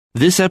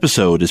This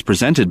episode is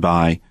presented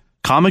by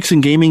Comics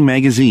and Gaming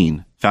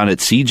Magazine, found at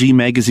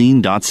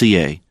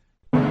cgmagazine.ca.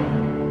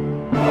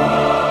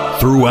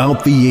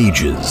 Throughout the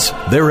ages,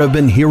 there have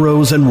been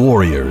heroes and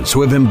warriors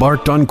who have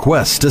embarked on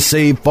quests to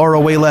save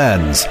faraway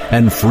lands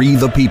and free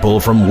the people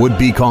from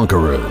would-be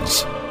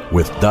conquerors.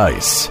 With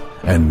dice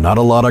and not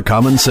a lot of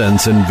common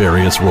sense in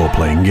various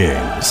role-playing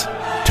games.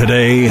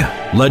 Today,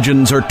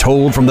 legends are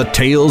told from the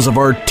tales of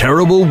our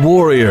terrible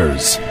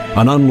warriors,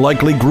 an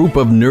unlikely group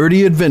of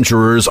nerdy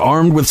adventurers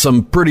armed with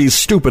some pretty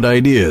stupid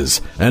ideas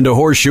and a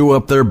horseshoe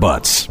up their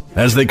butts,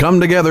 as they come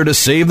together to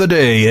save the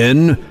day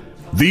in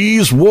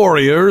These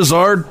Warriors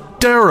Are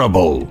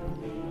Terrible.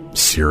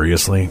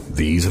 Seriously?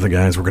 These are the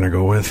guys we're gonna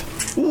go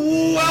with?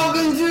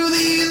 Welcome to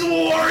These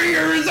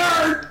Warriors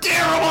Are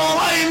Terrible!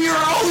 I am your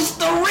host,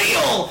 the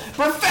real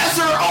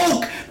Professor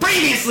Oak!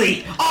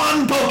 Previously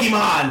on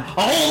Pokemon,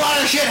 a whole lot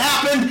of shit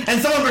happened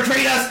and someone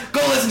betrayed us. Go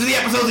listen to the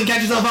episodes and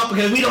catch yourself up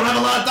because we don't have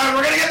a lot of time.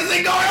 We're gonna get this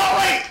thing going,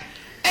 alright!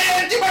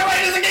 And to my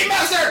right is the Game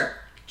Master,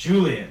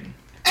 Julian.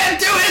 And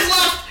to his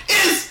left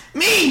is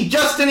me,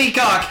 Justin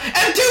Eacock.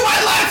 And to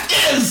my left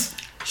is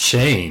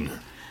Shane.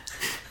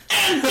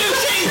 And to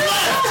Shane's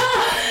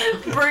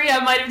left,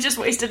 Bria might have just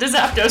wasted a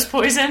Zapdos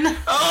poison.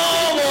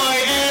 oh boy,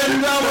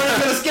 and we're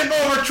just gonna skip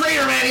over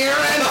Trader Man here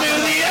and to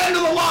the end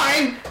of the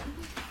line,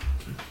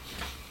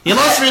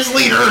 illustrious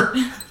leader.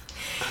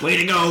 Way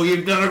to go,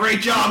 you've done a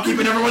great job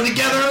keeping everyone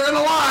together in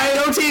a line.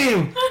 Go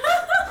team.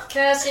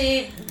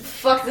 Cassie,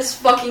 fuck this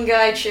fucking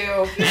guy, Chew.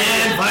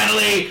 And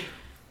finally,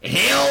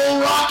 Hail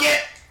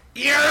Rocket,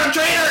 you're a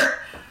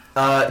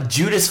traitor.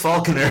 Judas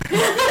Falconer.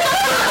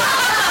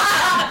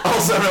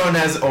 Also known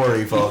as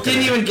Ori Falconer.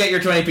 Didn't even get your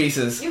 20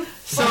 pieces. You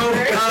So,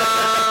 fucker.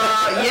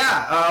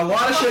 a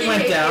lot of shit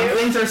went Fucking down. hate you.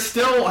 Things are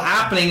still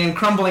happening and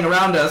crumbling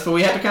around us, but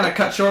we had to kind of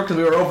cut short because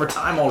we were over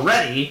time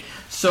already.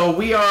 So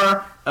we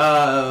are,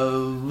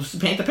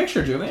 paint the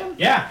picture, Julian.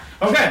 Yeah.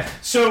 Okay.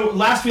 So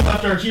last we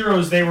left our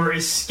heroes, they were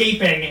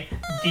escaping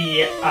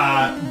the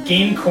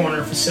Game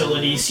Corner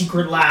facility,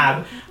 secret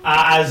lab,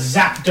 as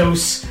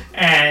Zapdos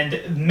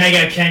and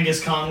Mega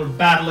Kangaskhan were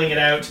battling it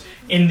out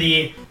in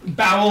the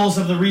bowels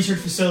of the research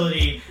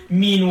facility.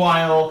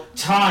 Meanwhile,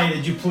 Ty,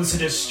 the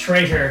duplicitous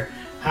traitor,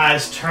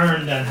 has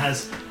turned and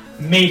has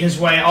made his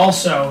way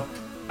also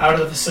out of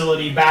the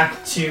facility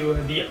back to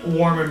the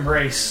warm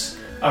embrace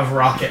of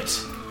Rocket.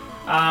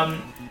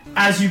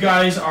 As you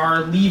guys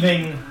are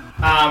leaving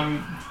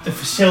the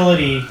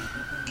facility,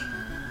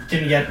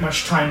 didn't get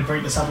much time to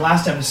bring this up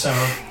last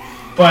episode,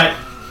 but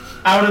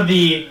out of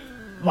the,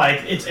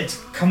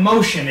 it's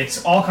commotion,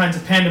 it's all kinds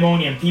of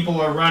pandemonium. People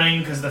are running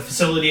because the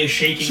facility is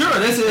shaking. Sure,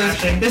 this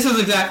is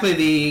exactly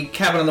the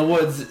cabin in the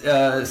woods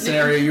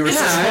scenario you were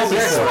saying.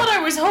 This is what I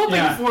was hoping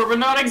Yeah. for, but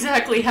not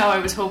exactly how I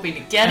was hoping to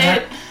get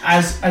it.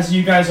 As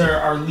you guys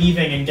are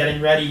leaving and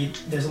getting ready,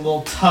 there's a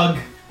little tug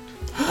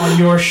on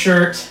your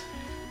shirt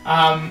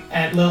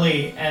at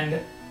Lily, and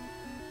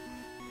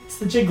it's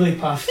the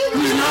Jigglypuff.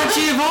 Who's not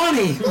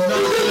Giovanni?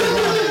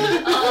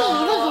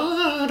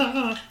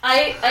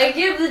 I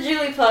give the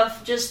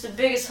Jigglypuff just the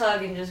biggest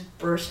hug and just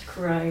burst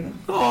crying.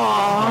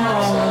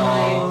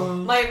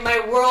 Aww.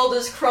 My world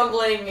is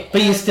crumbling.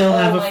 But you still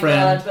have a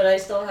friend. God, but I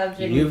still have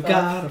Jigglypuff. You've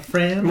got a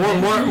friend.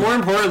 More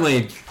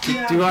importantly, do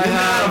I You got a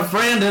have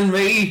friend in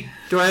me.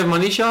 do I have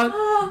money shot?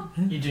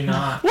 You do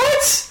not.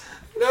 What?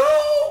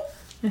 No.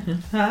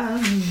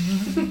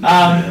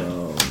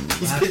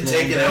 He's been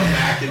taken out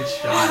back and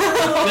shot.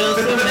 Just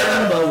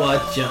remember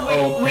what you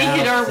We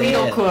hit our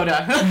Weedle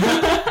quota.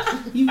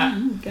 But he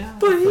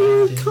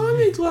had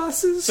comic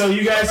glasses. So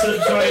you guys, so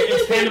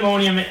it's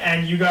pandemonium,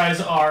 and you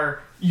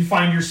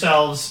find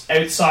yourselves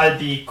outside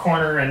the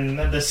corner, and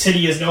the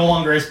city is no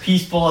longer as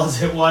peaceful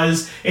as it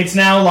was. It's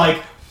now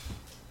like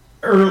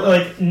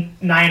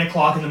 9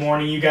 o'clock in the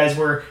morning. You guys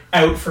were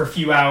out for a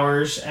few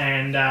hours,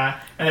 and then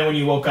when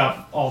you woke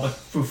up, all the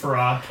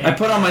foofara came. I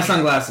put on my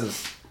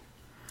sunglasses.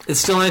 It's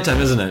still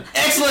nighttime, isn't it?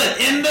 Excellent!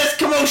 In this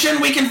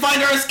commotion, we can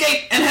find our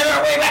escape and head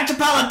our way back to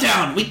Pallet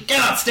Town. We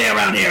cannot stay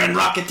around here in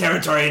Rocket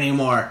territory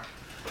anymore.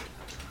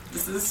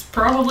 This is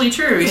probably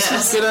true, This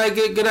is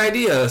good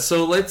idea.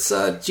 So let's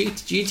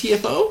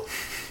GTFO.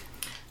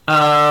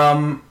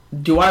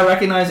 Do I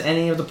recognize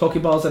any of the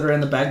Pokeballs that are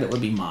in the bag that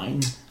would be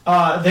mine?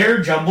 They're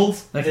jumbled.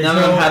 Like There's none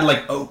of them had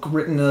like oak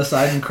written to the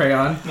side in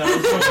crayon. No,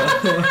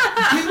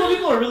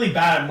 people are really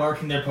bad at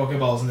marking their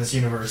Pokeballs in this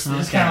universe.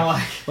 It's Okay. kind of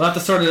like, We'll have to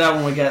sort it out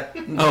when we get.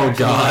 Oh,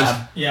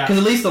 God. yeah, Because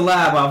at least the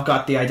lab, I've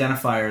got the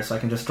identifier, so I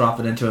can just drop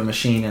it into a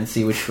machine and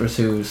see which was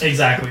whose.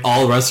 exactly.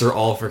 All the rest are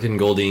all freaking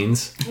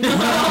Goldines.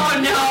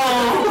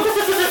 Oh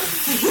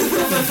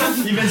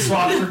You've been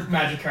swapped for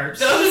Magikarps.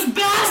 no! Those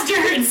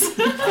bastards!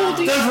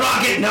 Does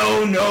Rocket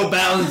know no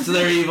bounds to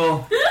their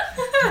evil?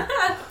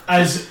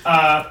 As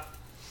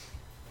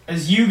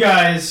you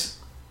guys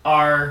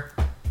are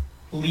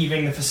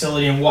leaving the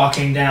facility and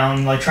walking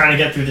down, like trying to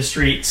get through the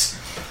streets,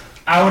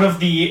 out of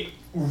the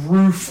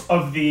roof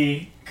of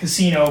the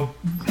casino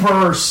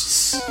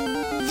bursts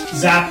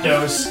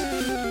Zapdos,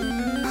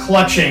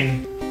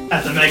 clutching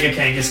at the Mega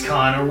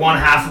Kangaskhan, or one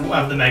half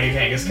of the Mega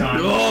Kangaskhan.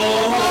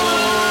 Oh!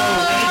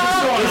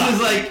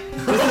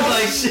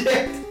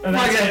 And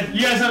that's it.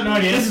 You guys have no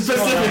idea. This is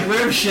Pacific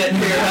Rim shit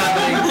here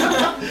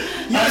happening.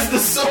 Yes, the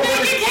sword.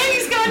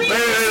 He's gone.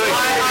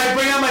 I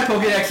bring out my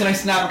Pokédex and I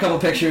snap a couple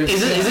pictures.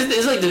 Is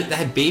it like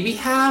that baby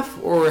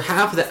half, or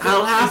half of the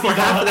adult half, or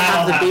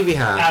half of the baby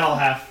half? Adult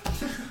half.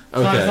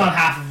 Okay. It's not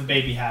half of the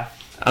baby half.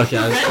 Okay.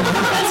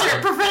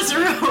 Professor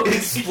Oak.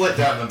 It's split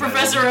down the middle.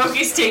 Professor Oak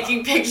is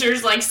taking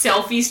pictures like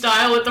selfie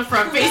style with the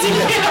front facing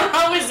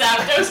camera with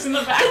Zapdos in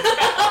the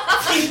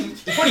background.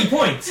 20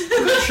 points.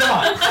 Good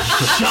shot.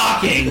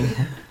 Shocking.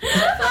 And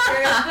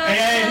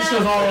it just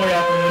goes all the way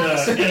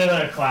up into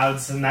the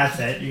clouds, and that's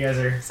it. You guys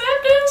are.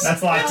 Zapdos.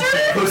 That's lots to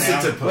say. Post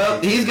it to Now. Poke.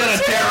 Well, he's gonna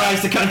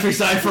terrorize the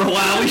countryside for a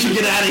while. We should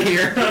get out of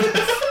here.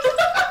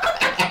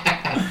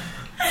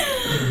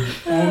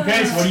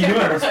 Okay, so what are you doing?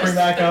 Let's bring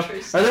back up.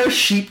 Are there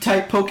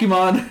sheep-type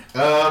Pokemon?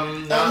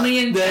 No. Only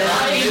in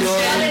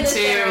They're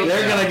two.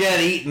 They're gonna get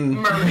eaten.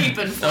 Mareep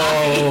and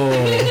Fluffy.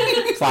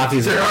 Oh,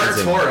 Floppy's There are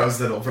amazing. Tauros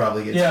that'll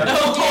probably get Yeah.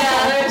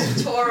 Yeah,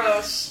 there's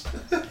Tauros.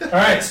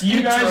 Alright, so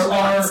you guys Turbo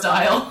are.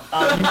 style.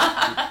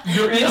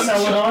 You're in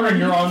Celadon, and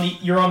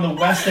you're on the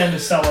west end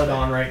of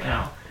Celadon right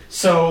now.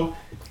 So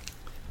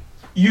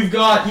you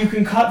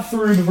can cut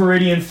through the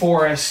Viridian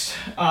Forest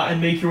and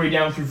make your way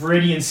down through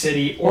Viridian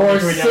City, or Or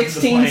make your way down to the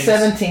 16, plains.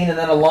 17, and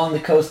then along the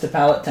coast to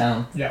Pallet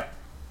Town. Yeah.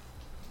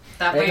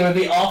 That They're gonna might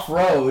be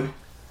off-road.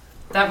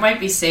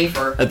 be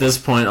safer. At this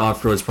point,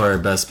 off-road's probably our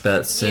best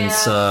bet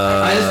since. Yeah.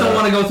 I just don't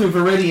want to go through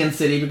Viridian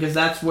City because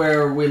that's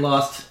where we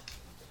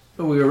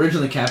were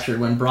originally captured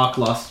when Brock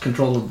lost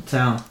control of the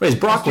town. Wait, is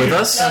Brock with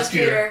us? That was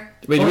Peter.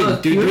 Wait, Oh,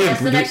 do that's we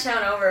That's the next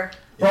town over.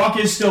 Brock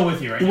is still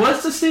with you right now.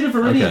 What's the state of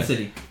Viridian Okay.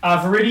 City?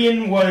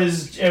 Viridian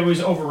was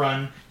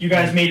overrun. You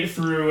guys made it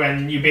through,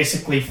 and you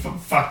basically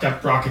fucked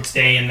up Rocket's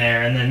day in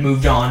there, and then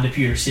moved on to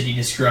Pewter City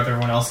to screw up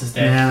everyone else's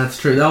day. Yeah, that's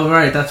true. Oh,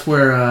 right. That's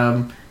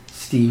where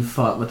Steve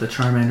fought with the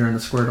Charmander and the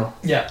Squirtle.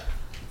 Yeah.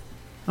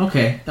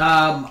 Okay.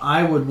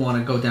 I would want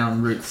to go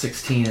down Route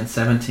 16 and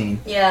 17.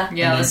 Yeah.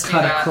 Yeah, and let's then do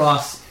cut that.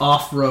 across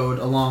off-road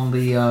along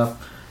the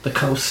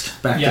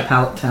coast back Yeah. to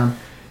Pallet Town.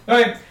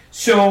 Okay,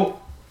 so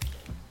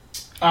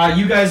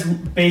you guys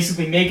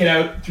basically make it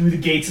out through the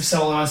gates of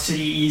Celadon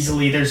City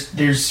easily.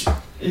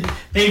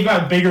 They've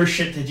got bigger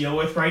shit to deal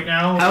with right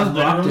now. How's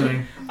Brock literally.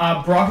 doing?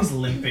 Brock is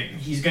limping.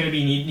 He's going to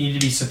need to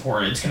be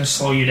supported. It's going to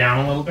slow you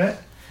down a little bit.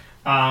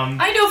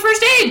 I know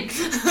first aid.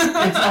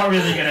 It's not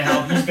really going to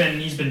help.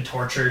 He's been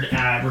tortured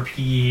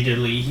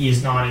repeatedly. He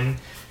is not in.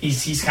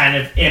 He's kind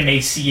of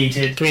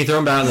emaciated. Can we throw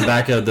him back in the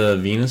back of the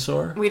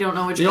Venusaur? We don't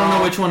know which. We don't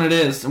know which one it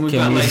is, and we've Can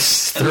got we like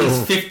just at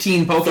least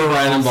 15 Throw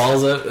random Pokeballs.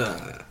 balls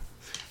up?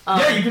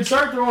 Yeah, you could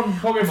start throwing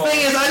Pokeballs. Thing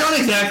is, I don't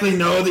exactly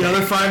know the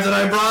other 5 that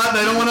I brought, and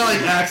I don't want to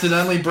like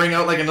accidentally bring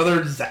out like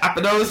another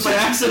Zapdos by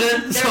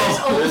accident. There's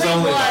So, only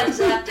one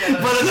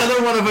Zapdos. but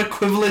another one of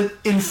equivalent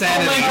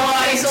insanity. Oh my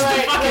god, it's the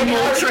fucking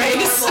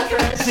Moltres.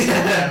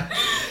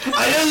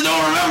 I just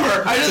don't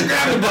remember. I just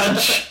grabbed a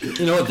bunch.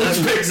 You know what?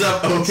 Just picks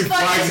up Oak and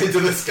flies into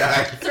the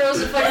sky.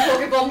 Throws a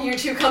fucking Pokeball,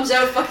 Mewtwo comes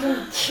out,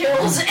 fucking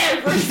kills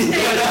everything.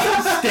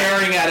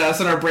 Staring at us,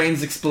 and our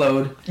brains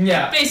explode.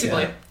 Yeah.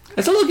 Basically.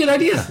 That's a good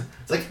idea.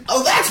 It's like,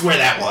 oh, that's where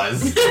that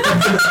was.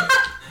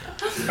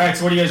 Alright,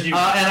 so what do you guys do? And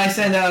I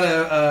send out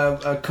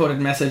a coded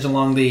message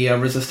along the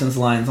resistance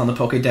lines on the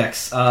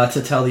Pokédex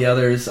to tell the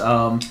others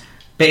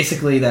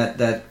basically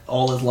that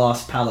all is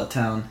lost, Pallet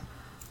Town,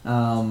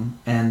 and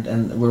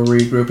we're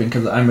regrouping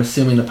because I'm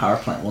assuming the power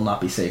plant will not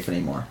be safe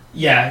anymore.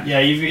 Yeah.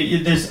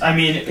 There's. I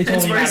mean, it's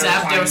That's only a where matter of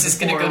time Zapdos is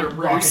gonna before go to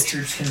rocket roost.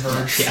 troops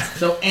converge.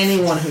 So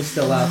anyone who's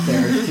still out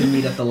there to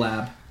meet at the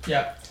lab,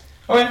 Yeah.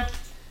 Okay.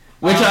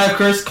 which I of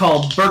course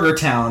called Burger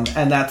Town,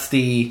 and that's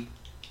the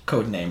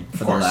code name for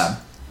the course. lab.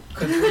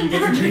 You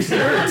get your tasty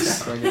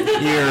birds.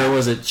 Here,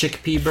 was it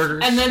chickpea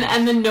burgers? And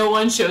then no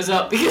one shows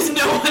up because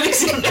no one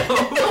is known.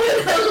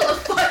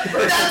 That's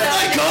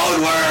my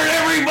code word.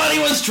 Everybody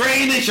was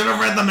trained. They should have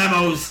read the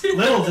memos.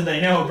 Little did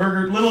they know,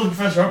 little did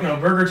Professor Oak know,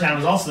 Burger Town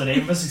is also the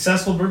name of a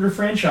successful burger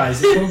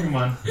franchise in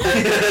Pokemon. And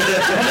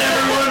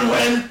everyone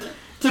went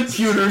to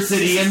Pewter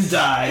City and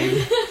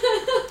died.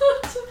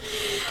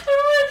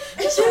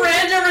 Just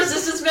random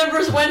resistance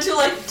members went to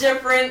like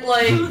different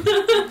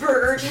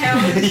Burger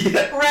Town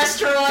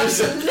restaurants.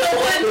 No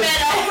one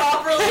met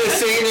out properly.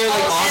 sitting there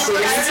like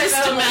awkward.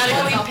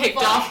 Systematically picked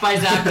off by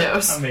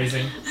Zapdos.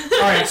 Amazing.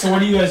 Alright, so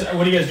what are you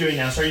guys doing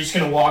now? So are you just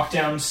gonna walk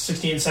down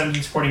 16 and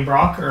 17 supporting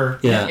Brock, or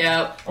Yeah.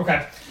 Yep.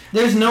 okay.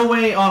 There's no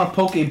way on a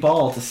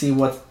Pokeball to see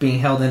what's being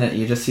held in it.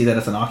 You just see that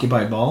it's an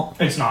occupied ball.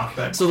 It's not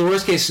good. So the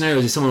worst case scenario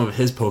is someone with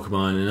his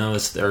Pokemon and none of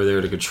us are there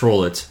to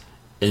control it,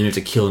 and you have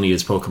to kill and eat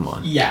his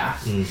Pokemon. Yeah.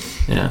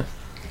 Yeah.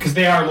 Because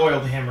they are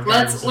loyal to him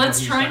regardless of what Let's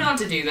he's try done. not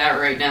to do that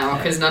right now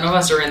because none of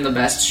us are in the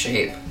best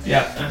shape.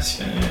 Yeah,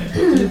 that's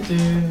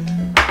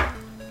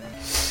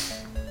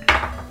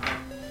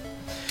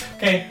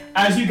okay.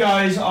 As you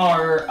guys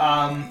are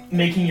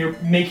making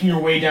your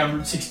way down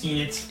Route 16,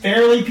 it's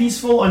fairly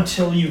peaceful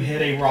until you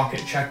hit a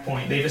rocket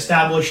checkpoint. They've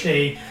established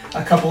a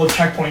couple of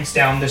checkpoints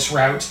down this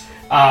route.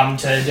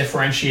 to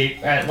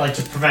differentiate,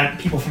 to prevent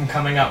people from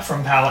coming up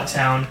from Pallet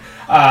Town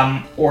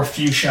or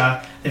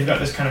Fuchsia. They've got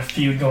this kind of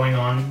feud going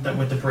on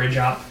with the bridge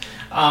up,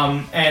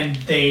 and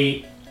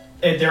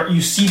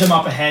you see them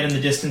up ahead in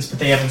the distance, but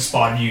they haven't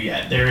spotted you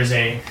yet. There is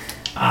a.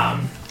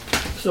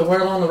 So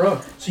where along the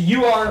road? So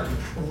you are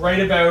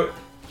right about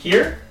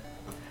here,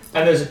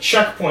 and there's a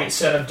checkpoint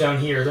set up down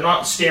here. They're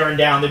not staring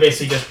down; they're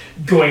basically just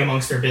going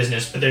amongst their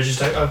business. But there's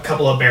just a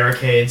couple of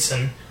barricades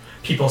and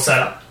people set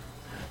up.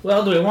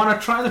 Well, do we want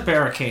to try the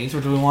barricades,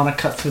 or do we want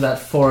to cut through that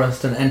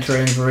forest and enter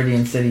in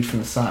Viridian City from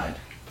the side?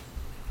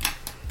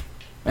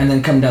 And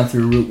then come down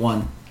through Route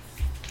 1.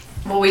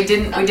 Well, we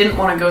didn't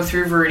want to go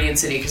through Viridian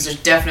City because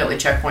there's definitely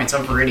checkpoints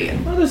on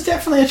Viridian. Well, there's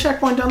definitely a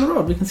checkpoint down the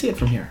road. We can see it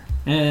from here.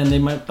 And they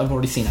might have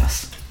already seen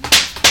us.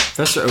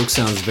 Professor Oak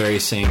sounds very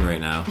sane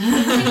right now.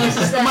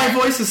 My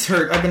voice is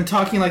hurt. I've been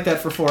talking like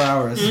that for 4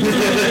 hours.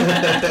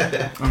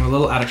 I'm a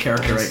little out of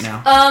character right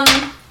now.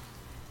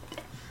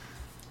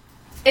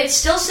 It's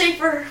still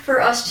safer for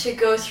us to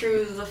go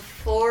through the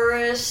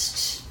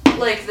forest,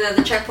 like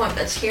the checkpoint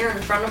that's here in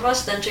front of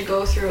us, than to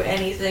go through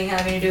anything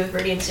having to do with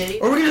Viridian City.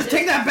 Or we can just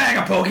take that bag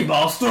of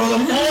Pokeballs, throw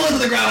them all into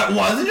the ground at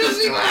once, and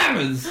just see what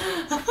happens.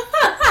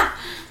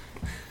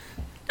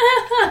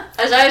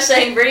 As I was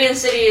saying, Viridian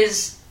City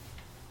is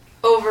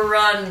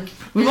overrun.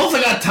 We've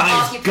also got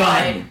Ty's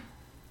gun.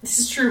 This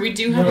is true. We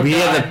do have. We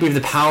have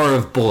the power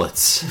of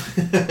bullets.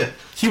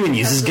 Human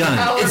uses gun.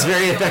 It's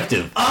very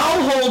effective.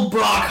 I'll hold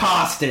Brock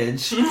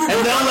hostage, and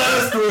they'll let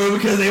us through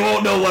because they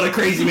won't know what a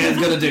crazy man's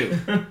gonna do.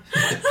 I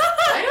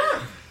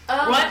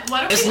don't.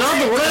 What? It's not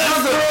the Let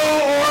us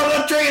through,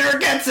 or the traitor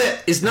gets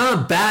it. It's not a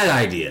bad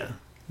idea,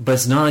 but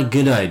it's not a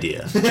good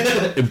idea.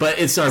 But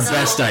it's our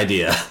best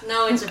idea.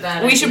 No, it's a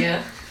bad We should-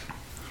 idea.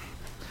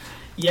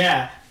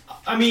 Yeah,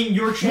 I mean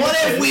your chances. What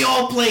if we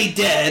all play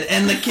dead,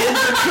 and the kids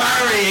are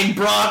carrying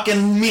Brock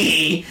and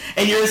me,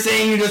 and you're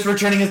saying you're just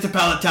returning us to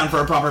Pallet Town for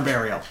a proper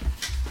burial?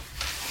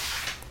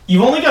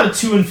 You've only got a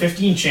 2 in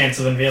 15 chance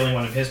of unveiling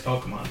one of his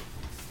Pokemon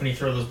when you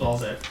throw those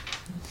balls out.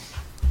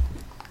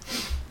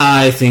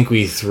 I think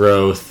we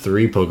throw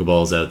 3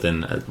 Pokeballs out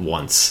then at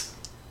once.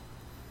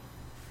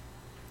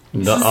 The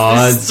This is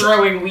odds.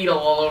 throwing Weedle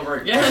all over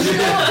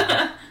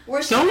again.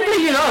 We're still Don't gonna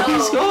bring need it to up. know-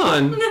 He's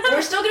gone.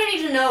 We're still gonna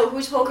need to know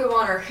whose Pokemon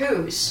are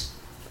whose.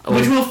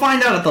 Which we'll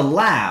find out at the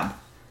lab.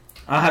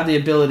 I'll have the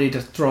ability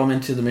to throw them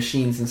into the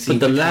machines and see But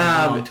the which one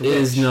belong lab to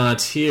is which.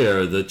 not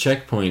here. The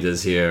checkpoint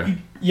is here.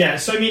 Yeah,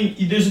 so I mean,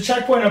 there's a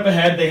checkpoint up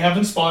ahead. They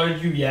haven't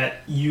spotted you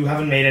yet. You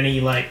haven't made any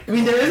I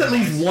mean, there is at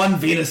least one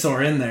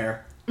Venusaur in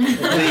there.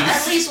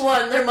 At least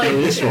one. There might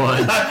be Which two.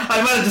 one?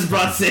 I might have just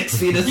brought 6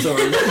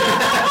 Venusaurs.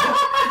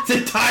 It's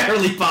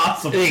entirely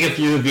possible. Think if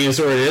you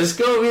Venusaur it is.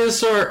 Go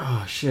Venusaur.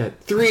 Oh shit.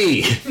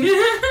 3.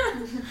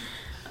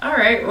 All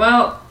right.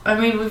 Well, I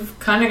mean, we've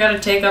kind of got to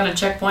take on a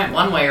checkpoint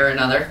one way or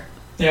another.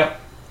 Yep.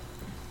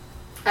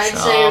 I'd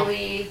So- say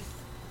we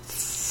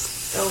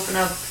open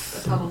up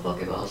a couple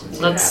Pokeballs and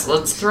see what happens.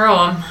 Let's throw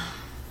them.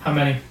 How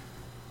many?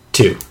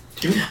 2.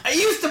 I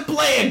used to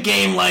play a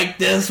game like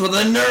this with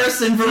a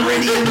nurse in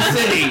Viridian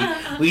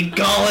City. We'd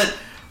call it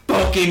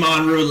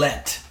Pokemon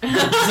Roulette.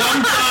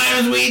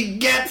 Sometimes we'd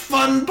get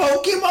fun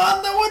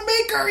Pokemon that would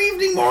make our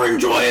evening more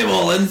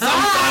enjoyable, and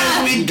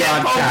sometimes we'd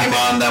get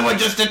Pokemon that would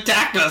just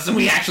attack us and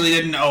we actually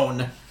didn't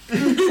own.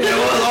 It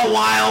was a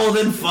wild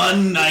and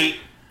fun night.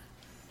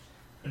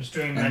 I'm just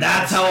doing. And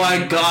that's how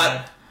I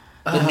got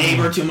the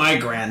neighbor to my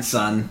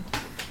grandson.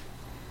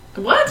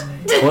 What?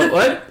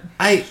 What?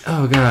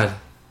 Oh god.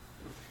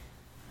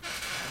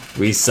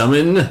 We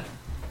summon.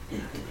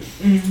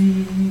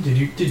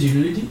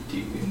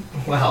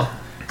 Well,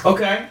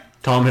 okay.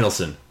 Tom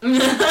Hiddleston.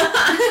 Whoops.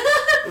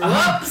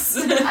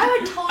 I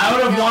would totally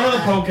Out of know one of the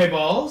that.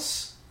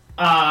 Pokeballs,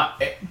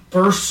 it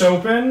bursts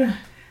open,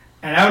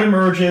 and out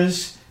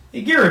emerges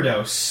a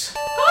Gyarados.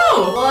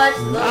 Oh. What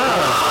the?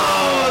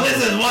 Oh,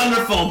 this is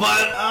wonderful,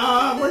 but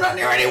we're not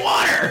near any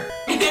water.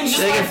 Just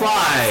They can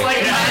fly.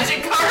 like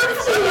magic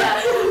cards.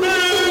 Yeah.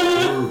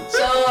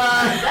 So,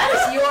 that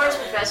is yours,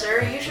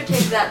 Professor. You should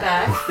take that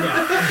back.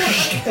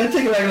 I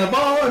take it back in the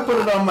ball, I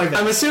put it on my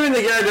I'm assuming the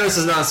Gyarados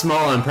is not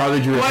small and probably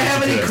drew Do I attention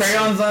have any to us.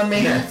 crayons on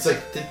me? Yeah, it's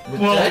like, did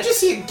Well, I just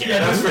see a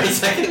Gyarados for a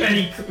second?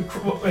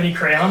 Any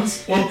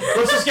crayons? Well,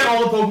 let's just get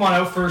all the Pokemon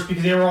out first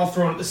because they were all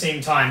thrown at the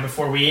same time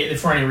before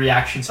any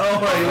reactions. Oh,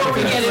 right. Before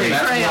we get into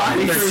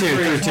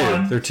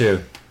crayons. They're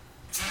two.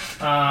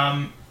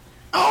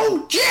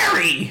 Oh,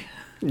 Jerry!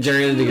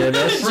 Jerry the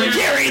Gyarados.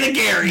 Jerry the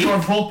Gary! Your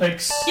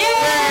Vulpix.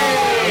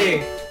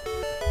 Yay!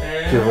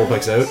 Your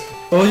Vulpix out.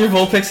 What was your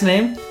Vulpix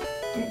name?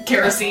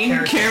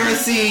 Kerosene.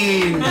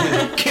 Kerosene!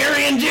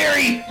 Carrie and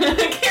Jerry!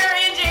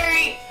 Carrie and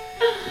Jerry.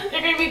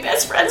 They're gonna be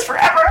best friends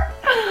forever.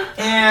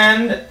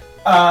 And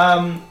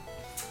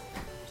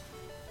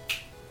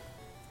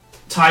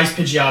Ty's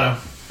Pidgeotto.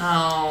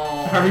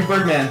 Oh. Harvey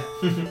Birdman.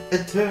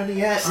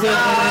 Attorney at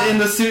In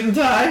the suit and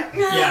tie?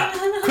 Yeah.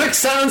 Quick,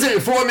 silence it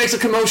before it makes a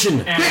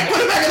commotion. Quick,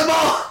 put it back in the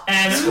ball!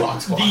 And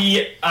Squawk, squawk.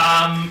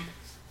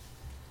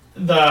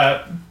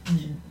 the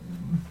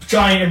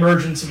giant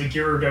emergence of a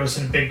Gyarados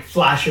and big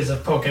flashes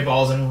of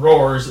Pokeballs and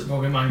roars that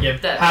Pokemon give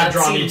have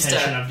drawn the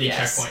attention of the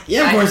checkpoint.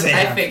 Yeah, of course they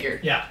have. I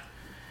figured. Yeah.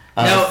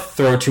 Now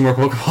throw 2 more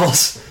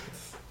Pokeballs.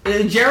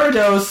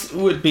 Gyarados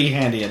would be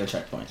handy at a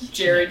checkpoint.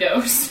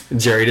 Gyarados.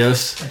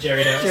 Gyarados.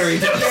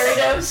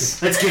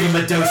 Gyarados. Let's give him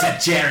a dose of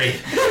Jerry.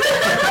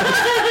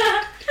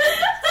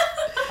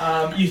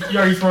 Are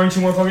you throwing 2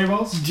 more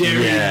Pokeballs?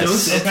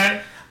 Yes.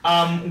 Okay.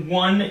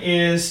 One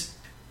is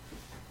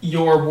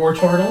your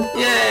Wartortle.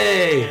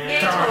 Yay!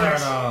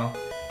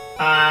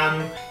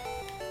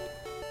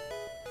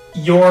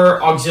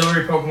 Your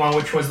auxiliary Pokemon,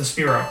 which was the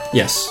Spearow.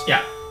 Yes.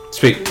 Yeah.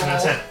 Speak. And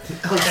that's it.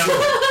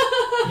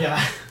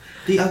 Yeah.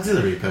 The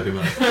auxiliary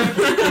Pokemon.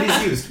 It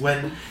is used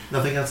when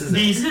nothing else is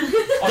there.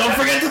 Don't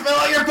forget to fill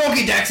out your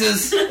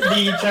Pokédexes.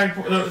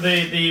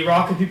 The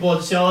Rocket people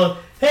just yell,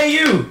 "Hey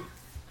you!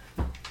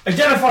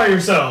 Identify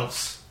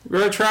yourselves!"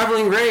 We're a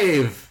traveling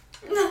rave.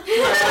 I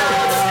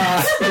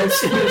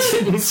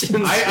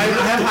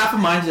have half a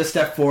mind to just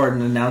step forward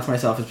and announce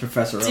myself as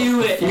Professor Oak.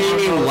 Do it. You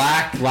mean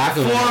lack of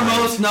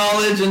Foremost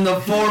knowledge and the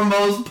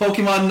foremost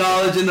Pokemon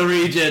knowledge in the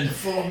region.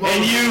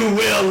 And you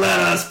will let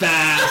us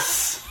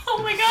pass. Oh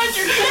my god,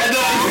 you're And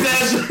then I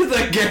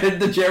said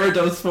the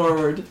Gyarados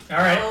forward.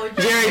 Alright.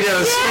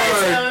 Gyarados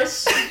forward.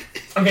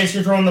 Okay, so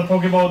you're throwing the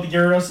Pokeball with the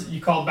Gyarados that you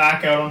called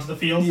back out onto the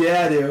field?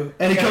 Yeah, I do.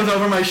 And it comes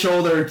over my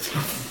shoulder.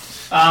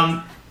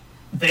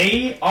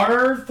 They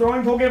are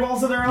throwing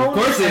Pokeballs of their own. Of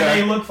course they and are.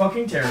 they look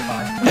fucking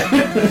terrified.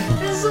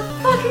 This is a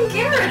fucking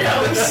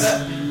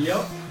Gyarados.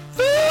 Yep.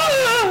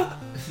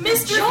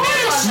 Mr.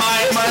 Fish!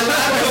 My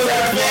lab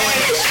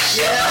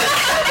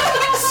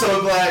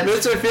So glad.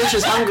 Mr. Fish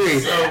is hungry.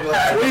 So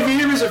glad. What do you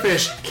mean, Mr.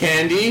 Fish?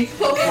 Candy?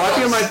 Why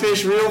can't my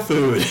fish real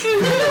food?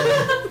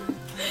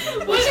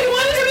 What is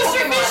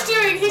Mr. Fish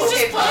doing? He's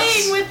just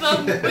playing with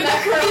them with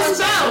his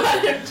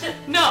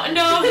mouth.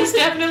 No, he's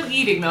definitely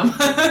eating them.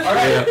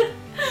 Alright.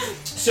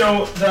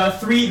 So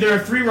there are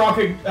 3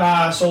 Rocket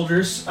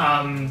soldiers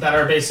that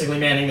are basically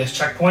manning this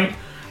checkpoint.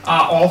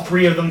 All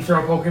 3 of them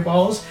throw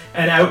Pokeballs,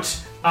 and out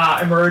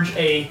emerge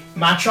a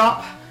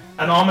Machop,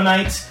 an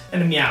Omanyte,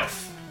 and a Meowth.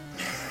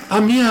 A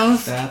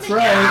Meowth. That's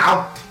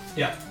right.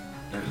 Yeah.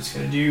 I'm just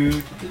gonna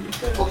do.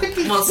 Well,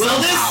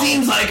 this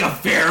seems like a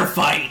fair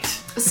fight.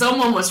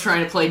 Someone was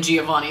trying to play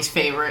Giovanni's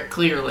favorite,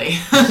 clearly.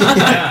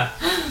 Yeah.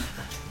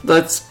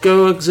 Let's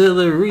go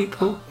auxiliary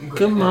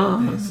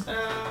Pokemon.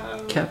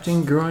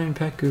 Captain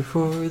Groinpecker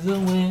for the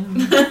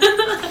win.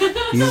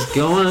 He's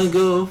gonna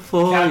go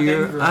for Captain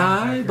your Groinpecker.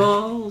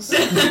 eyeballs.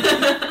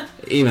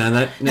 Hey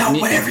man, Now,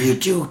 whatever you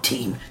do,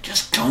 team,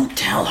 just don't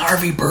tell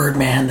Harvey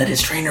Birdman that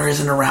his trainer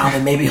isn't around,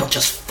 and maybe he'll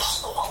just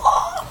follow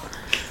along.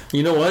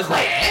 You know what? Do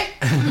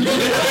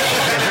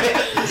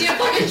you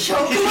fucking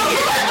choke him?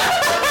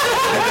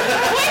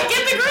 Quick,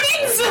 get the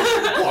greens!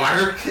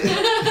 Water.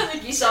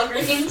 You saw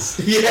greens?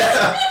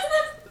 Yeah.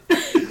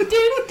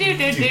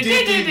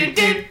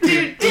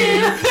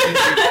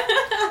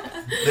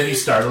 Then you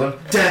startle him.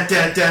 Da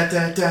da da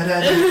da da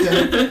da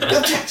da.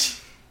 Go catch.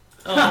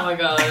 Oh my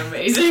god,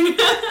 amazing.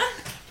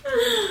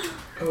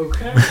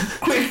 Okay.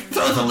 Quick,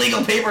 throw some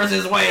legal papers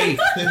his way.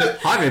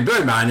 Harvey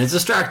Birdman is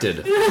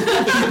distracted.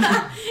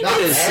 Not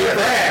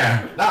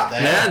there. Not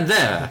there. And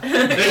there.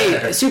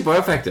 Hey, super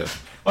effective.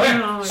 Okay.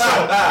 Oh,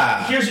 So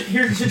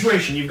here's the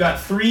situation. You've got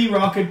 3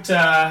 Rocket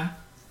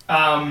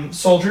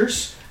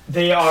soldiers.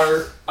 They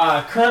are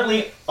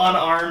currently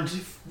unarmed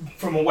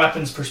from a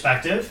weapons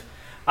perspective.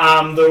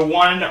 The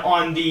one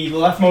on the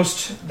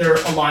leftmost,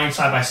 they're aligned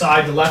side by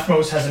side. The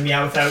leftmost has a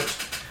Meowth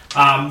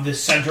out. The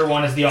center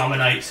one is the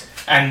Omanyte.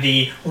 And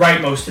the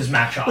rightmost is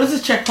Machop. What does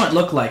this checkpoint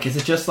look like? Is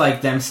it just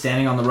like them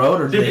standing on the road,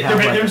 or do they have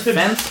like a there's the-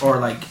 fence or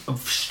like a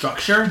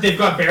structure? They've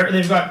got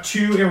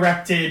 2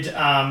 erected,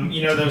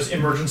 those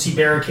emergency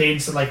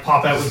barricades that like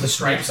pop out with the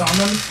stripes on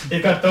them.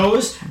 They've got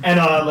those and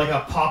like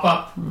a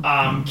pop-up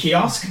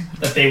kiosk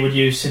that they would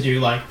use to do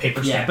like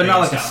paper stamping. Yeah, but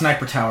not like and a stuff.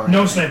 sniper tower.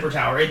 No sniper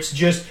tower.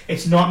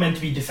 It's not meant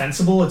to be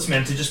defensible. It's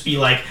meant to just be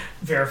like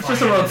verifying. It's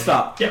just a road identity.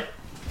 stop. Yep.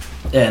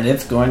 And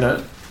it's going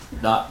to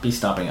not be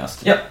stopping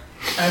us. Yep.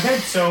 Okay,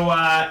 so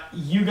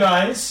you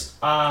guys,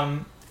 I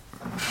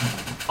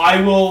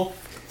will,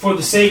 for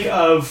the sake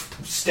of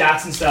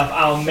stats and stuff,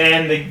 I'll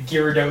man the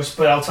Gyarados,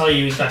 but I'll tell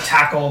you, he's got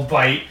Tackle,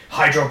 Bite,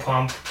 Hydro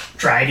Pump,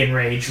 Dragon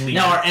Rage, Lead.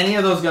 Now, are any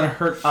of those going to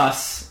hurt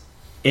us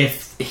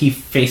if he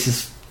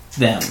faces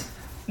them?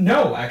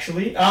 No,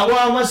 actually.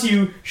 Well, unless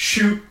you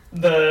shoot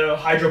the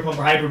Hydro Pump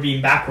or Hyper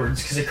Beam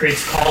backwards, because it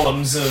creates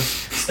columns of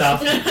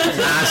stuff. I'm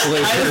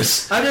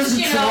just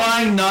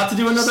trying not to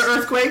do another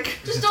earthquake.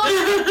 Just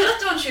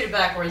don't shoot it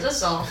backwards,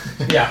 that's all.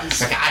 Yeah.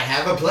 It's like, I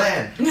have a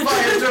plan.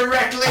 Fire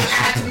directly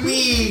at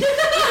me.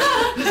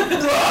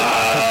 Bro.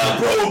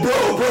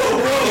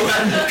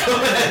 I'm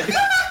coming.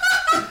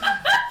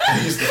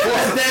 Use the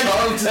force of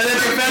And then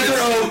Professor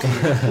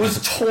Oak was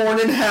torn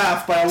in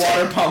half by a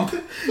water pump.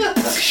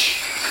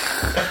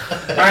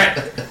 Alright.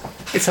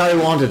 It's how he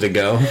wanted to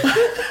go.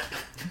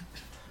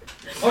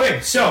 Okay,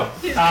 so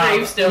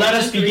Gravestone let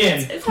us just begin.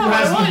 reads, "It's Who how I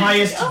has the want it to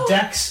highest go."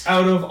 dex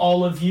out of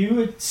all of you?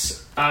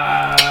 It's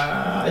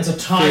a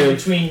tie Two.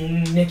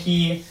 between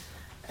Nikki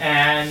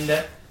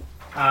and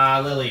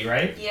Lily,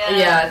 right?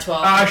 Yeah,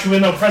 12. Actually,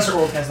 no. Professor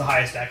Oak has the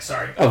highest dex.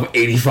 Sorry. Of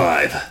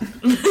 85.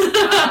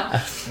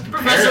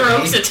 Professor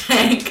Oak's a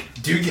tank.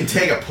 Dude can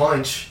take a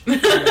punch.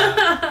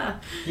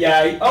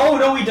 Yeah. Oh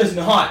no, he does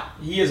not.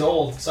 He is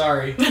old.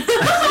 Sorry.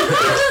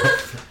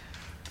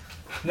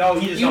 No,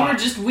 he does You not. were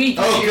just weak.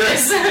 Oh, good.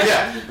 Judas.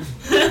 Yeah.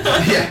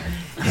 Yeah.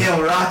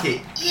 Hail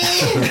Rocket.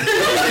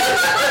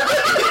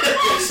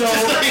 So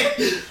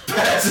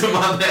Pats him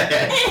on the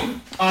head.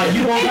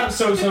 you both have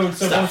so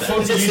both of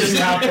you two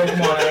have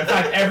Pokemon out. In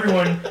fact,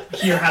 everyone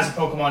here has a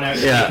Pokemon out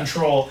Yeah. to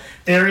control.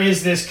 There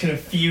is this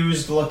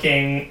confused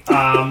looking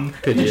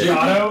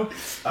Pidgeotto,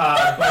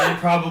 but it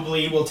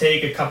probably will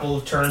take a couple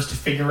of turns to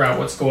figure out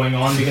what's going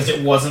on because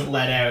it wasn't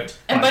let out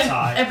And by by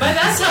Ty.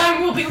 that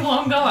time, we'll be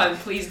long gone.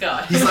 Please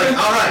God. He's like,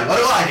 all right, what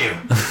do I do?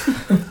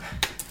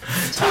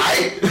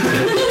 Tie?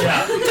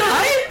 Yeah.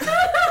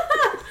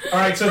 All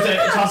right, so it's a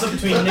toss up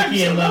between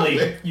Nikki and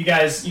Lily. You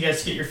guys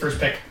get your first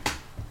pick.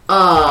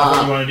 What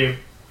do you want to do?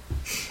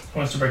 Who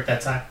wants to break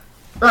that tie?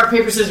 Rock,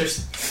 paper,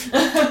 scissors.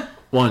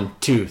 1,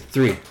 2,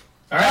 3. All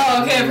right.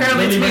 Oh, okay,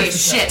 apparently Lily it's me.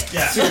 breaks the tie. Shit.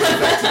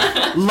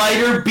 Yeah.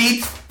 Lighter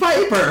beats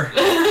Piper.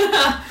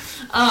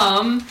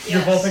 Your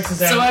Vulpix is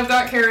out. So I've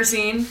got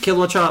kerosene.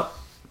 Kill Chop.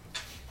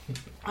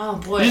 Oh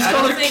boy, You just I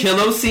call don't her think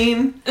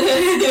Kilosine?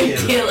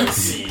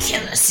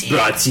 Kerosene.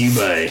 Brought to you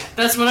by.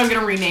 That's what I'm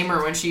gonna rename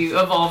her when she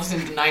evolves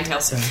into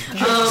Ninetales.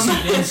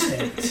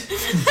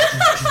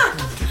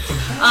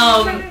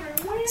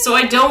 So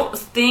I don't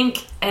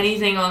think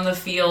anything on the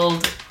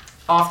field,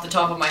 off the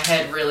top of my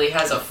head, really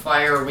has a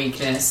fire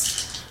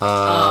weakness.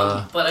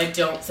 But I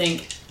don't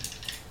think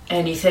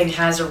anything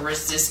has a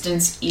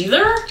resistance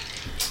either.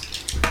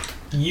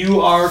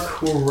 You are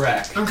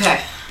correct.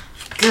 Okay.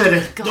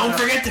 Good. God. Don't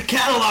forget to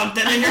catalog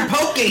them in your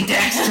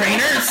Pokédex,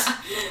 trainers.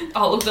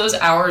 All of those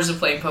hours of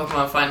playing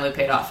Pokemon finally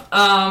paid off.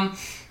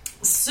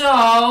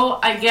 So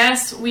I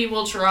guess we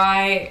will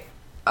try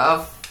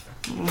a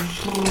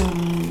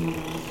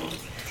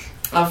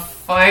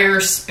fire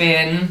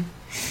spin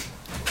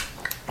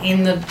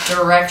in the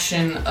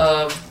direction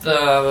of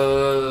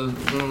the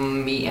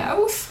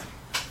Meowth.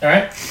 All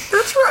right.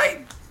 That's right.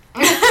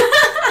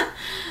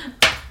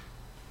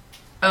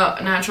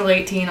 Natural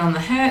 18 on the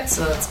hit,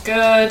 so that's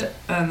good.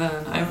 And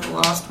then I've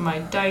lost my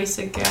dice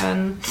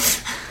again.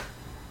 Sorry.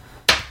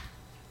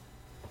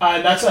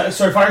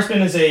 Fire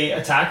spin is a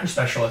attack or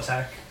special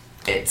attack.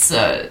 It's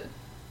Is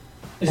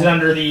it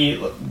under the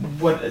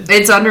what?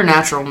 It's under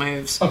natural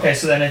moves. Okay,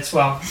 so then it's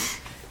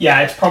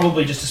yeah. It's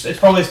probably it's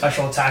probably a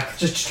special attack. It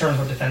just determines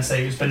what defense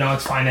they use, but no,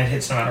 it's fine. It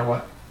hits no matter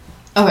what.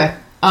 Okay.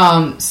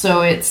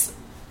 So it's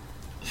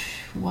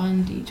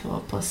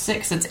 1d12 plus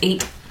 6. It's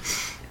 8.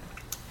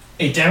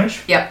 8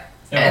 damage. Yep.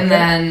 Yeah, And okay.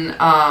 then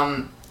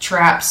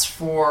traps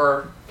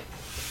for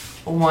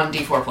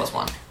 1d4 plus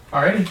 1.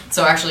 Alrighty.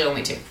 So actually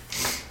only 2.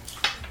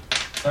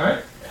 All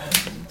right.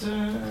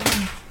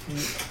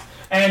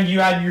 And you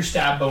add your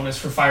stab bonus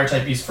for fire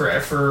type use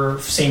for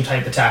same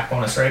type attack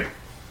bonus, right?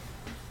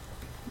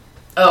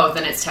 Oh,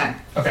 then it's 10.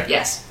 Okay.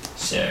 Yes.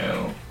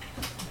 So,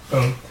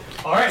 boom.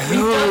 All right.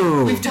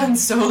 We've done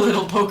so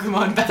little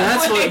Pokemon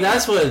battle.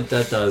 That's what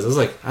that does. I was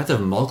like, I have to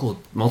have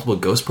multiple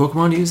ghost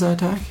Pokemon to use that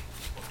attack?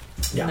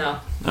 Yeah. No.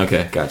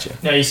 Okay, gotcha.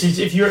 No, you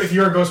see, if you're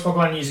a ghost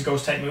Pokemon and use a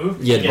ghost type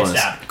move, Yeah, you get bonus.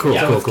 stabbed. Cool,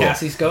 Yeah. cool, cool.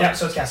 Cassie's go. Yeah,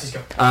 so it's Cassie's go.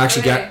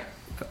 Actually, Okay.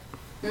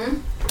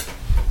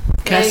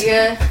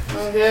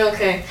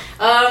 Okay.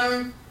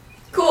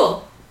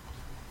 Cool.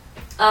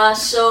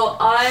 So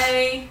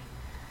I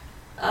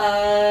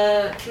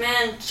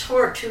command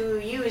Tort to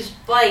use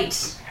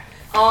Bite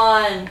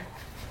on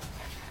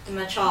the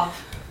Machop.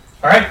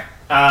 All right.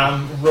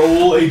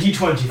 Roll a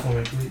d20 for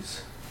me,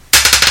 please.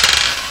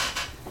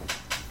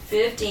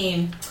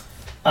 15.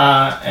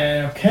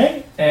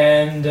 Okay.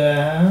 And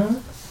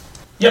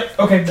yep.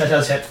 Okay, that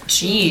does hit.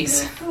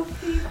 Jeez.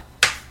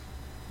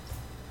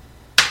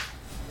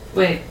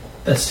 Wait.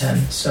 That's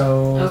 10.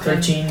 So Okay.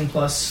 13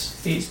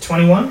 plus 8,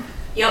 21.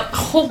 Yep.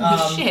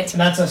 Holy shit.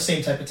 And that's a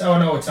same type. Oh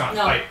no, it's not.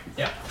 No. Fight.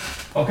 Yeah.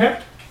 Okay.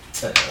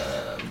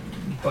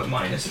 But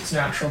minus its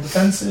natural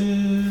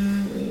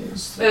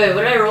defenses. Wait,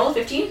 what did I roll?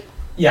 15?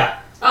 Yeah.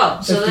 Oh,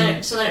 so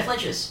 15. then it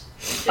flinches.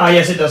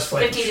 Yes, it does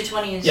flinch. 15 to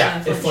 20 is Yeah,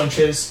 it flinch.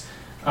 flinches.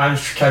 I'm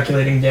just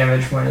calculating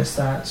damage minus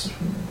that. So,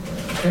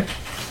 okay.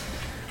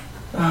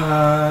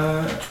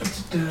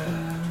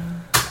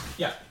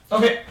 Yeah.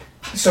 Okay.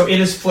 So it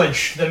is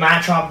flinch. The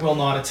Machop will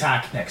not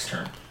attack next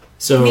turn.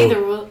 So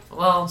Neither will.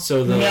 Well.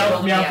 So the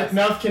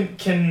Meowth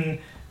can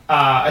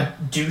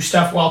do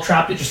stuff while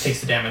trapped. It just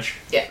takes the damage.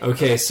 Yeah.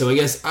 Okay, so I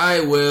guess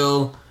I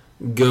will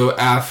go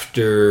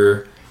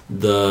after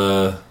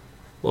the.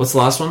 What's the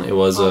last one? It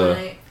was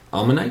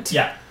Almanite?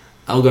 Yeah.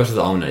 I'll go after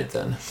the Almanite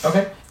then.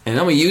 Okay. And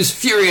then we use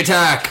Fury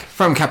Attack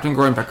from Captain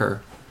Groinbecker.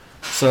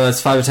 So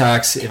that's 5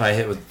 attacks if I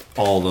hit with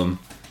all of them.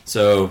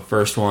 So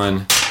first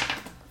one,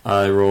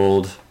 I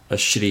rolled a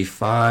shitty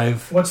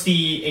 5. What's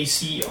the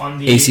AC on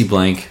the AC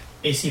blank.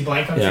 AC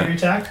blank on Yeah. Fury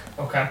attack?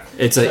 Okay.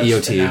 It's So a that's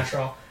EOT. the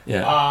natural.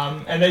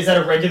 Yeah. And is that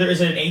a regular,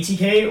 is it an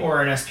ATK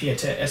or an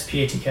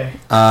SPATK?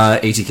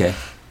 ATK.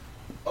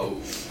 Oh.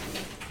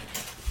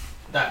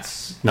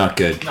 That's Not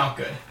good. not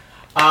good.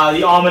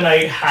 The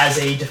Ammonite has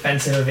a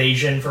defensive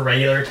evasion for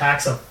regular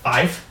attacks of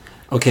 5.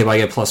 Okay, but I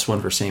get +1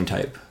 for same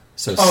type.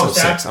 So, Oh, so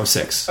so 6. I'm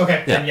 6.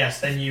 Okay, Yeah. then yes,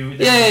 then you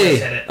Yay!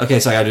 hit it. Okay,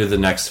 so I gotta do the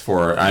next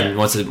 4. Yeah.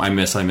 Once I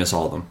miss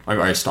all of them.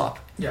 I stop.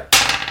 Yeah,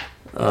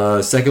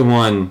 Second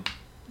one.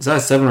 Is that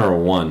a 7 or a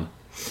 1?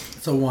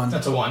 It's a 1.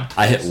 that's a 1.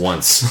 I hit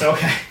once.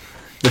 Okay.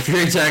 The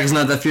Fury attack is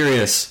not that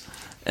furious.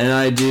 And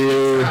I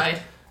do...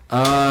 Right.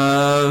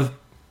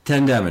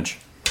 10 damage.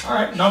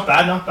 Alright, not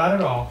bad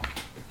at all.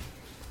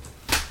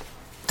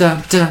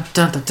 Dun, dun,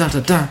 dun, dun, dun,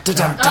 dun, dun, dun,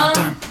 dun,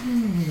 dun.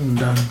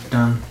 Dun,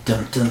 dun,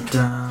 dun, dun,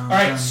 dun,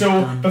 Alright, so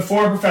dun.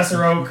 before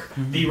Professor Oak,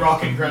 the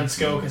rocket grunts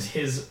go because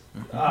his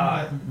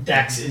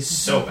dex is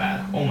so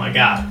bad. Oh my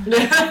god.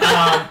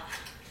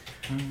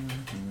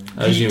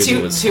 I was gonna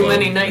do it Too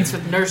many nights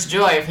with Nurse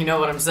Joy, if you know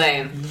what I'm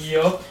saying.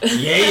 Yup.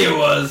 Yeah, it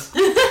was.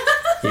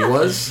 He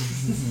was?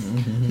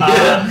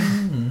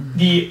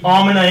 The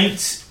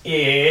Ammonite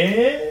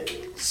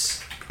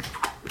is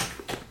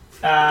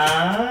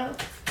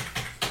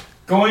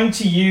going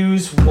to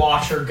use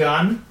Water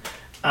Gun,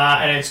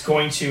 and it's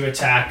going to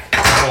attack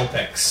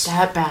Vulpix.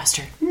 That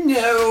bastard.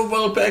 No,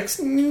 Vulpix,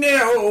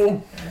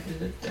 no!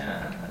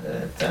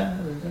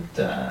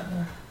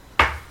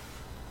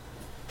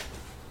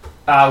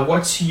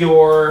 What's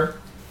your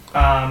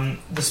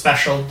the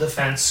special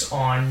defense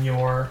on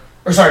your,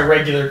 or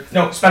sorry,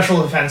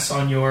 special defense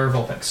on your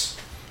Vulpix?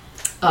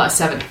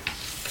 7.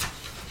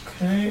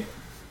 Okay.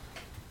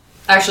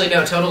 Actually,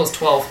 no, total is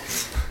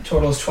 12.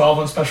 Total is 12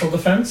 on special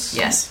defense.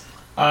 Yes.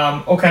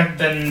 Okay,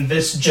 then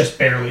this just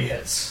barely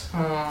hits.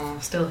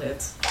 Still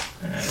hits.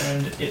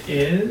 And it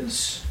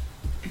is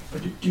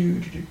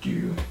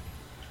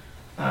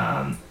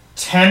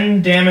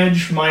 10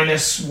 damage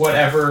minus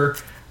whatever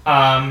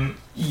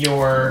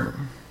your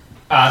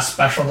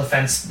special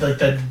defense, like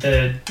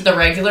The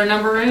regular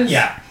number is?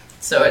 yeah,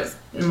 So it's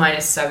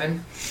 -7.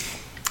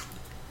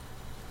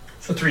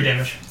 so 3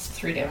 damage. It's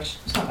 3 damage.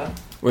 It's not bad.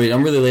 Wait,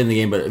 I'm really late in the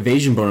game, but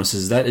evasion bonus,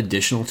 is that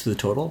additional to the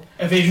total?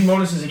 Evasion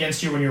bonus is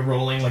against you when you're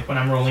rolling, like when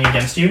I'm rolling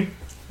against you.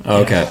 Oh,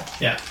 okay.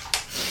 Yeah.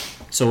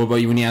 So what about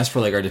you, when you ask for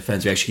like our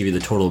defense, we actually give you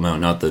the total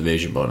amount, not the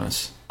evasion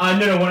bonus?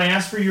 No. When I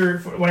ask for your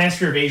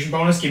evasion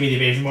bonus, give me the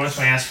evasion bonus.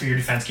 When I ask for your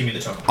defense, give me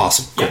the total.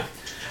 Awesome. Cool.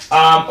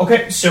 Yeah.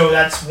 Okay, so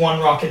that's one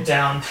rocket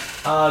down.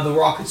 The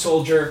rocket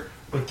soldier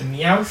with the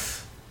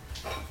Meowth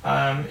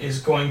is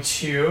going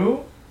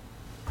to.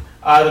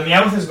 The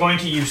Meowth is going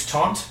to use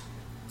taunt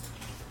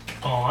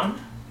on.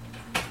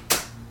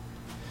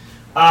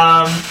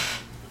 The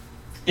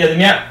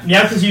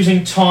Meowth is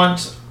using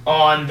taunt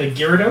on the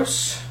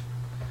Gyarados.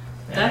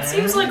 That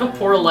seems like a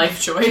poor life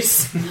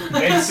choice.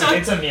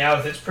 It's a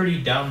Meowth. It's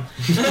pretty dumb.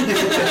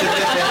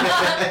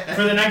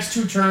 For the next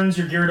 2 turns,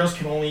 your Gyarados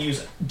can only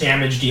use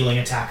damage-dealing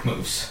attack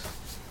moves.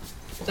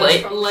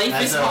 Life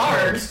That's is how it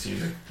hard. works,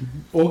 dude.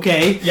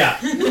 Okay. Yeah.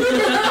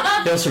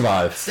 He'll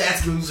survive.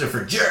 Stats moves are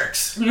for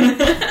jerks.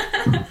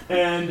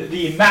 And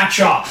the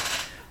Machop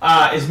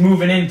is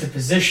moving into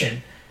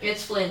position.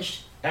 It's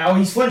flinched. Oh,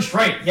 he's flinched,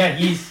 right. Yeah,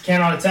 he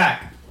cannot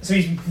attack. So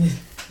he's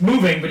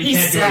moving, but he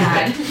He's can't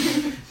sad. do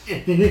anything.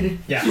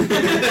 Yeah.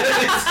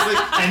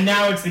 And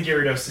now it's the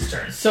Gyarados'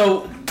 turn.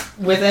 So,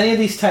 with any of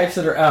these types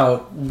that are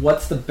out,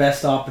 what's the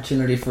best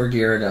opportunity for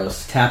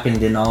Gyarados tapping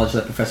the knowledge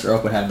that Professor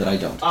Oak would have that I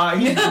don't?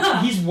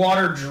 He's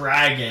Water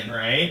Dragon,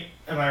 right?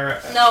 Am I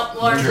right? No,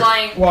 water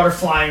flying. Water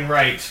Flying,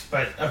 right.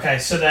 But, okay,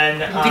 so then...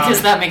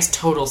 Because that makes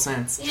total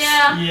sense. Yeah.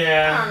 I don't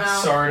Yeah,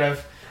 know. sort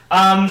of.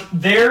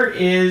 There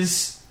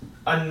is...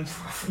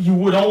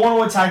 you don't want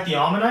to attack the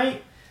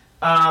Ammonite,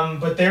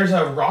 but there's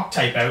a rock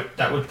type out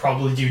that would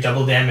probably do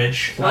double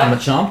damage. I'm a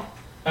chomp?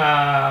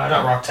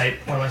 Not rock type.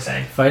 What am I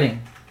saying?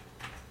 Fighting.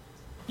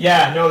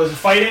 Yeah, no, there's a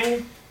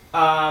fighting.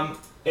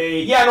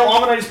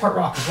 Ammonite is part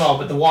rock as well,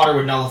 but the water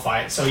would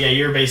nullify it. So yeah,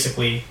 you're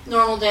basically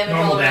Normal damage.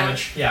 normal all around.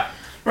 damage. Yeah.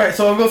 Right,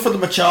 so I'll go for the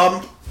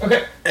Machamp,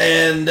 Okay.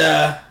 and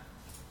the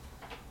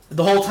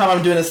whole time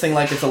I'm doing this thing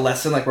like it's a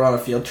lesson, like we're on a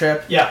field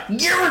trip. Yeah.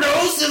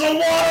 Gyarados is a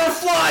water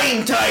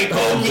flying type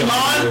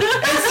Pokemon,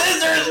 and since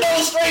there's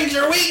no strengths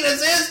or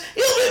weaknesses,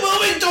 he'll be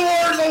moving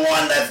towards the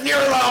one that's near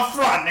the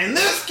front. In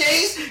this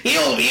case,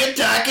 he'll be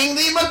attacking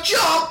the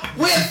Machamp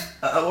with.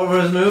 What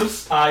were his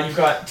moves? You've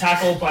got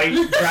Tackle, Bite,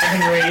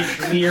 Dragon Rage,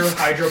 Leer,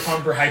 Hydro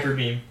Pump, or Hyper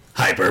Beam.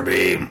 Hyper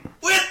Beam.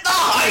 With the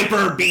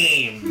Hyper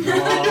Beam. All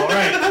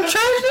right. I'm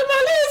charging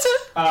my laser.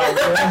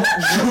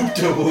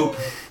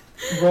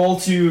 Roll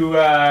to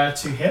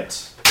hit.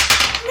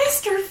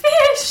 Mr.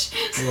 Fish!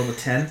 Level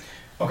 10.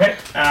 Okay.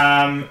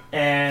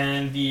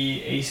 And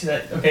the AC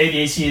the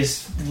AC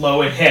is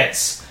low. It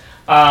hits.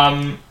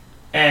 And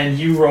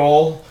you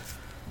roll.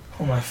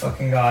 Oh my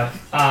fucking god.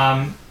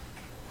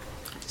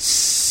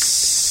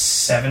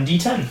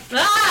 7d10.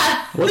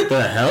 Ah! What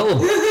the hell?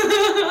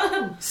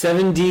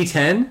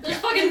 7d10? There's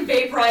fucking and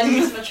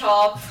vaporizes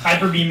Machop.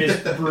 Hyper beam is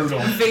brutal.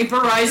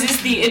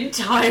 Vaporizes the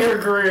entire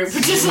group.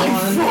 Just like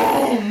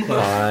boom.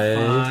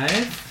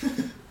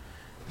 5.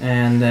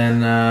 And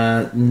then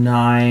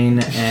 9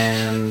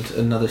 and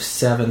another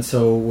 7,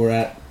 so we're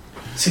at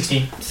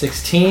 16.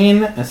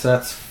 16, and so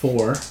that's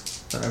 4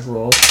 that I've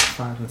rolled.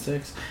 5 and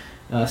 6.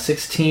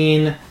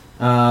 16,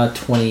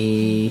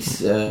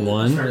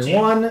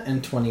 21,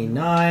 and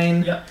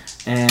 29. Yep.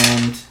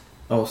 And,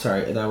 oh,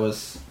 sorry, that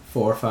was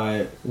 4,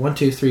 5. 1,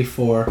 2, 3,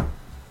 4,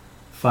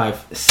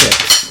 5,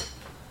 6.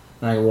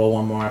 And I roll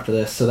one more after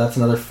this, so that's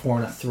another 4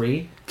 and a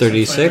 3.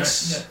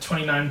 36.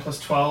 29 plus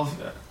 12.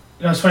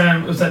 No, it's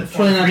 29. Was that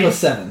 29 plus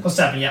 7. Plus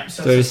 7, yeah.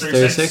 So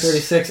 36.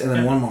 36, and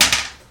then one more.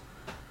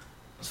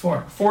 It's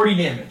 4. 40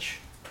 damage.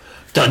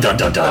 Dun dun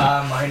dun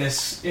dun.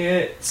 Minus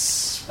its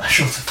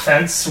special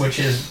defense, which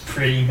is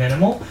pretty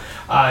minimal.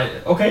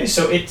 Okay,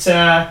 so it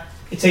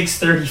takes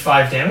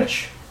 35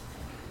 damage.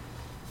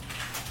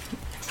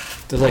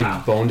 Does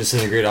like bone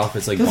disintegrate off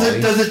its like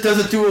body? Does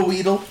it do a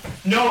Weedle?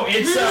 No,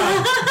 it's it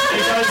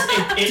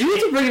does. Do you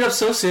have to bring it up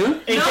so soon?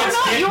 It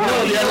gets hit. The one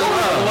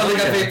that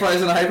got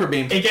vaporized in a hyper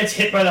beam. It gets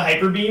hit by the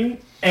hyper beam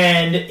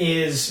and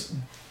is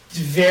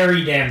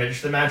very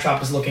damaged. The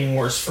Machop is looking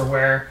worse for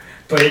wear,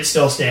 but it's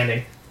still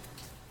standing.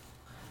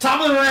 Top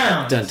of the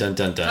round. Dun dun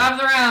dun dun. Top of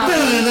the round.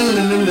 That's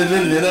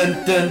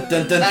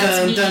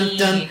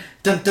me.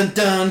 Who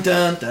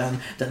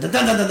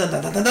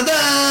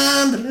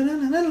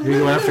are you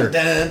going after?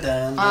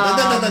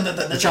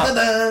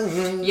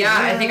 Yeah,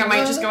 I think I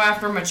might just go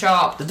after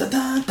Machop.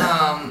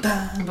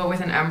 But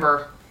with an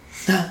ember.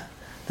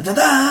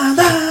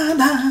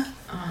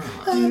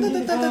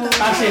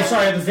 Actually, I'm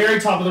sorry. At the very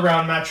top of the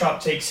round,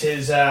 Machop takes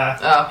his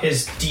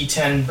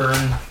D10 burn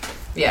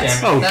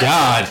Yes. damage. Oh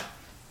God.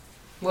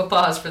 We'll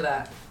pause for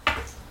that.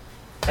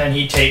 And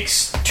he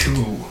takes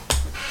 2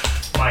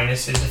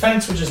 minus his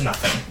defense, which is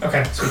nothing.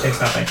 Okay, so he takes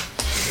nothing.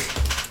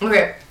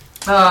 Okay.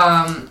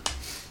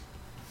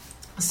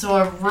 So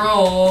I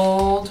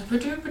rolled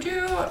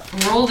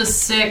a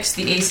 6.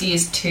 The AC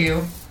is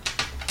 2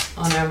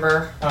 on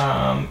Ember.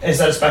 Is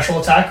that a special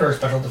attack or a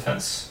special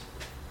defense?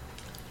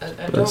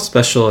 I don't.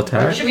 Special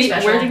attack.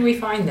 Where did we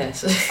find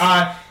this?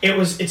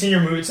 It's in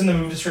your move. It's in the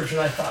move description.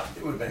 I thought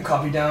it would have been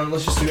copied down.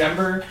 Let's just do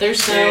Ember.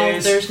 There's no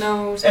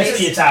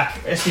space.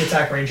 SP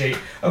attack range 8.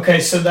 Okay,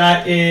 so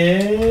that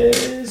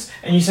is,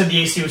 and you said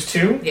the AC was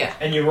 2. Yeah.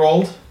 And you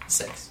rolled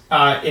 6.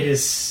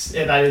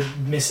 It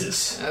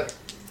misses. Okay.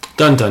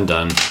 Dun dun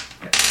dun.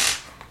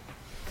 It's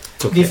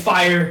okay. The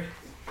fire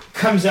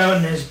comes out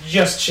and is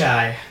just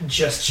shy.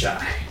 Just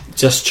chai.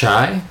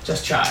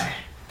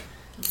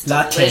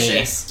 Not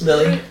Delicious.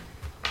 Lily.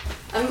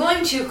 I'm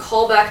going to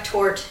call back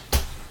Tort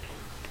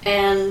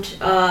and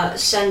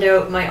send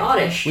out my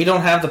Oddish. We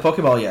don't have the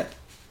Pokeball yet.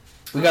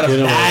 We got a You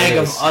know what bag it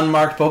of is.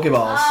 unmarked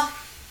Pokeballs.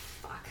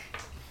 Fuck.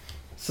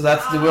 So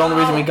that's the only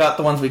reason we got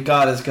the ones we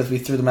got is because we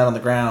threw them out on the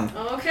ground.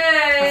 Okay.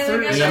 I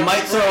guess We I'm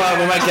might throw out.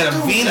 We might get a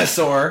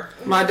Venusaur,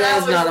 My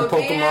dad's not a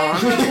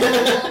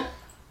Pokemon.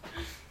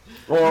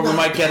 or we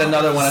might get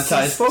another one of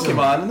Ty's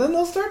Pokemon, and then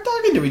they'll start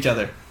talking to each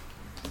other.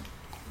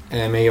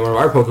 And maybe one of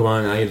our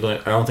Pokemon. I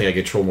don't think I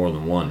control more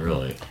than one,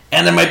 really.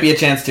 And there might be a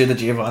chance too that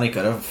Giovanni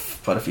could have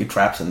put a few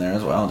traps in there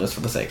as well, just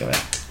for the sake of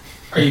it.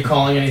 Are you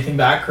calling anything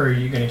back, or are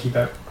you going to keep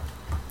out?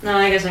 No,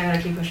 I guess I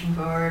gotta keep pushing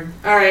forward.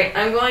 Alright,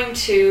 I'm going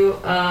to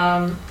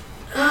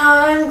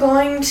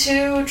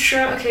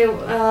try. Okay,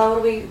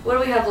 what do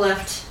we have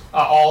left?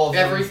 All of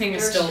them. Everything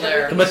is still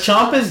there. But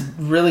Chomp is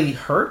really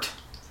hurt,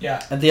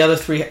 Yeah. and the other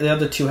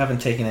two haven't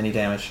taken any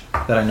damage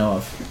that I know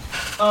of.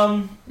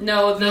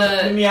 No, the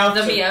Meowth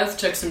Meowth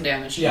took some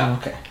damage. Yeah. Oh,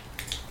 okay.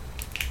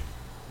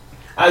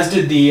 As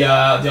did the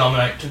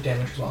Almanite took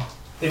damage as well.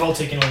 They've all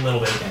taken a little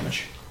bit of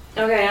damage.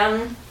 Okay,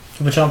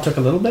 But Chomp took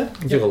a little bit.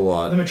 You took a The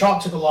lot.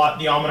 Machop took a lot,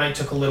 the Almanite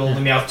took a little,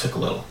 the Meowth took a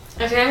little.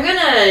 okay, I'm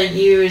gonna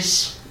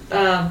use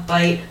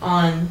Bite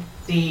on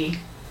the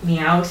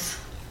Meowth.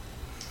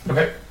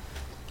 Okay.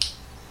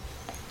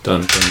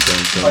 Dun dun dun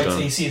dun Bite's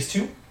dun. AC is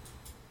 2.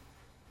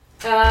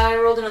 I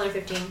rolled another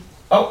 15.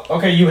 Oh,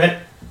 okay, you hit.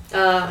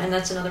 And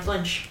that's another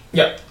flinch.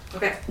 Yep.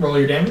 Okay. Roll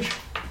your damage.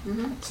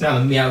 Mm-hmm. So now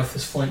the Meowth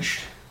is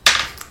flinched.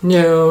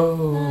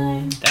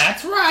 No.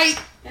 That's right.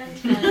 And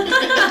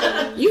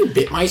 10. You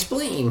bit my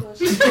spleen.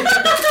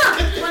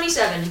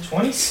 27.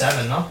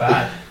 27, not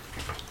bad.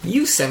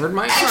 You severed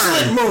my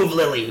Excellent move,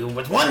 Lily.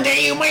 With one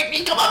day you might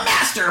become a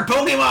master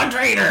Pokemon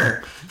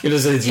trainer. You're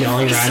just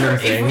yelling random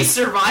If we things.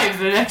 survive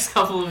the next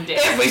couple of days.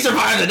 If we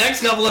survive the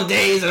next couple of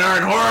days and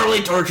aren't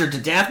horribly tortured to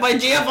death by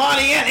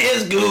Giovanni and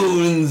his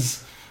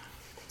goons.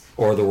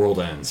 Or the world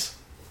ends.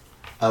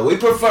 We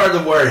prefer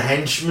the word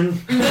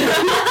henchman.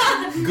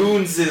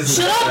 Goons is...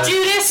 Shut up,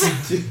 Judas!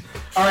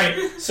 Alright,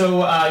 so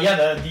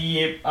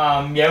the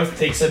Meowth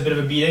takes a bit of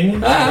a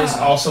beating. It is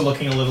also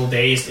looking a little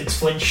dazed. It's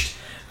flinched,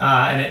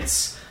 and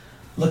it's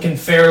looking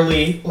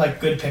fairly like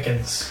good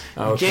pickings.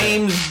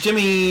 Okay.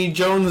 Jimmy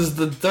Jones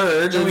the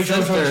third. Joey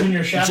Jones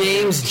Jr. Chef.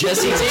 James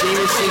Jesse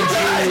Jameson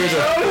Jr. is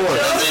a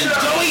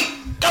fourth. Joey,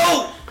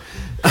 go!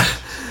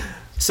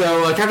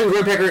 So Captain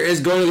Woodpecker is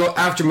going to go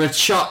after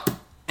Machop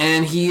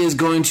and he is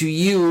going to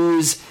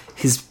use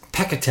his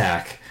peck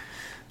attack.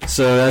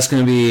 So that's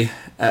going to be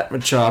at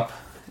Machop,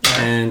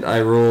 and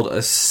I rolled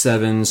a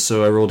 7,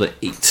 so I rolled an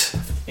 8.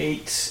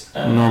 8.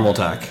 Normal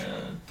attack.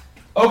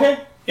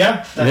 Okay,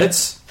 yeah. That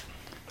hits.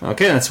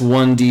 Okay, that's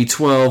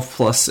 1d12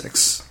 plus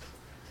 6.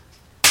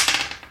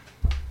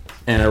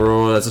 And I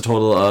roll, that's a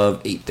total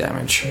of 8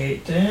 damage.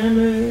 8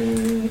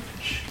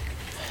 damage.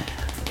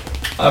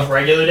 Of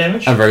regular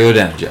damage? Of regular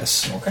damage,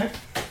 yes. Okay.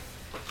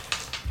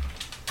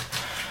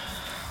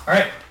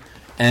 Alright.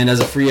 And as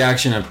a free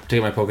action, I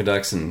take my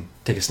Pokedex and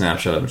take a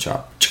snapshot of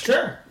Machop.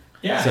 Sure.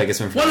 Yeah. So I get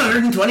some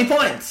 120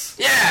 points.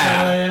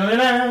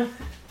 Yeah!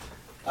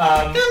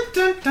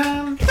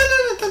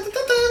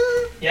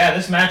 Yeah,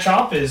 this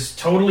Machop is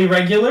totally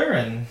regular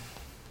and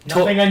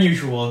nothing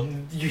unusual.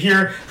 You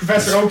hear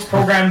Professor Oak's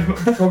programmed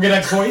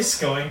Pokedex voice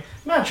going,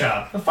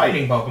 Machop, the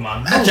fighting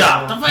Pokemon.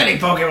 Machop, the fighting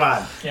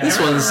Pokemon. Yeah. This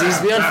one seems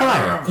to be on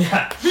fire.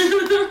 Yeah.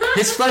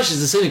 His flesh is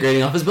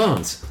disintegrating off his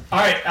bones.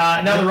 Alright,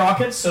 now the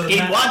Rockets. So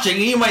Keep watching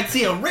and you might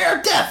see a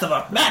rare death of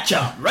a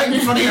Machop right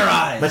in front of your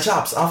eyes.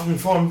 Machops often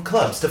form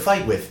clubs to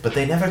fight with, but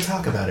they never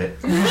talk about it.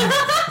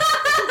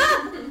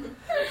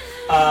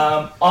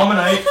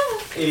 Almanite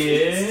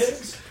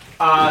is...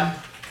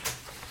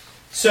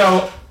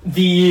 so,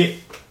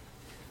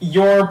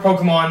 your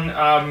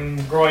Pokemon,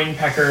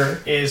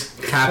 Groinpecker is...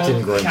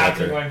 Captain Groinpecker.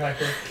 Captain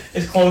Groinpecker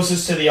is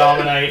closest to the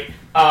Almanite.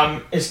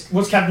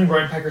 What's Captain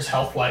Groinpecker's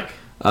health like?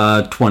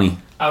 20.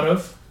 Out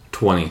of?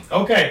 20.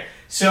 Okay,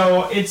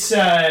 so it's,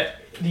 the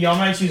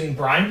Almanite's using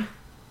Brine.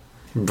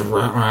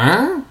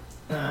 And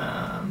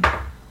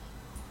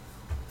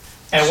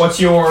what's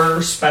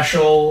your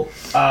special,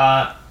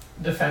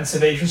 defense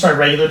evasion? Sorry,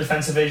 regular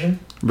defense evasion?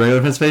 Regular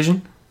defense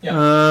evasion?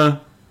 Yeah.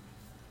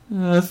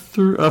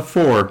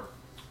 4.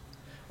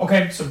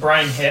 Okay, so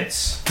Brine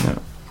hits. Yeah.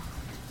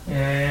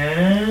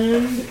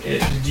 And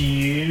it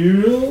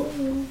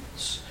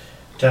deals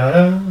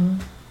 10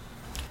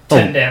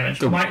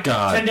 damage. Oh,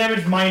 God. 10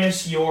 damage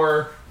minus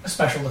your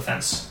special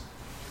defense.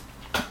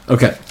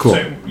 Okay, cool.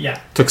 So,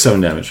 yeah. Took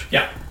 7 damage.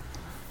 Yeah.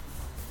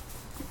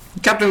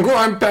 Captain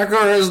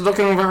Groinpecker is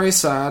looking very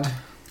sad.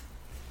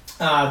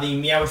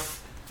 The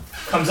Meowth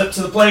comes up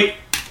to the plate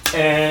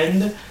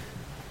and...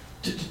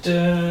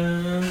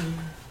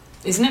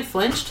 Isn't it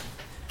flinched?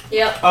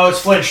 Yep. Oh, it's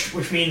flinched,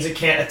 which means it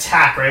can't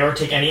attack, right? Or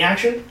take any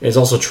action? It's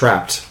also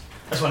trapped.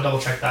 I just want to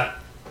double check that.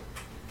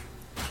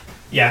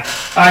 Yeah.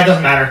 It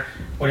doesn't matter.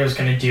 What it was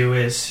going to do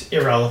is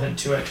irrelevant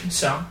to it.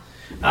 So,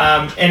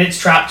 and it's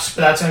trapped,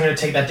 but that's only going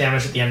to take that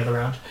damage at the end of the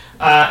round.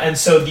 And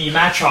so the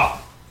Machop,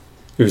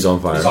 Who's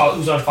on fire?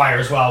 who's on fire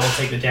as well, will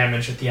take the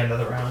damage at the end of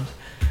the round.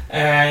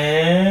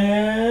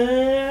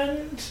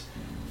 And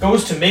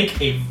goes to make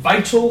a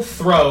vital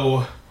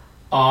throw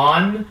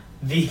on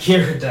the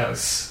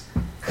Gyarados.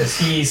 Because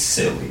he's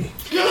silly.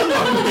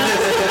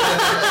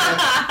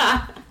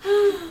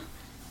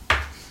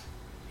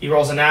 He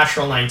rolls a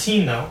natural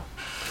 19, though.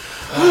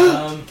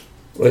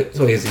 Wait,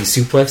 so is he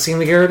suplexing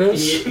the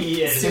Gyarados?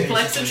 He is.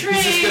 Suplex the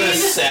train!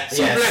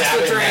 Suplex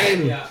the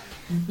train! Yeah.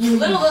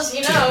 Little does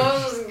you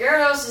know,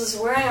 Gyarados is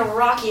wearing a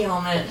Rocky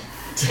helmet.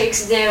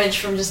 Takes damage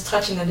from just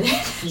touching the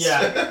damage.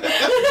 Yeah.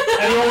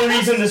 And the only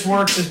reason this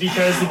works is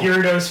because the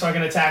Gyarados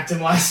fucking attacked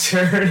him last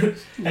turn.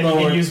 And he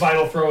can use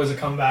Vital Throw as a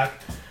comeback.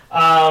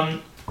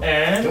 And...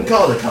 Don't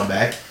call it a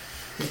comeback.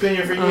 He's been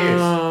here for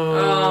years.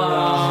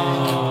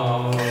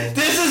 Oh.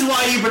 This is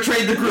why you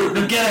betrayed the group.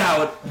 Now get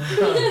out.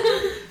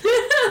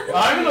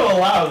 I'm gonna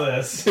allow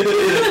this.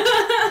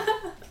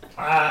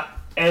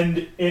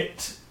 And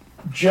it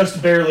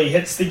just barely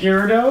hits the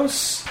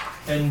Gyarados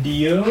and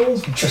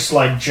deals just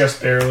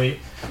barely.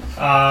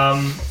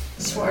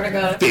 Swear to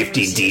God.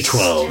 50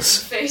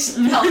 D12s. Face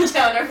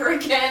meltdown ever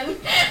again.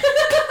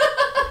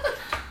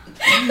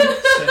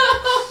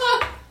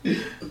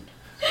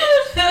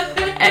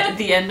 At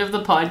the end of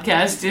the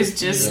podcast is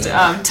just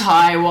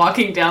Ty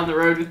walking down the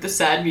road with the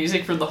sad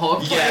music from the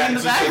Hulk playing in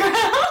the background.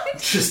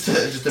 Just a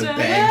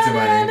bang to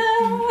my head.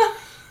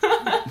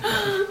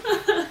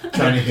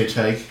 Trying to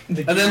hitchhike. And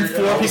then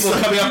 4 people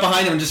coming up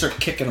behind him and just start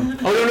kicking him.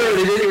 Oh, no,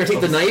 they didn't even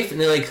take the knife and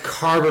they, like,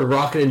 carve a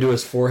rocket into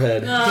his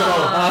forehead.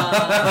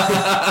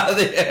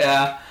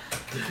 Yeah.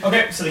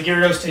 Okay, so the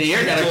Gyarados takes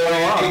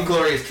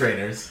Inglorious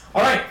trainers.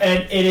 Alright,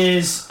 and it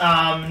is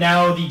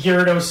now the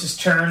Gyarados'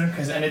 turn,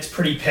 and it's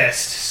pretty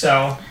pissed,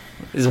 so...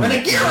 When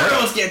a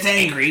Gyarados gets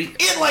angry,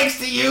 it likes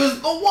to use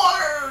the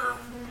water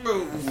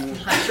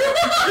move. I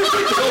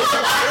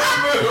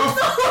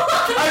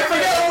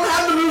forget I don't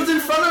have the moves in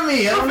front of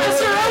me. I don't know.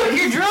 Professor,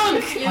 you're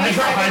drunk.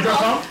 Hydro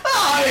Pump?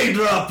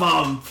 Hydro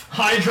Pump.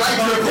 Hydro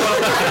Pump.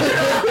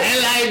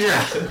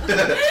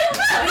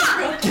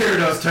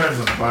 Gyarados turns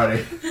on the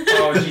party.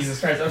 Oh, Jesus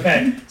Christ.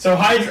 Okay, so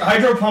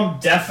Hydro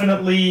Pump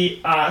definitely...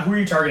 who are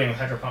you targeting with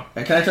Hydro Pump?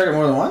 Can I target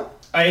more than one?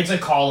 It's a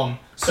column,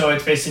 so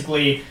it's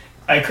basically...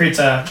 It creates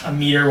a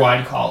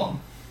meter-wide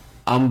column.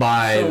 I'm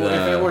by so the...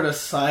 if it were to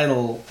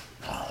sidle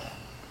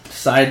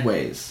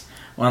sideways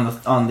on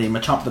the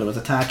Machamp that it was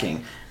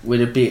attacking,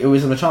 would it be... It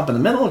was a Machamp in the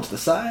middle or to the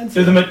sides?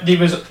 So it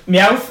was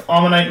Meowth,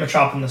 Ammonite,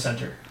 Machop in the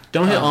center.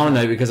 Don't hit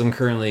Omnite because I'm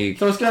currently...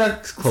 So it's gonna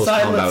Close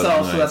sidle combat with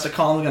itself so that knives. the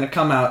column's gonna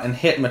come out and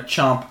hit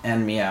Machamp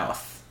and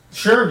Meowth.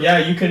 Sure, yeah,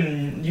 you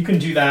can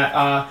do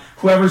that.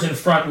 Whoever's in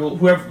front will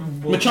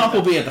Machamp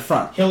will be at the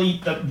front. He'll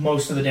eat the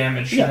most of the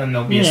damage, Yeah. and then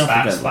there'll be a Yeah,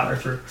 forget splatter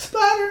through.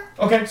 Splatter.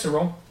 Okay, so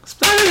roll.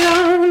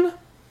 Splatter!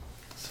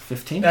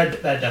 15.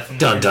 That definitely.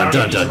 Dun dun I dun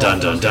don't dun need to dun roll dun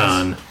those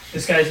dun. dice.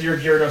 This guy's your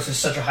Gyarados is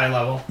such a high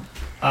level.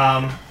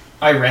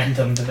 I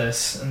randomed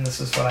this, and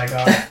this is what I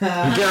got.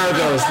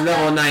 Gyarados,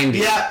 level 90.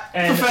 Yeah,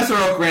 And- Professor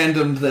Oak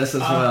randomed this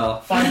as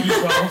well.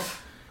 5d12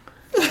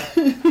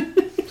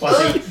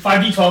 plus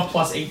 5d12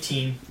 plus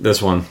 18.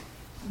 This one.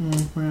 Oh,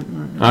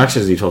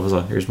 actually, it's D12 as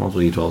well. Here's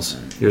multiple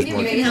D12s. Here's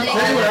more. Maybe have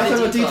Anyway, I'll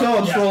have a D12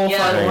 and Yeah. roll Yeah.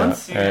 5 Yeah.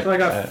 once. Alright. So I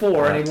got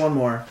 4. I need one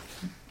more.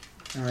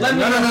 Let me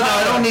No, know.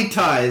 I don't need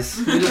ties.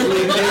 We just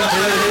leave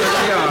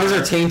these. These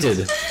are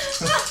tainted.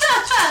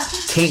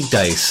 Taint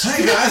dice.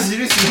 Hey guys, did you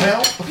need some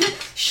help?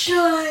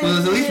 Shut. Well,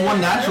 there's at least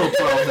one natural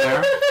 12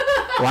 there.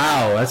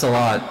 Wow, that's a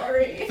lot.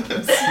 Sorry.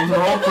 Those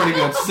are all pretty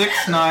good.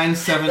 6, 9,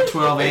 7,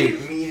 12, 8.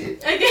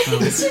 I guess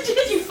you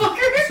did, you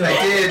fucker. I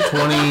did.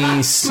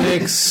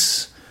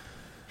 26,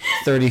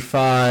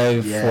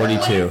 35, Yeah.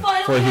 42.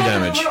 Finally 42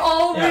 happened, damage. We're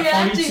all Yeah,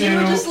 reacting. You were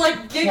 42 just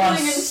like giggling and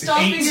plus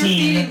stomping your 18.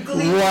 feet and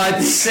gleefully.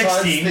 What?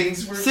 60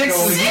 Things were 6,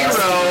 going 0. against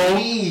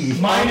me.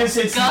 minus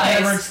its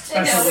Guys, whatever I know,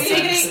 special we attack.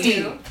 hate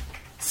you.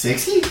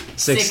 60?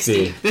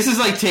 60. This is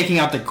like taking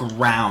out the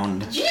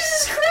ground.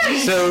 Jesus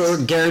Christ. So,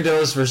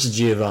 Gyarados versus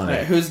Giovanni.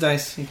 Alright, whose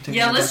dice? You can take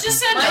Yeah, your let's dice. just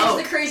send Mine's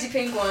the Oak. crazy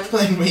pink one.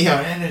 Playing me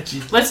out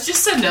energy. Let's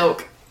just send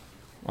Oak.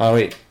 Oh,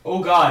 wait. Oh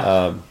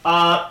god.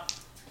 The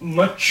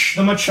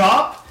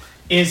Machop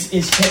is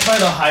hit by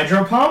the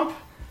Hydro Pump.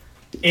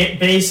 It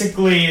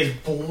basically is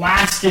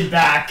blasted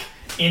back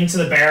into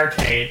the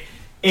barricade.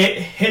 It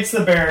hits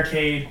the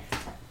barricade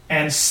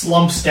and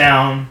slumps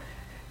down.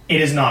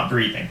 It is not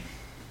breathing.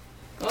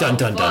 Dun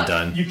dun dun fuck.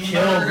 dun. You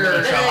killed the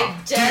They're Machop.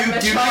 like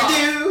dead Machop.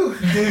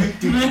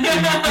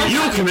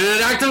 You committed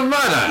an act of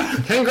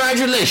murder.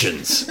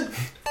 Congratulations.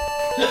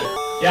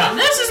 Yeah.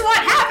 This is what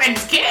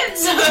happens,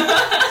 kids.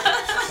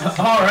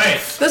 All right.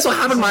 That's what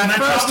happened to my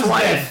Machop first is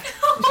wife. dead.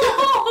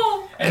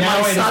 And now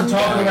my it is the son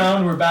top of the died.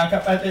 round. We're back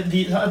up at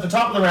the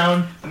top of the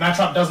round. The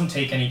Machop doesn't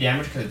take any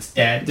damage because it's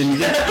dead. Didn't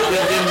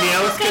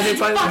Meowth get hit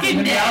by fucking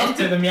The dead.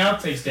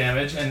 Meowth takes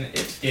damage, and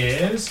it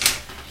is.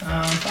 If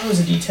I was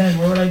a D10,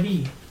 where would I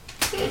be?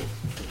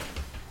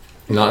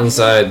 Not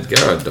inside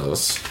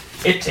Gyarados.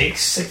 It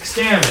takes 6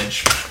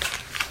 damage.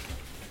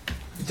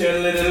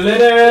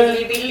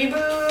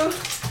 Bibbidi-boo.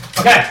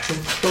 Okay.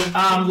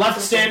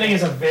 Left standing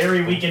is a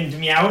very weakened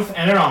Meowth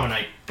and an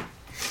Omanyte.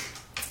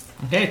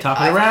 Okay, top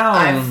of the round.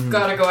 I've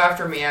got to go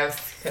after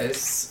Meowth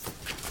because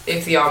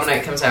if the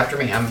Omanyte comes after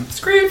me, I'm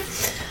screwed.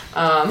 So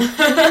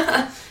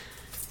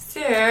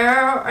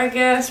I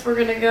guess we're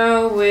gonna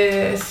go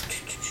with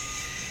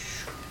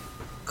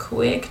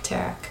Quick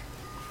Attack.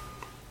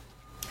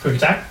 Quick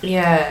attack.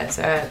 Yeah, it's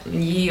at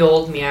ye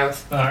old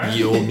Meowth. Alright.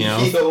 You old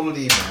Meowth. Old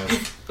email.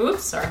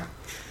 Oops, sorry.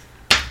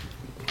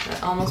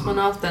 That almost went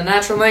off the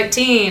natural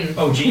 19.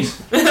 Oh, jeez.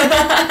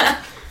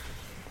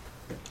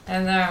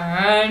 And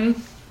then,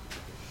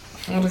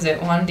 what is it?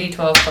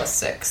 1d12 plus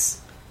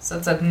 6. So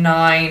that's a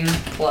 9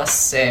 plus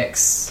 6.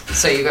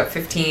 So you got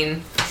 15.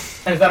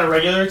 And is that a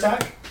regular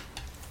attack?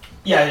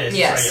 Yeah, it is. It's a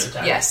Yes, regular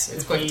attack. yes,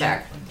 it's quick 15,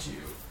 attack. 1, 2.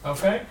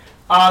 Okay.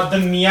 The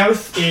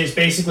Meowth is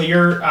basically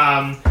your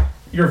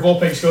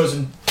Vulpix goes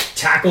and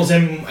tackles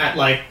him at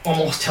like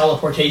almost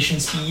teleportation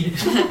speed,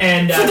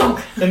 and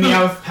the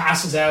Meowth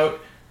passes out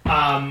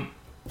on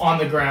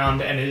the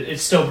ground, and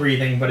it's still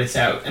breathing, but it's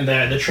out, and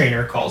the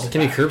trainer calls it. Can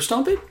you back. curb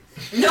stomp it?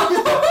 No!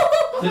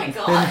 Oh my Been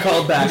god.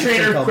 called back. The Been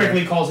trainer called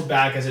quickly back. calls it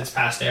back as it's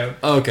passed out.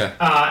 Oh, okay.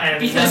 And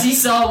Because he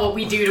saw what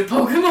we do to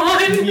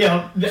Pokemon.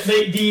 yeah,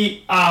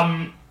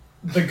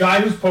 the guy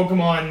whose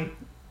Pokemon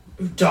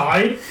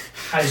died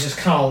has just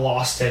kind of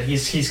lost it.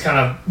 He's kind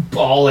of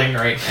bawling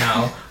right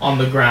now on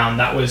the ground.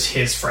 That was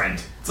his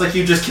friend. It's like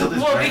you just killed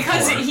his Well, friend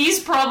because for it. he's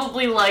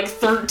probably like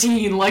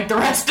 13, like the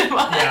rest of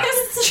us. Yeah.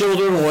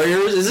 Children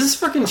warriors? Is this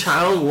fucking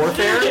child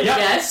warfare? Yep.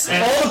 Yes.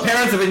 And, All the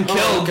parents have been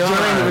killed God.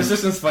 during the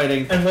resistance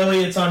fighting. and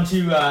Lily, it's on to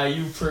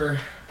you for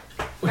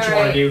what you want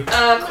Alright, to do.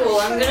 cool.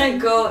 I'm gonna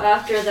go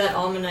after that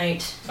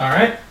Almanite All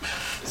right.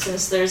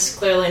 since there's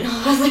clearly no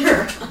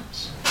other.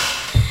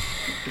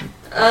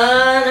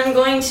 And I'm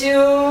going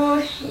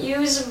to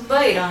use a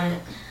bite on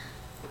it.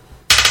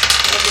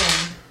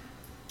 Again.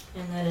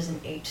 And that is an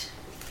 8.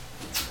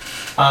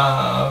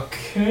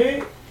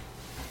 Okay.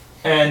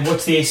 And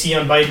what's the AC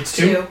on bite? It's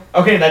 2? 2.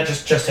 Okay, that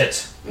just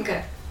hits.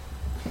 Okay.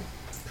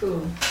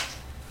 Cool.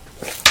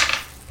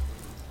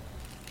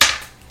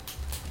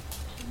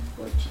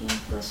 14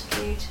 plus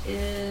 8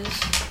 is...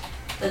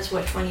 That's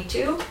what,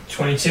 22?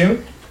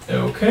 22.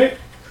 Okay.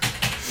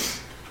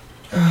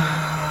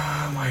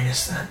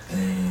 Minus that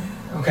thing.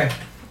 Okay.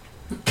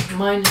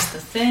 Minus the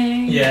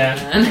thing. Yeah.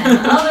 And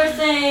the other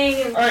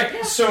thing...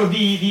 Alright, so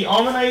the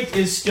Almanite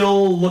is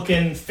still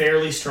looking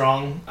fairly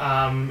strong.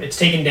 It's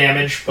taken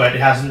damage, but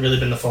it hasn't really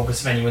been the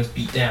focus of anyone's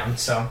beatdown,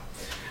 so.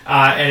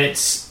 And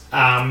it's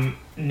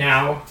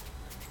now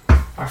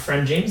our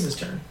friend James's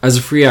turn. As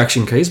a free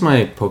action, can I use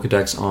my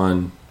Pokedex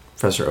on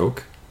Professor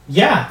Oak?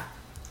 Yeah,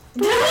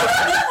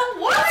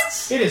 What?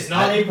 it is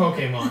not a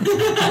Pokemon.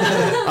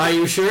 Are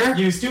you sure?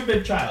 You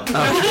stupid child.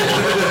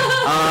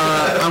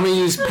 I'm gonna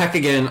use Peck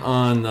again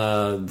on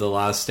the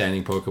last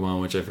standing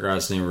Pokemon, which I forgot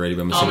its name already,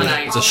 but I'm assuming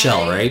Almanite. it's a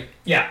shell, right?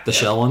 Yeah, The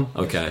shell one?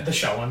 Okay. the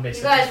shell one, You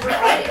basically. guys, we're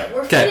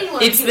fighting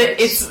Lord It's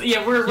Felix.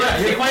 we're Yeah,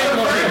 you're fighting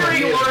Lord murdering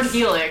Helix. Lord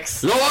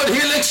Helix. Lord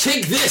Helix,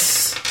 take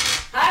this!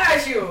 How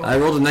about you? I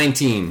rolled a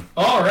 19.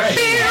 All right.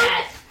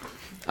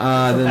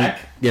 Then, Peck?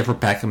 Yeah, for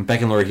Peck. I'm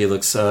Peck and Lord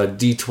Helix.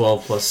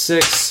 D12 plus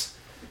 6.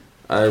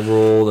 I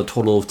rolled a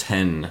total of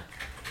 10.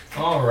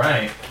 All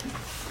right.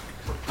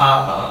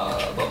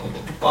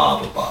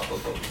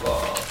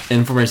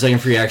 And for my second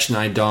free action,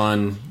 I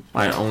don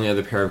my only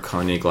other pair of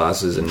Kanye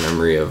glasses in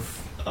memory of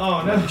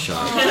Oh no. my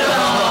shot.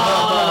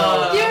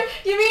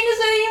 You mean to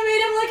say you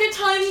made him like a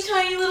tiny,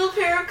 tiny little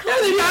pair of Yeah,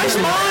 they match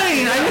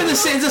mine. I had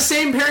it's the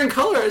same pair and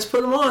color. I just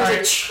put them on.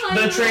 Alright,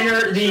 the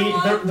trainer,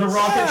 the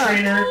rocket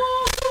trainer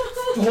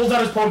holds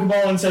out his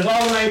Pokeball and says,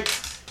 "All right,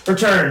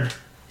 return."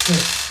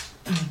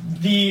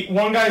 The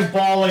one guy's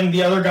bawling,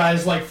 the other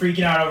guy's like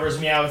freaking out over his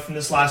Meowth, and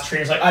this last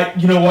trainer's like,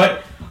 you know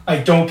what? I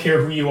don't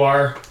care who you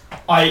are.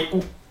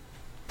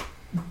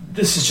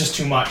 This is just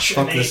too much.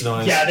 Fuck And this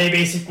noise. Yeah, they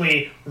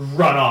basically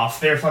run off.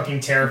 They're fucking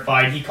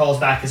terrified. He calls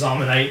back his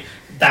Almanite.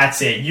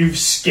 That's it. You've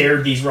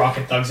scared these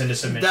rocket thugs into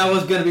submission. That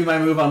was going to be my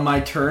move on my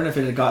turn if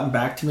it had gotten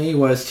back to me,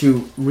 was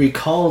to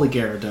recall the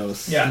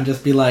Gyarados. Yeah. And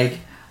just be like,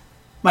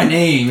 my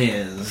name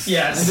is...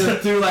 Yes. And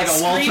just do like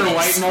a Walter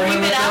White moment Scream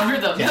with it them. after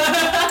them.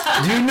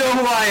 Do you know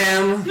who I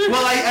am?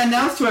 Well, I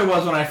announced who I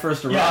was when I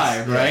first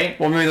arrived, right?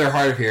 Well, maybe they're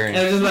hard of hearing.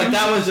 And it was just like,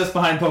 that was just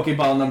behind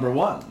Pokeball number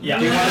 1. Yeah.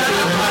 Do you want to see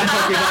what's behind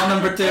Pokeball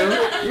number 2?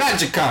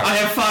 Magikarp. I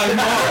have 5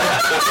 more.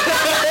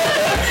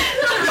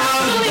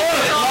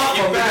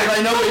 Because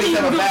I know we just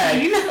have a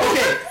bag.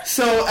 Okay,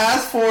 so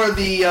as for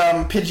the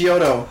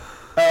Pidgeotto,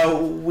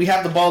 we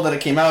have the ball that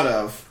it came out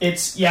of.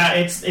 It's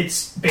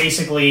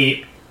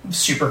basically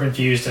super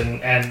confused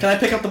and Can I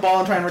pick up the ball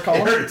and try and recall It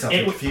it? hurt itself It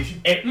in w-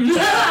 confusion.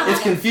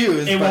 It's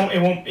confused. It but-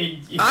 won't.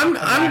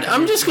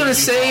 I'm just gonna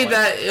say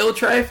that it'll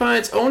try to find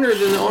its owner,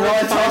 then the owner Well,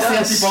 I will find tossed the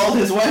empty us. ball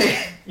his way.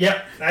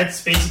 Yep,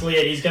 that's basically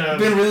it. He's gonna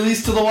Been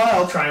released to the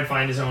wild. try and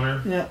find his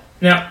owner. Yeah.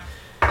 Now,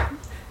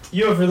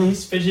 you have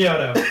released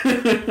Pidgeotto.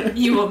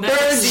 You will never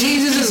Bird see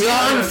Jesus is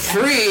gone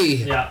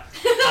free. Yeah.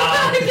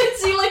 I can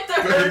see like the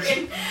hurt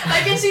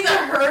I can see the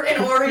hurt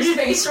in Ori's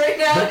face right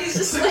now. He's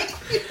just like,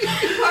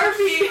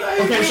 Harvey.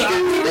 Okay, so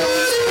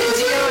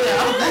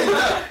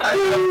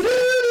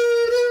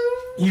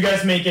you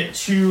guys make it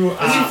to.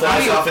 As he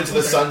flies off into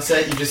the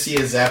sunset, you just see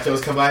his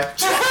Zapdos come by.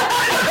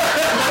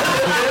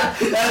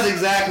 That's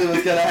exactly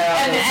what's gonna And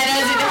happen.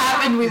 as it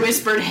happened, we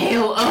whispered,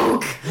 "Hail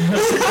Oak!"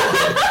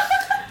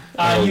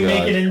 You make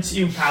God. it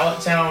into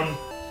Pallet Town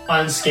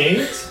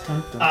unscathed.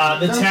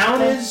 The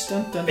town is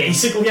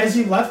basically as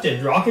you left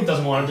it. Rocket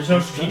doesn't want it. There's no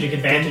strategic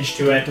advantage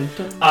to it.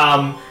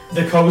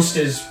 The coast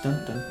is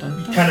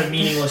kind of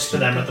meaningless to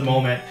them at the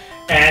moment,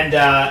 and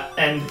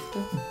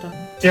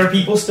there are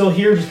people still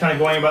here, just kind of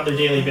going about their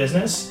daily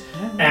business.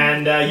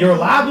 And your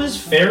lab is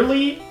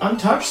fairly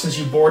untouched since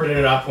you boarded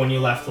it up when you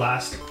left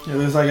last. Yeah,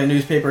 there's like a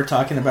newspaper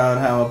talking about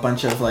how a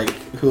bunch of like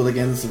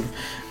hooligans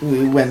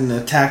went and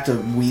attacked a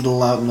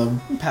Weedle out in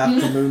the path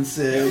to Moon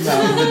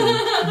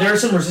Mountain. There are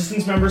some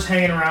resistance members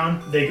hanging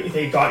around.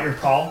 They got your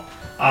call,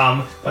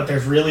 but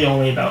there's really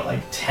only about like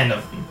 10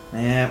 of them.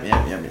 Yeah.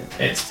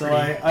 It's So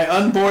pretty- I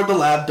unboard the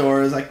lab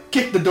doors, I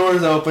kick the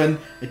doors open,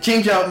 I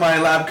change out my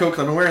lab coat 'cause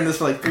I've been wearing this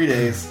for like 3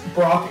 days.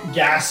 Brock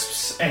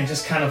gasps and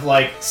just kind of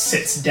like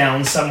sits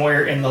down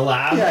somewhere in the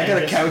lab. Yeah, I got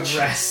and a just couch.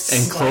 rests,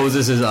 And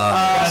closes his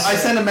eyes. I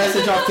send a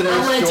message off to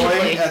Nurse Joy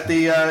Allegedly. at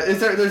the,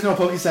 there's no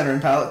Poke Center in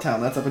Pallet Town,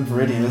 that's up in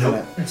Viridian, isn't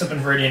it? It's up in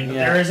Viridian, but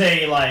Yeah. there is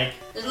a like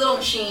There's a little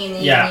machine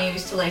that Yeah. you can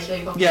use to like heal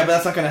your Pokemon. Yeah, but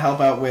that's not gonna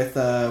help out with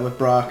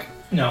Brock.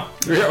 no.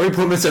 We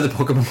put him inside the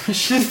Pokemon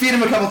machine. Just feed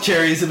him a couple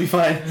cherries, he'll be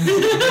fine.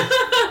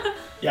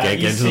 Yeah, Okay, get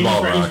he's, into the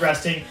ball, he's Brock.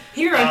 resting.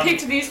 Here, I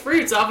picked these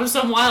fruits off of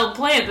some wild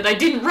plant that I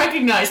didn't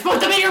recognize. Put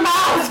them in your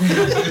mouth.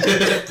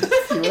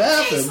 See what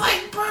happens.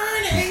 like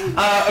burning.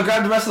 I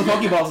grab the rest of the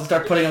Pokeballs and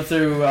start putting them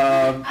through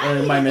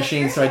my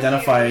machines to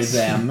identify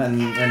them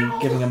and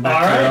giving them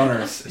back to their Alright.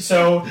 owners.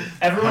 So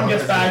everyone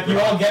gets back. You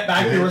all get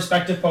back your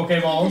respective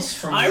Pokeballs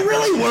from. I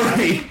really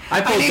worry. I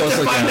I pulled need to those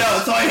find like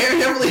out. So I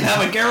definitely have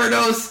a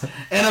Gyarados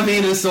and a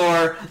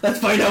Venusaur. Let's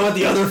find out what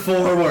the other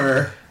 4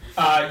 were.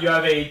 You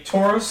have a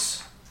Tauros,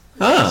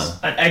 Oh,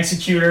 an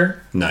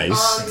Executor,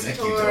 nice.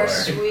 Executor,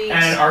 sweet.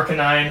 and an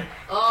Arcanine.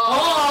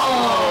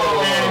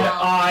 Oh.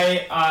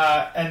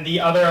 And the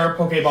other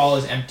Pokeball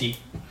is empty.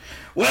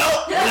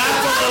 Well,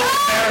 that's a little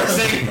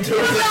embarrassing. Threw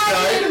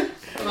that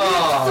one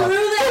out.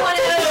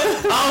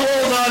 I'll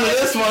hold on to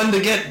this one to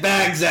get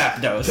back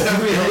Zapdos.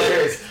 That'd be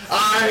hilarious.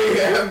 I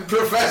am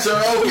Professor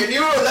Oak, and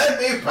you will let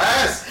me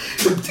pass.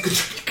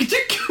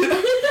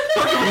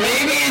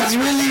 Maybe it's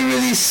really,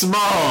 really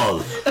small.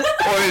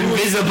 Or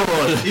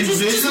invisible.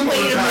 Invisible.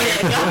 wait a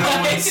minute, No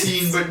guys. one's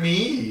seen but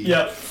me.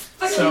 Yep.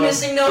 Fucking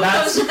missing no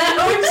that's- those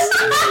out.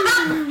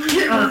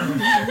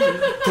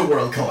 The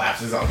world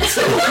collapses on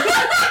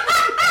itself.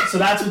 So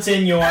that's what's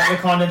in the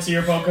contents of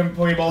your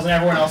Pokeballs, and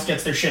everyone else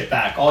gets their shit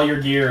back, all your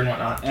gear and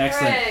whatnot.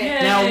 Excellent.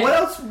 Hooray. Now, what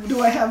else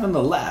do I have in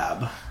the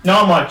lab?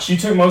 Not much. You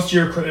took most of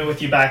your equipment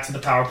with you back to the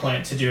power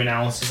plant to do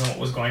analysis on what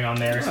was going on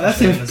there. That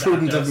especially in seems the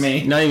prudent of Zapdos.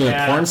 me. Not even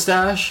Yeah. a porn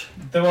stash?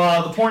 The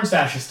porn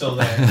stash is still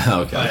there.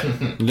 Okay.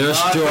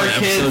 Just Not join for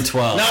episode kids.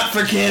 12. Not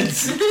for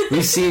kids.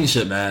 We've seen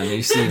shit, man.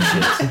 We've seen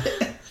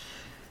shit.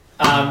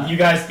 You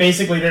guys,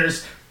 basically,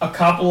 there's a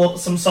couple,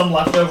 some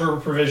leftover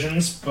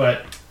provisions,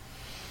 but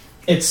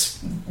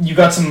you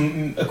got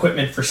some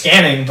equipment for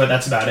scanning, but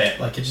that's about it.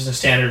 Like, it's just a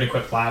standard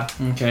equipped lab.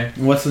 Okay.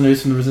 What's the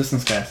news from the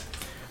Resistance guys?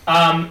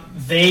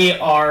 They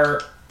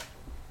are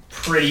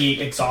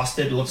pretty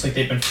exhausted. It looks like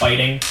they've been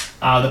fighting.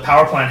 The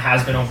power plant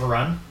has been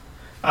overrun.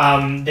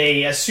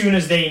 As soon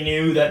as they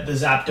knew that the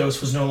Zapdos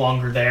was no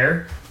longer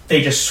there,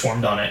 they just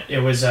swarmed on it. It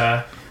was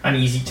an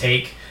easy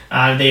take.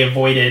 They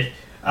avoided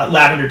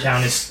Lavender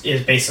Town is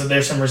basically,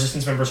 there's some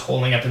Resistance members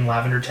holding up in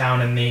Lavender Town,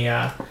 and the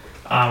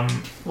Well,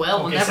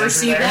 we'll Okay, never center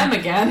see there. them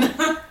again.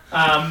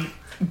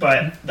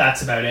 but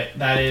that's about it.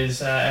 That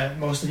is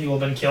most of the people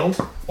have been killed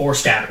or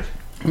scattered.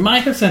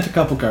 Might have sent a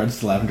couple guards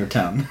to Lavender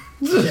Town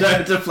to try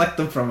to deflect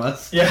them from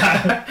us.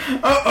 Yeah.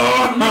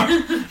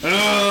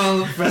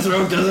 Oh, Professor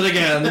Oak does it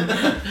again.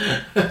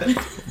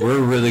 We're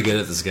really good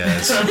at this,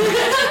 guys.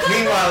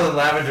 Meanwhile, in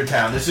Lavender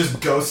Town, there's just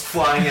ghosts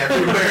flying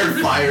everywhere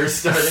and fires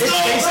starting.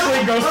 Basically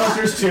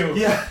Ghostbusters 2.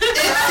 Yeah. It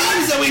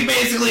seems that we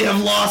basically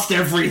have lost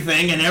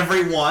everything and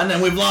everyone,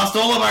 and we've lost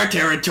all of our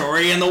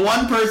territory, and the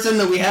one person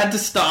that we had to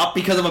stop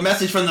because of a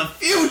message from the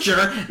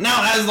future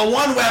now has the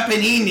one weapon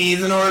he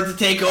needs in order to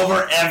take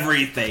over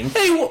everything.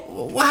 Hey,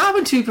 what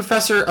happened to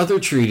Professor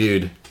Othertree,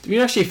 dude? Did we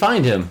actually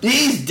find him?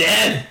 He's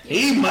dead.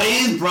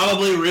 He's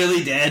probably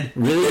really dead.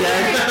 Really,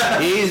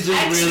 Dad? He's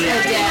just really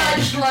Pretty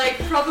much, like,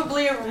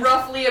 probably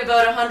roughly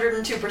about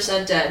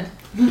 102% dead.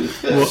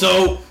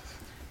 So,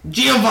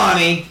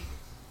 Giovanni,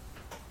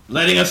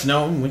 letting us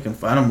know we can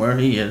find him where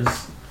he is,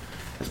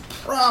 has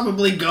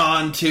probably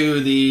gone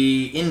to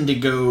the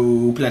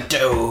Indigo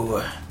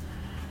Plateau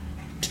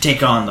to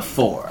take on the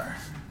Four.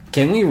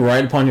 Can we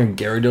ride upon your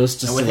Gyarados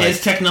just And with to, like...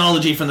 his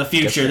technology from the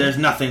future, there's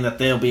nothing that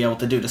they'll be able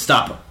to do to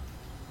stop him.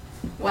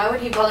 Why would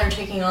he bother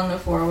taking on the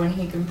 4 when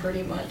he can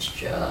pretty much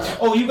just...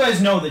 Oh, you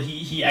guys know that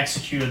he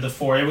executed the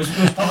 4. It was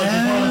probably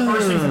one of the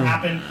first things that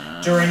happened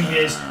during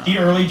the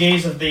early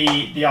days of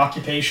the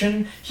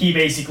occupation. He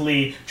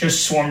basically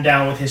just swarmed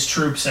down with his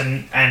troops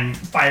and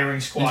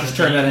firing squad. Just of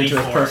turned the that Elite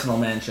into his Four. personal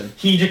mansion.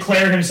 He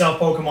declared himself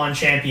Pokemon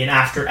champion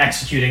after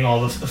executing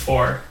all of the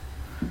 4.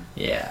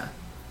 Yeah.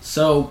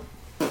 So,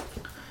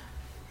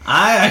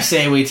 I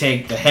say we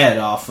take the head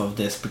off of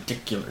this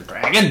particular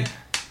dragon,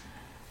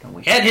 and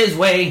we head his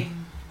way,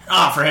 and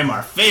offer him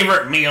our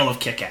favorite meal of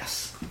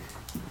kick-ass.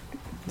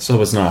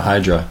 So it's not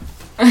Hydra.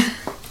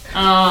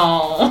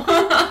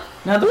 Oh.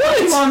 Now, the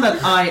Pokemon that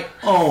I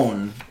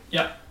own,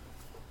 Yep.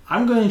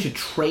 I'm going to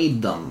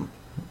trade them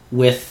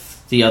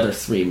with the other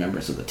 3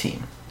 members of the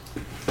team.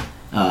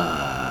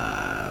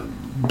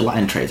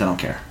 Blind trades, I don't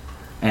care.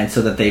 And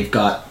so that they've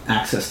got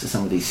access to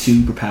some of these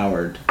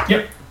super-powered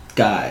Yep.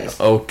 guys.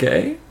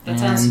 Okay. That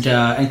sounds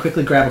And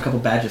quickly grab a couple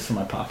badges from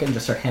my pocket and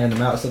just start handing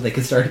them out so they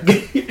can start...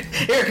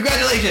 Here,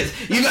 congratulations!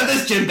 You got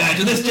this gym badge,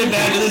 and this gym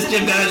badge, and this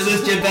gym badge, and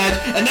this gym badge,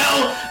 and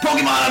now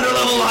Pokemon under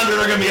level 100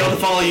 are going to be able to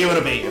follow you and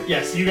obey you.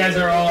 Yes, you guys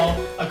are all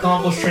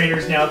accomplished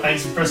trainers now,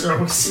 thanks to Professor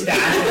Oak's staff.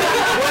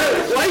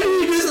 Why do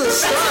you do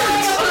this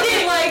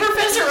Okay, like,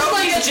 Professor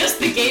Oak is just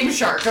the Game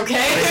Shark, okay?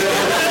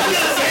 I was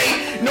gonna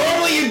say,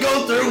 normally you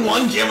go through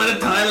one gym at a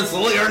time and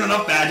slowly earn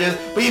enough badges,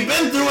 but you've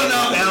been through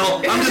enough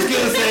hell. I'm just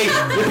gonna say,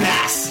 you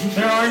pass.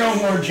 There are no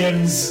more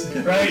gyms,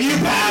 right? You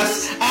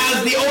pass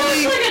as the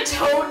only Like a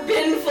toad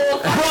bin full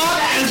of...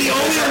 Brock, as the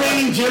only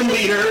remaining gym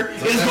leader,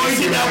 is going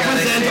to now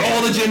present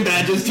all the gym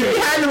badges to you.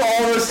 had him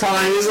all this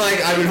time. He's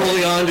like, I've been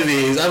holding on to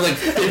these. I'm like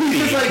 50.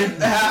 He's like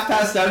half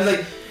passed out. He's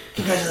like,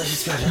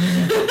 congratulations,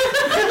 congratulations.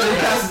 And he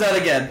passes out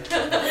again.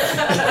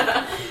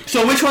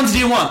 So which ones do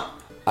you want?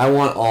 I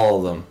want all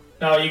of them.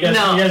 No, you guys.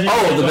 No. You guys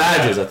Oh, the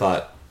badges, I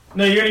thought.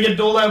 No, you're gonna get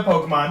doled out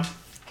Pokemon.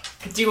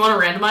 Do you want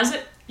to randomize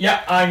it?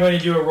 Yeah, I'm going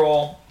to do a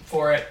roll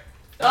for it.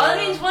 Oh, that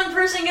means one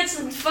person gets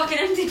a fucking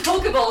empty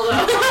Pokeball,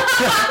 though.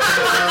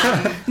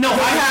 No,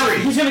 I have.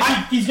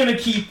 He's gonna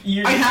keep.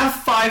 You. I have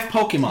 5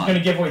 Pokemon. He's gonna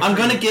give away I'm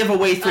 3. gonna give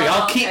away 3. Oh,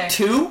 I'll okay. keep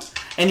 2,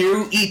 and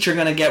you each are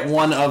gonna get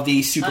one of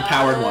the super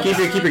powered ones. Keep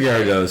your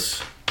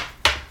Gyarados.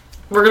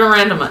 We're gonna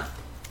random it.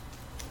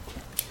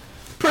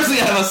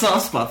 Personally, I have a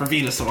soft spot for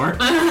Venusaur.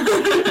 I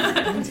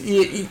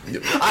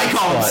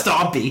call him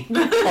Stompy.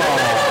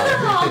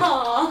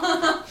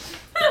 Aww.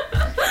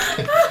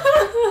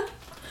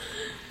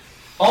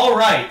 All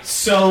right,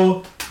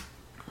 so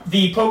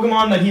the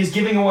Pokemon that he's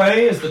giving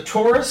away is the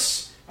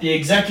Taurus, the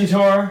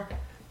Executor,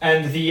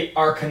 and the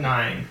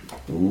Arcanine.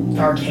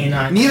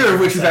 Arcanine. Neither of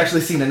which we've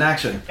actually seen in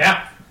action.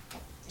 Yeah.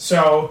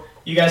 So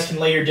you guys can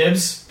lay your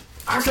dibs.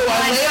 So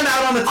I lay them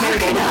out on the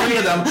table, the three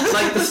of them,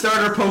 like the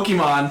starter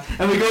Pokemon,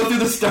 and we go through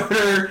the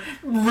starter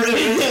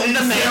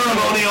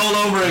ceremony all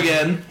over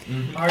again.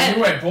 Are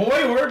you a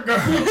boy or a girl?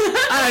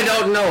 I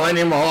don't know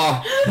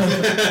anymore.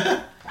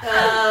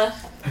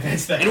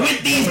 And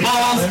with these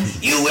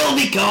balls, you will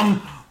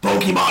become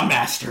Pokemon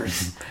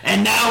Masters.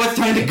 And now it's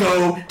time to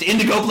go to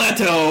Indigo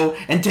Plateau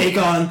and take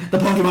on the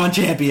Pokemon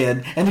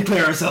Champion and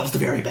declare ourselves the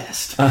very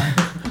best.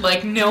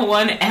 Like no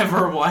one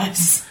ever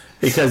was.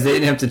 Because they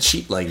didn't have to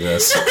cheat like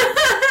this.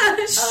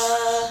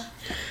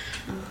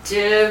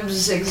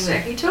 Dibs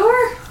Executor?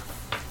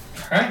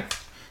 Alright.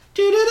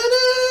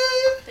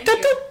 Thank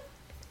you.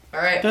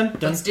 Alright,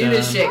 let's do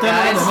this shit,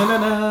 guys.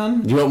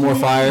 You want more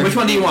fire? Which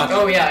one do you want?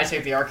 Oh yeah, I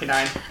take the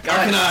Arcanine.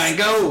 Arcanine,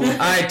 go!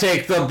 I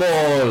take the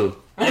ball.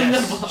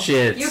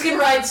 Shit. You can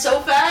ride so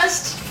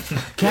fast.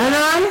 Can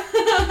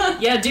I?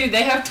 Yeah, dude,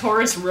 they have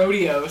Taurus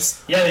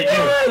rodeos. Yeah, they do.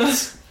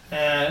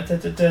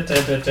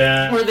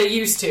 Or they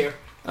used to.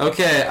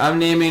 Okay, I'm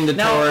naming the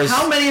Now, Taurus.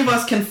 how many of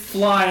us can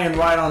fly and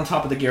ride on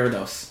top of the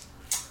Gyarados?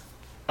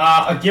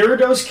 A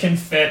Gyarados can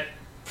fit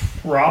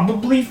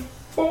probably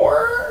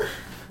 4.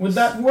 Would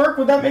that work?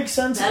 Would that make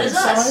sense? That is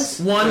its us.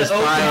 size? One There's 5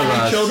 of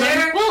us.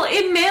 children? Well,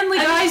 in manly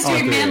guys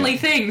doing Okay. manly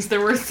things,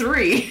 there were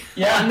 3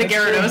 Yeah, on the that's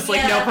true. Gyarados,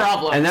 like no Yeah.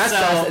 problem. And that's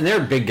so, and they're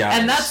big guys.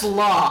 and that's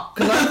law.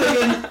 Because I'm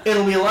thinking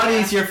it'll be a lot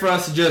easier for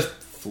us to just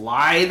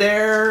fly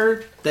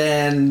there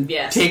than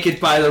Yes. take it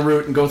by the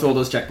route and go through all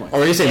those checkpoints.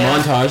 Or you say Yeah.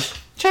 montage.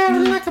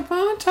 Traveling like a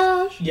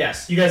montage.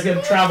 Yes, you guys get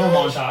a travel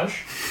montage.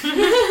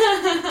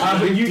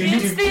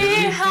 It's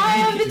the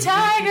High of the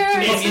Tiger.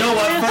 Well, you know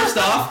what? First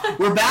off,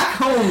 we're back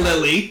home,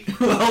 Lily.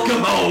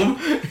 Welcome home.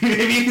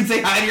 Maybe you can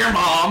say hi to your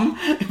mom,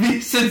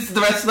 since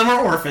the rest of them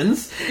are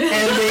orphans.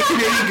 And they can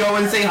maybe go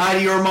and say hi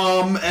to your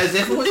mom as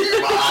if it was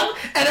your mom.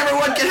 And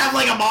everyone can have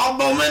like a mom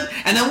moment.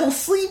 And then we'll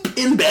sleep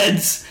in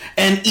beds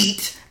and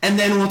eat. And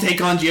then we'll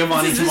take on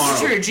Giovanni This tomorrow. is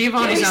true. Can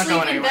Giovanni's we not sleep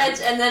going in anywhere.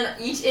 beds and then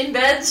eat in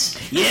beds?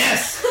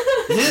 Yes!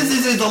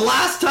 This is the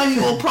last time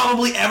you will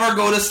probably ever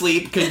go to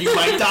sleep because you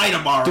might die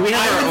tomorrow. Do we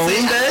have I our would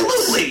say own beds?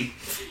 absolutely.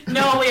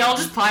 No, we all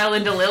just pile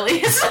into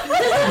Lily's.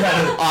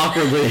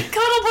 Awkwardly.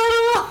 Cuddle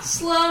puddle.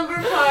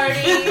 Slumber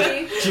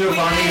party.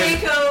 Giovanni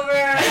is-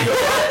 Makeover.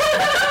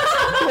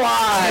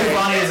 Why?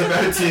 Giovanni is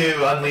about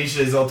to unleash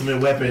his ultimate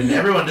weapon.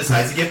 Everyone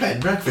decides to get bed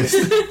and breakfast.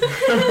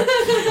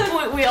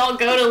 We all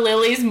go to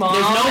Lily's mom.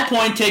 There's no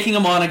point taking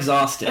them on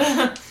exhausted.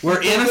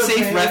 We're in a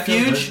safe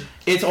refuge.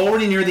 It's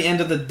already near the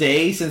end of the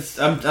day since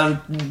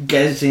I'm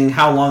guessing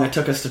how long it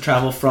took us to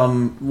travel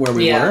from where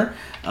we Yeah.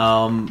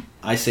 were.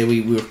 I say we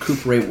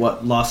recuperate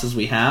what losses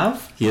we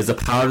have. He has the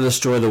power to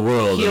destroy the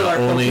world. Heal our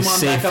The only Pokemon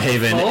safe back up to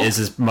haven full. is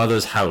his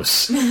mother's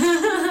house.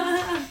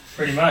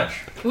 Pretty much.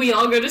 We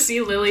all go to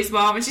see Lily's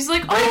mom, and she's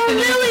like, Right, "Oh, and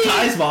then Lily,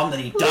 Ty's mom that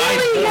he died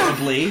Lily,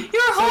 horribly.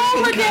 you're so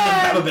home we can kind of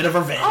have a again. bit of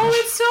revenge. Oh,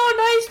 it's so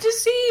nice to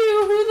see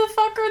you. Who the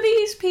fuck are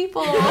these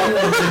people?" And we're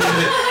like,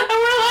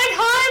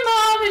 "Hi,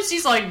 mom," and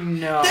she's like,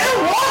 "No." They're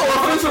war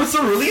orphans from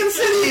Cerulean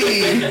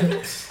City.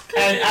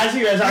 And as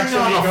you guys actually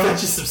I'll go,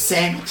 fetch you some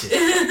sandwiches.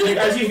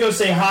 as you go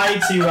say hi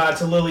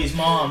to Lily's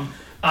mom,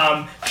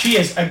 she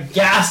is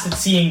aghast at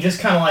seeing just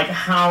kind of like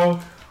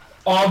how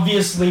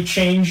obviously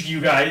changed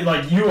you guys.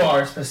 Like you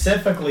are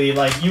specifically,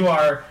 like you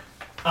are.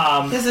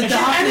 There's a and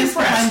darkness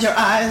behind your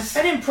eyes.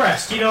 And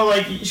impressed, you know,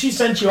 like she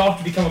sent you off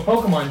to become a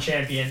Pokemon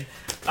champion.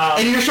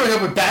 And you're showing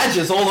up with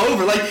badges all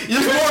over. Like,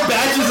 there's more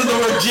badges than there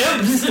were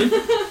gyms.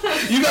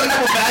 You got a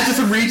couple badges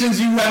from regions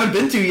you haven't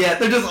been to yet.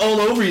 They're just all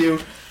over you.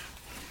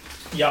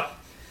 Yep.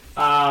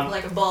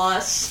 Like a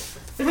boss.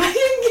 All See right.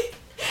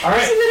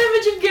 that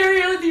image of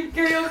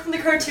Gary O from the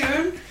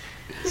cartoon?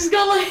 He's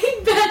got like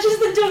badges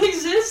that don't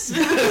exist.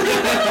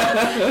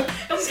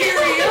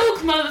 Gary Oak,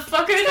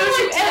 motherfucker, don't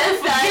you ever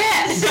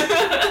forget.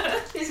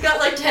 He's got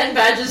like 10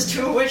 badges,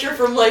 2 of which are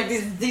from like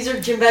these are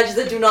gym badges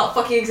that do not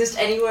fucking exist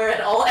anywhere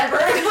at all ever.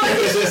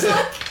 He's just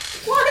like,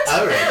 what? I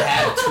already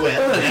had What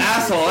 12. an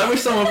asshole. I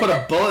wish someone put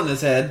a bullet in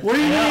his head. What are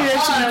you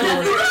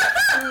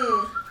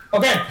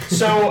Okay,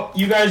 so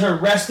you guys are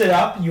rested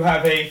up. You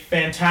have a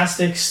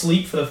fantastic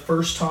sleep for the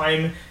first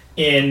time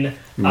in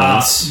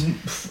Months.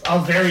 a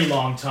very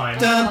long time.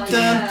 Dun,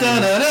 dun,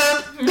 dun, dun,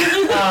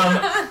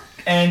 dun.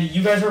 And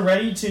you guys are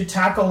ready to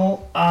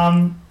tackle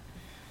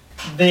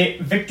the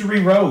Victory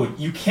Road.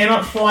 You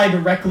cannot fly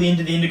directly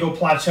into the Indigo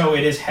Plateau.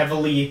 It is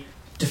heavily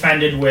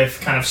defended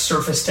with kind of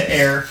surface to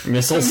air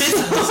Missiles?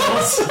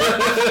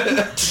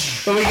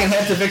 But we can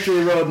head to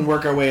Victory Road and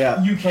work our way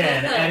up. You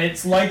can, and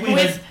it's likely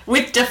that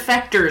With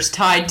defectors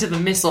tied to the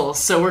missiles,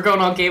 so we're going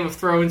on Game of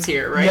Thrones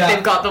here, right? Yeah.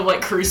 They've got them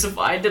like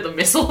crucified to the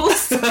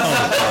missiles.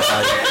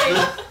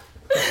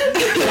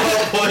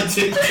 Pointed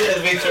to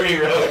Victory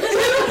Road.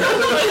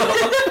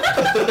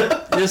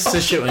 Just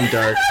the shit went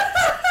dark.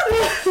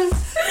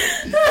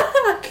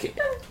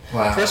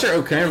 Wow. Professor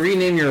Oak, can I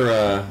rename your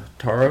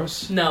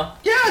Tauros? No,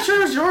 Yeah,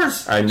 sure, it's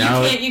yours. I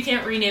now you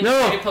can't rename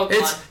no, a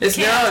Pokemon. it's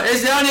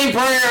now named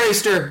Prairie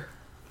Oyster.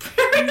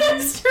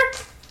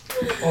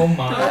 oh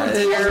my.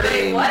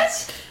 Wait,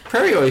 what?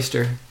 Prairie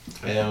Oyster.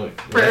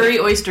 Prairie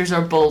oysters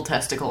are bull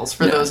testicles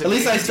for those. At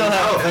least I still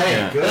have.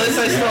 Hey, good. At least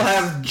I still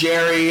have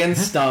Jerry and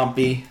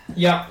Stompy.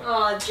 Yep.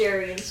 Aw,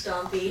 Jerry and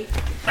Stompy.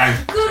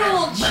 Good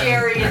old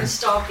Jerry and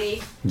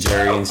Stompy.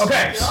 Jerry and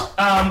Okay.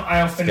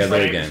 I'll finish Together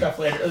writing again. stuff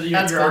later.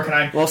 That's Your cool.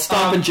 arcanine. Well,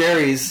 Stomp and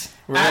Jerry's.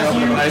 We're as gonna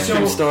open you- an ice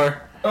cream so-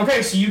 store.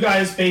 Okay, so you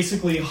guys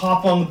basically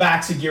hop on the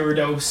backs of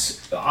Gyarados,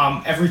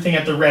 everything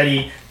at the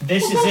ready.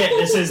 This is it.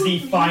 This is the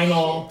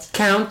final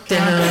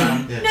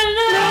Countdown.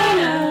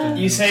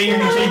 You say you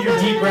take your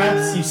deep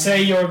breaths. You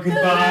say your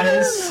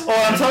goodbyes.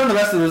 Oh, I'm telling the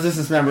rest of the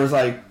resistance members,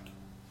 like,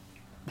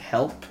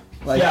 help.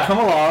 Like, Yeah. come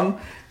along.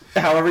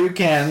 However you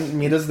can.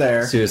 Meet us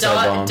there.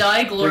 Suicide bomb. Die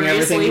everything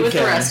gloriously you with the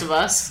can. rest of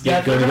us.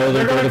 Yeah, Go to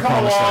they're gonna come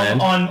promised along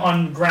land.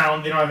 on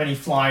ground. They don't have any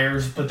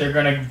flyers, but they're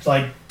gonna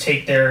like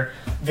take their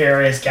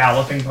various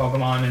galloping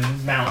Pokemon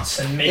and mounts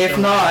and make. If their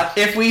not,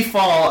 if we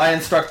fall, I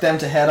instruct them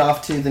to head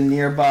off to the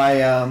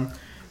nearby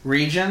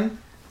region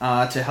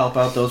to help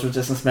out those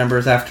resistance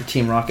members after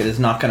Team Rocket is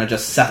not going to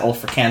just settle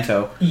for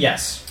Kanto.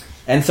 Yes.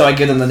 And so I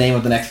give them the name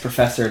of the next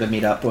professor to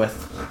meet up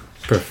with.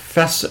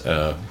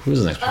 Professor. Who's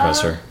the next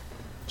professor?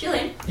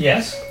 Jillian,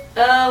 Yes.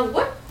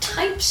 what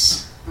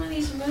types are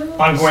these moves?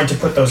 I'm going to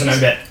put those in a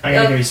bit. I'm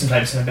gonna give you some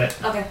types in a bit.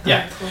 Okay.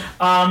 Yeah.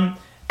 Alright, cool.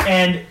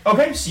 And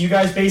okay, so you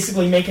guys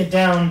basically make it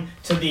down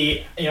to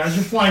the. As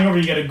you're flying over,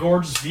 you get a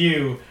gorgeous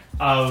view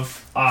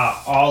of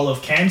all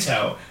of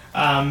Kanto.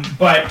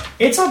 But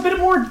it's a bit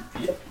more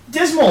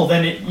dismal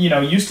than it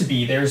used to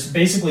be. There's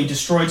basically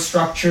destroyed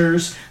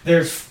structures.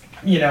 There's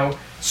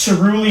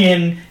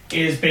Cerulean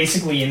is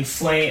basically in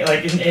flame,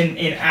 like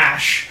in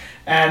ash,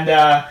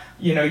 and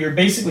you're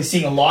basically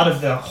seeing a lot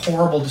of the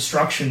horrible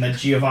destruction that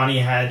Giovanni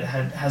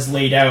has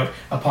laid out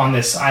upon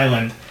this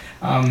island.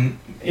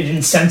 It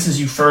incenses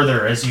you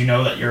further as you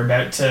know that you're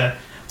about to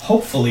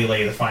hopefully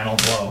lay the final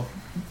blow.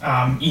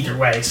 Either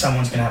way,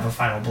 someone's going to have a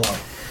final blow.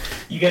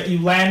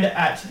 You land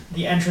at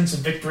the entrance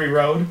of Victory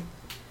Road.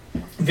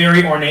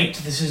 Very ornate.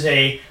 This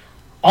is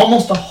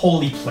almost a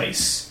holy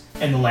place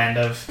in the land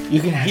of.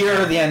 You can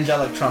hear the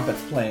angelic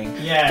trumpets playing.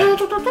 Yeah.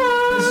 This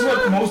is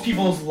what most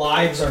people's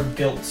lives are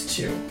built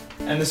to,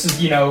 and this is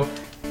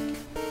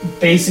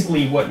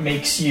basically what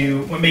makes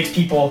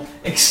people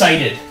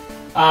excited.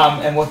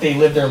 And what they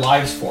live their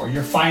lives for.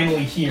 You're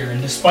finally here,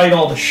 and despite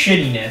all the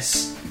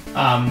shittiness,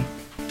 a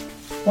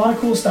lot of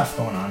cool stuff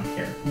going on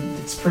here.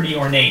 It's pretty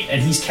ornate,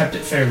 and he's kept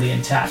it fairly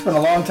intact. It's been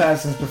a long time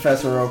since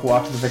Professor Oak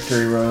walked the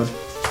Victory Road.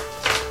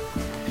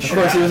 Of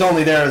course, he was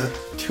only there as a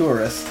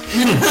tourist.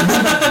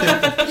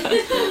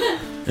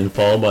 And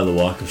followed by the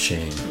Walk of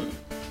Shame.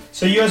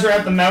 So you guys are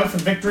at the mouth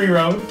of Victory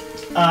Road.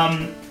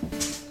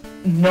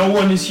 No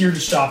one is here to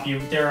stop you.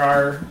 There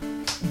are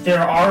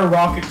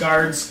rocket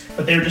guards,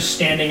 but they're just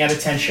standing at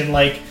attention,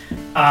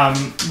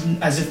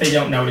 as if they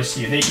don't notice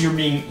you.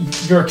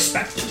 You're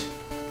expected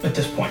at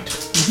this point.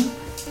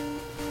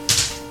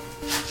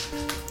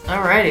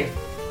 Alrighty.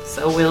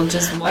 So we'll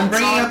just. I'm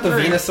bringing waltz up the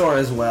on through. Venusaur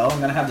as well. I'm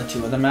going to have the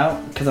two of them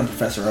out because I'm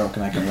Professor Oak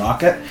and I can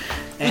rock it.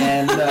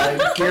 And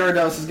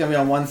Gyarados is going to be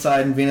on one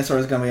side and Venusaur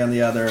is going to be on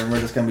the other, and we're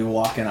just going to be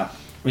walking up.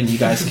 I mean, you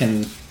guys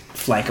can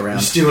flank around.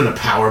 Just doing a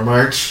power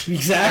march.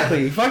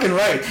 Exactly. Fucking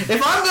right.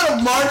 If I'm going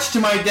to march to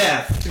my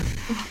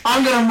death,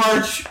 I'm going to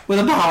march with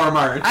a power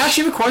march. I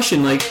actually have a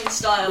question. In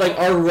style.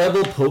 Our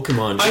rebel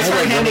Pokemon. I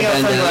start handing out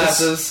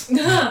sunglasses.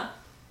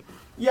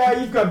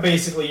 Yeah, you've got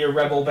basically your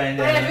rebel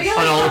bandana. Right, we got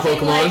on all the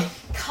fucking, Pokemon?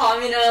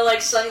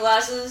 Kamina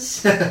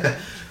sunglasses.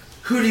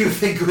 Who do you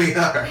think we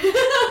are?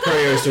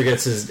 Prairie Oyster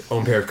gets his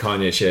own pair of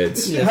Kanye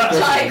shades.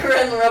 Tiger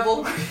and the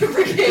Rebel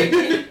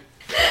Brigade.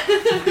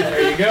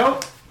 There you go.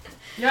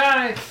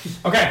 Yay!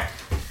 Okay,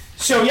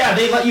 so yeah,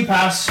 they let you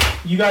pass.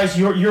 You guys,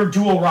 you're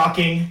dual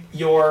rocking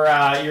your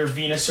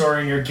Venusaur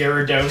and your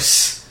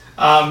Gyarados.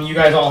 You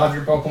guys all have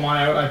your Pokemon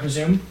out, I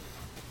presume.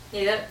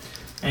 Yeah.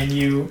 And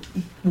you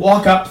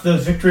walk up the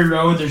Victory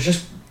Road. There's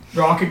just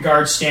rocket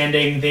guards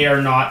standing. They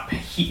are not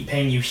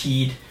paying you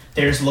heed.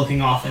 They're just looking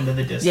off into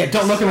the distance. Yeah,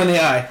 don't look him in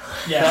the eye.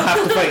 Yeah. They'll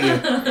have to fight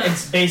you.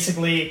 It's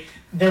basically,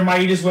 there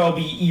might as well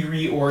be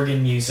eerie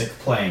organ music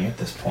playing at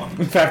this point.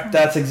 In fact,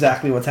 that's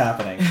exactly what's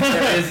happening.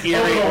 There is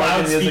eerie Little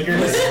organ music.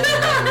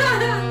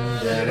 loudspeakers.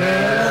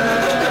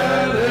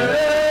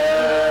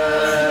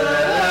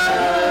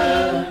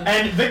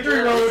 And Victory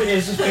Road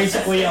is just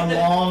basically a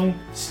long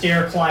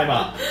stair climb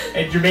up.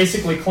 And you're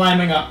basically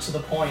climbing up to the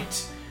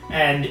point,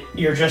 and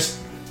you're just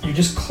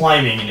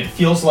climbing, and it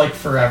feels like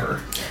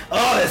forever.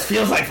 Oh, this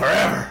feels like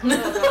forever.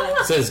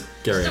 It says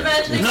Gary. Just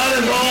imagine Not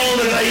as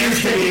old as I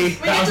used to be,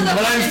 we get to the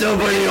but I'm still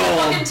pretty old.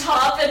 fucking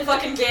top, and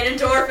fucking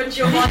Ganondorf and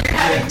Giovanni are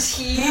having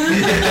tea,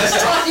 just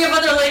talking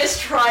about their latest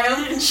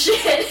triumph and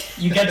shit.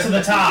 You get to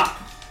the top,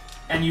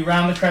 and you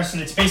round the crest,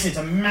 and it's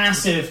a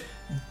massive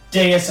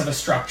dais of a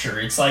structure.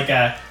 It's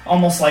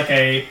almost like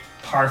a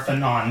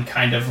Parthenon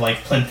kind of like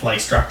plinth-like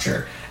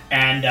structure.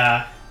 And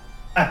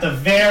at the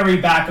very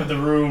back of the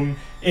room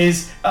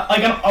is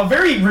a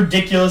very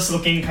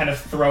ridiculous-looking kind of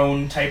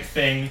throne type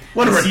thing.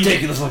 What a Seated-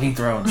 ridiculous-looking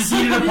throne.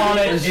 Seated upon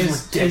it This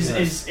is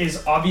ridiculous.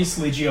 is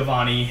obviously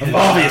Giovanni.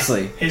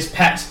 Obviously. His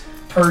pet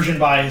Persian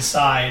by his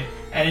side,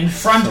 And in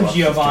front of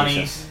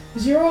Giovanni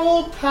is your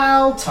old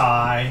pal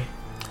Ty.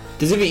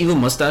 Does he have an evil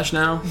mustache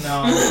now?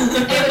 No.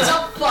 Hey, what's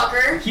up,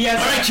 fucker? He has.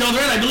 Alright,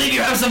 children, I believe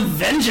you have some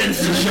vengeance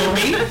to show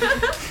me.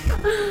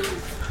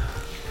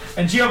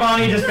 And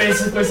Giovanni just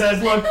basically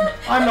says, "Look,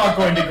 I'm not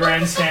going to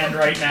grandstand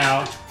right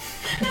now."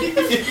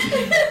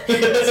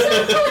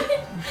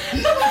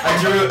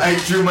 I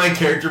drew my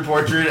character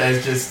portrait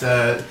as just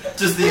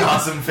the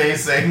awesome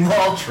face saying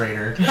 "Lol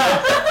trainer."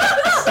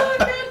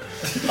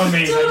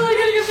 Amazing. Totally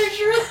getting a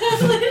picture of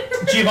that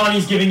later.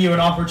 Giovanni's giving you an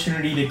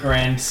opportunity to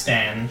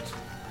grandstand.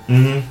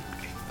 Mm-hmm.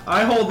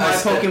 I hold my I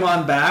step-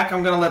 Pokemon back.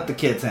 I'm gonna let the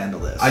kids handle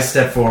this. I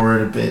step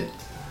forward a bit.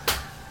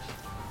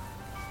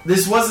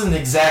 This wasn't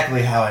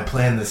exactly how I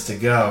planned this to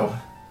go.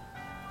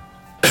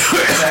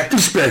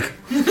 Spec.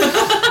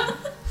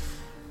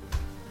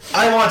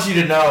 I want you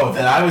to know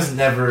that I was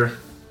never.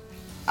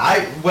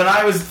 When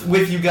I was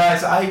with you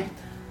guys, I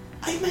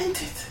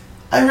meant it.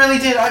 I really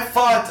did. I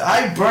fought,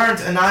 I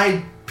burnt, and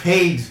I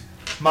paid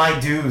my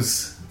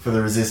dues for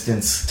the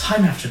resistance.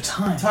 Time after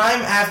time.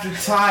 Time after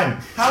time.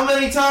 How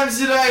many times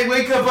did I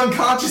wake up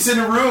unconscious in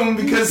a room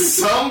because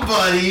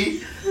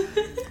somebody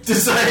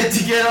decided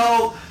to get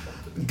all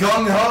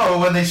gung-ho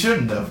when they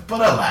shouldn't have?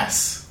 But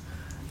alas,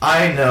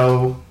 I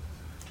know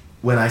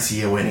when I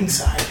see a winning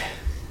side.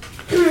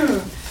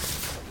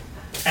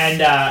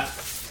 And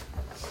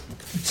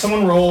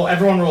everyone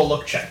roll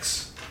look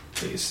checks,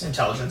 please.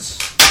 Intelligence.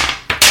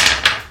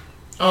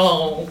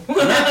 Oh.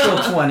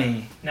 Natural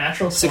 20.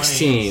 Natural 20.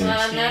 16.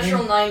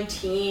 Natural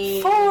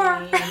 19. 4.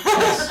 I'm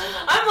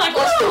like,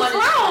 Plus whoa, one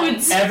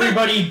is crowds!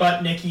 Everybody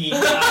but Nikki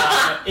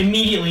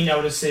immediately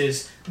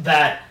notices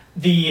that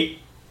the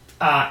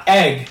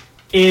egg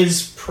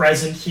is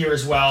present here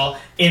as well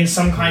in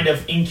some kind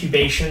of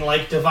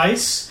incubation-like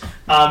device,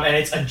 and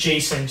it's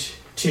adjacent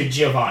to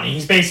Giovanni.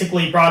 He's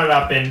basically brought it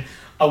up in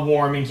a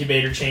warm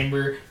incubator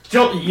chamber.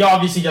 He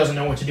obviously doesn't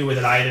know what to do with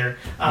it either,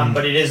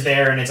 but it is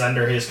there and it's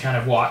under his kind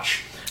of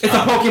watch. It's a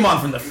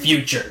Pokemon from the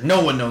future. No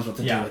one knows what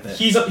to do with it.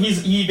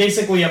 He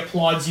basically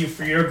applauds you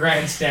for your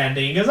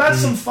grandstanding because that's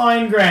some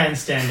fine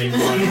grandstanding. It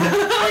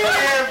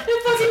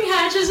fucking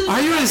hatches. Are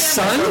you his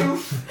son?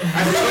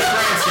 I really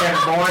grandstand,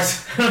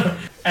 boys.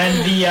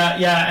 And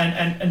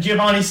and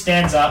Giovanni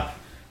stands up,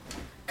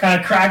 kind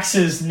of cracks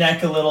his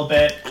neck a little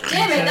bit.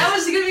 Damn it, that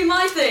was gonna be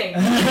my thing.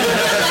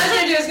 Last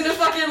I do is gonna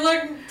fucking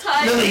look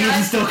tight. Lily, you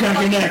can still crack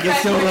your neck.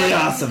 It's so really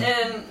neck awesome.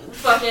 And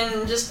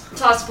fucking just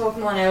toss the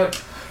Pokemon out.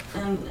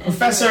 And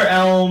Professor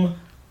Elm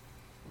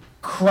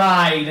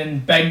cried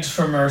and begged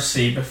for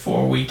mercy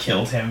before we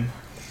killed him.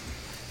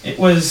 It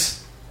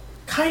was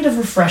kind of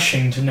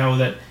refreshing to know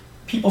that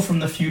people from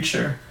the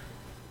future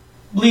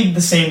bleed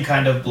the same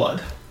kind of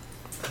blood.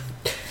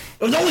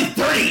 It was only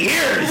 30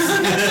 years!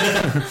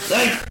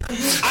 Like,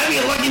 I'd be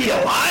lucky to be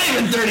alive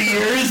in 30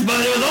 years, but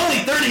it was only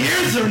 30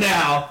 years from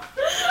now!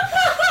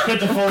 Of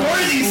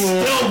course he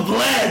still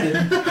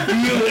bled!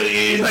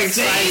 He's Like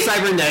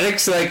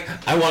cybernetics, like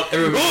I want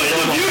everybody. Oh, in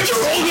the future,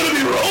 we're all gonna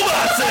be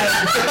robots then!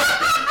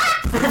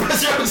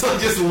 Professor Oak's like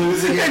just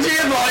losing And it.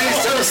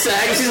 Giovanni's so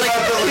sad. He's like a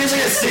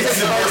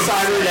 6-year-old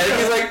cybernetic.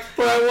 He's like,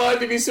 but I want it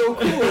to be so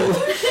cool.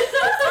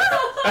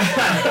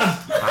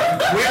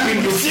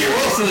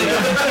 Seriously!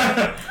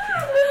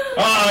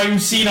 I'm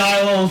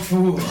senile old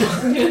fool.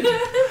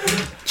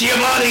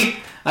 Giovanni,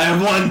 I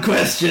have one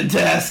question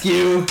to ask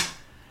you.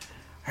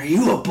 Are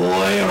you a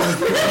boy or a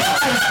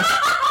girl?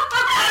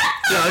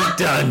 Dun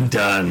dun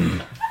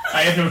dun.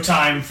 I have no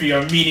time for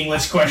your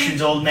meaningless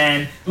questions, old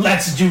man.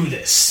 Let's do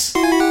this.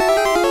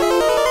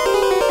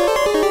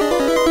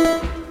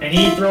 And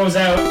he throws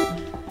out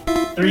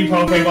 3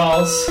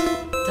 Pokeballs.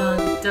 Dun,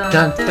 dun, Dun,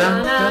 dun,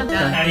 dun, dun,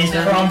 dun, And he's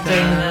prompting,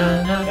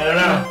 I don't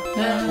know,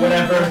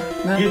 whatever.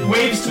 He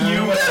waves to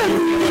you. He's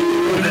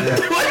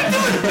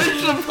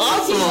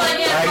like,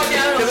 yeah, fuck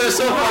out. Because they're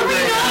so hard. No,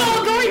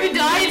 I'm going to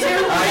die a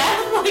terrible death.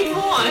 Like,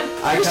 come on.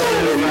 I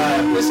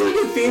kind Listen to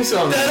the theme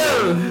song. of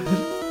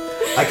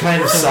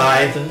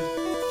sigh.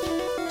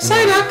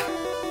 Psyduck.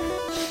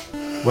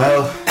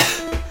 Well,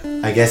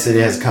 I guess it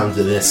has come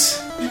to this.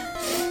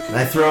 Can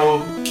I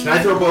throw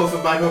both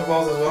of my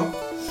Pokeballs as well?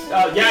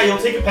 Yeah, you'll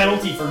take a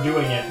penalty for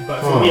doing it,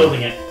 but for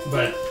wielding it.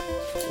 But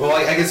Well,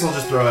 I guess I'll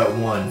just throw out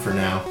one for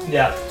now.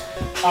 yeah,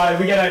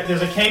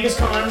 there's a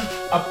Kangaskhan,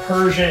 a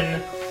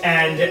Persian,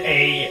 and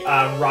a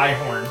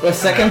Rhyhorn. The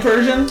second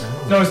Persian?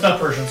 No, it's not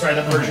Persian. Sorry,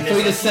 the Persian. So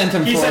we just sent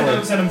him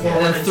forward. Sent him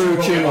forward. And then threw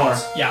two 2 more.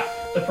 Pokeballs. Yeah,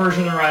 the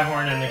Persian, the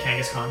Rhyhorn, and the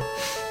Kangaskhan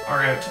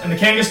are out. And the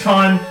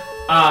Kangaskhan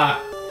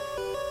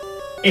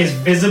is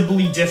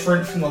visibly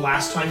different from the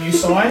last time you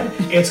saw it.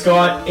 It's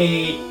got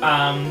a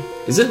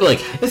Is it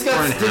like It's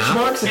got stitch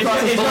marks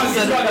across its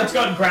it's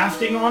got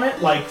grafting on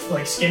it, like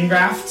skin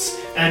grafts,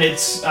 and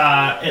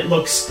it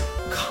looks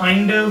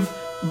kind of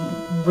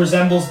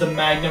resembles the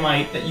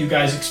Magnemite that you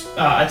guys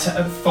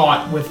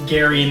fought with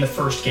Gary in the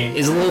first game.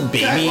 is a little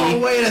baby? Oh,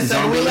 wait a second.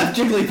 zombie? We left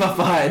Jigglypuff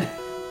behind.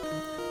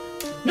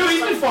 No,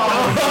 he's been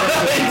following.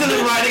 Into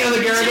the riding on the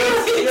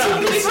Gyarados.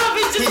 Jigglypuff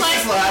is just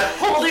like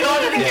holding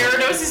onto the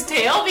Gyarados'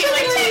 tail, being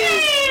like,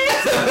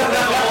 The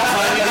whole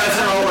time you guys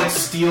are all like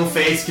steel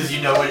face because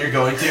you know what you're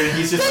going to, and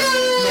he's just like,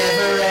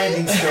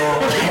 never-ending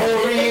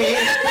story.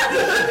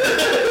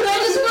 I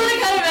just want to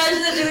kind of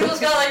imagine that Douglas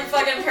got like a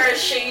fucking pair of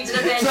shades and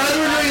a band. So as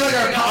we're doing like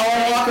our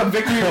power walk on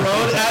Victory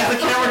Road, as the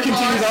camera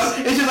continues on,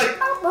 it's just like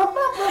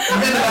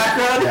in the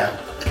background. Yeah.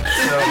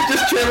 So,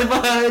 Just trailing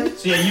behind.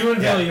 So yeah, you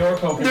unveil your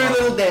Pokemon. Their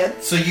little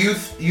dance. so you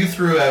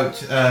threw out,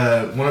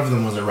 one of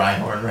them was a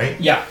Rhyhorn, right?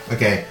 Yeah.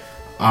 Okay.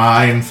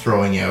 I'm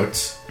throwing out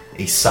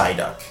a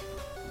Psyduck.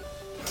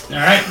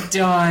 Alright.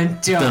 Dun,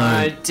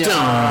 dun,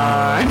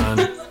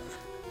 dun.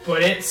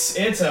 But it's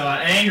an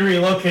angry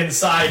looking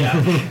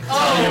Psyduck.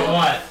 Tell you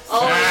what.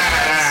 Oh,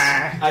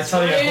 I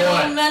tell you real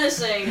what.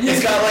 menacing.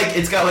 It's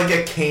got like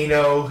a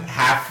Kano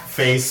half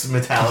face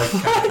metallic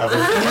kind of cover.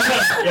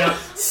 Yeah.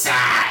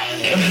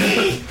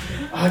 Sigh.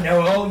 Oh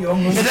no, oh you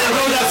almost. And then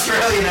an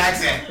Australian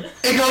accent.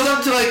 It goes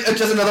up to like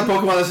just another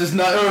Pokemon that's just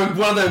not, or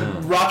one of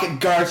the rocket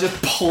guards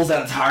just pulls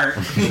out its heart.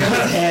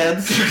 Its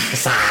hands.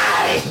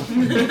 Sigh.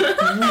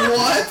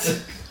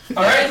 What?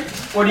 Alright,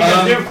 what are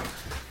you gonna do?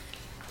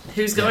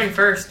 Who's going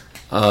first?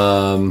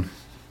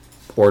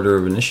 Order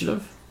of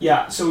initiative.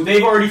 Yeah, so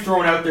they've already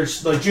thrown out their,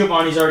 like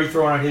Giovanni's already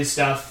thrown out his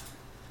stuff.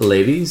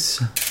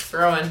 Ladies.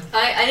 Throwing.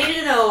 I need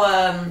to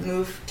know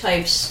move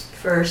types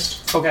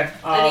first. Okay.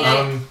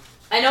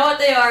 I know what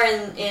they are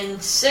in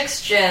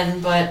 6th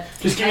gen, but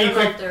Just give I me a don't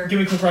know quick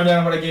if they're rundown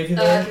of what I gave you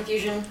there.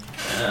 confusion.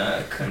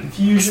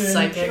 Confusion.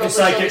 Psychic.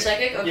 Psychic.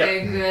 Psychic.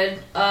 Okay, good.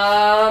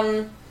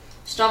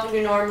 Stomp would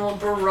be normal.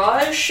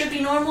 Barrage should be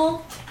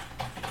normal,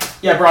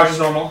 Yeah, Barrage is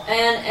normal.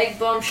 and Egg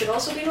Bomb should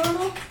also be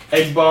normal.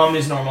 Egg Bomb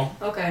is normal.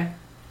 Okay.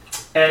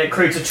 And it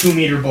creates a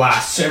 2-meter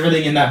blast, so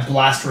everything in that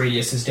blast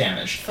radius is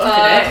damaged.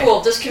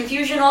 Cool. Does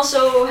confusion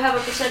also have a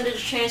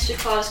percentage chance to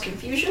cause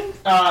confusion?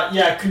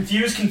 Yeah,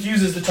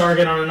 confuses the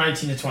target on a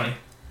 19 to 20.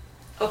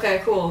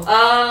 Okay, cool.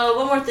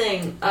 One more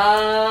thing.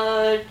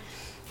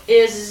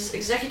 Is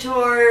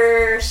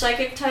Executor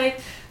Psychic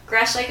type?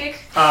 Grass Psychic?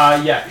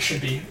 Yeah, it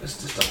should be.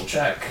 Let's just double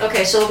check.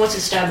 Okay, so what's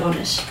its stab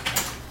bonus?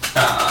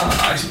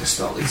 I should have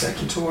spelled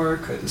Executor,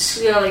 because...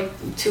 Yeah,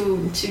 like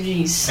two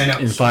G's. I know.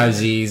 And 5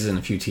 Z's and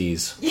a few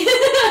T's.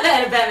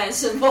 And a Batman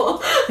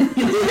symbol.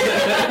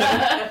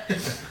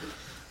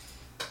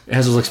 It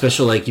has those like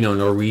special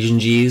Norwegian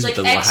G's It's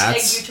with like the little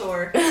hats.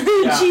 Executor.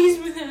 Yeah. Cheese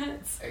with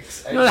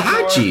hats. No, the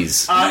hat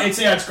cheese.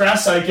 It's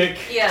Grass Psychic.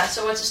 Yeah,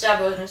 so what's the stab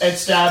bonus?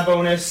 Its stab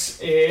bonus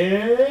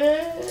is...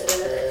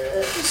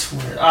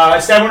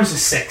 its stab bonus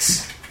is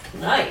 6.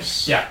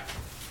 Nice. Yeah.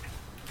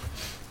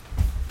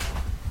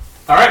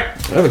 Alright.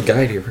 I have a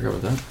guide here. I forgot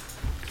about that.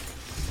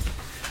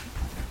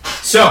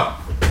 So,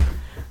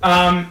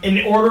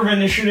 in order of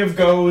initiative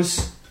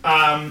goes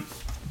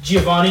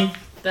Giovanni,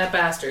 That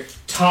bastard.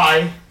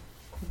 Ty,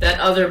 That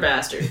other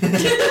bastard.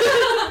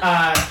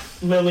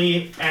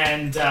 Lily,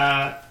 and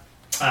oh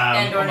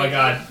my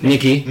god,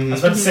 Nikki. I was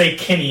about to say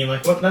Kinney. I'm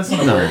like, what? That's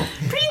not a No. word.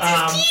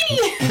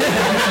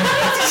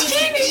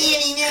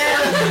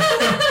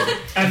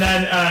 And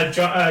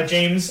then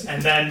James,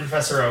 and then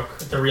Professor Oak,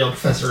 the real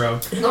Professor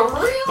Oak. The real?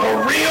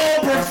 The real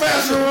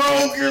Professor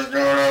Oak is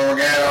gonna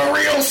get a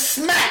real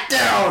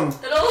smackdown!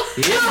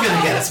 He is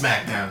gonna get a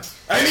smackdown.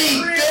 I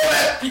mean,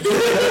 do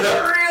it!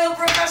 The real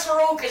Professor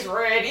Oak is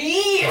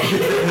ready!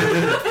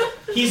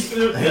 He's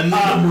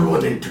Number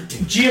one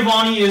entertainment.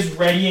 Giovanni is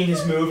readying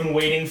his move and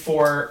waiting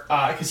for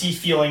because he's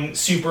feeling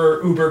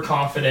super uber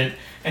confident,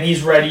 and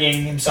he's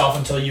readying himself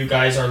until you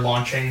guys are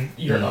launching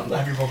your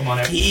have your Pokemon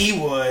out. He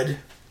would.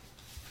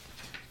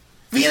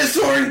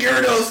 Venusaur and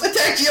Gyarados,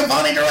 attack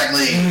Giovanni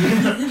directly!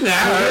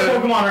 Your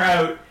Pokemon are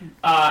out.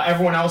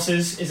 Everyone else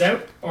is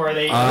out, or are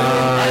they?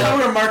 I thought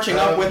we were marching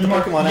up with the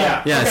Pokemon yeah.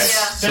 out.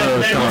 Yes. Okay. So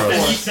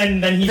Then he's If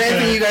anything,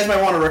 gonna, you guys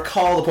might want to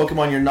recall the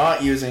Pokemon you're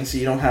not using so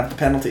you don't have the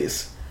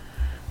penalties.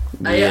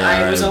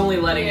 I was only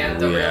letting out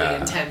the Yeah.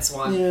 really intense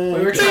one. Yeah.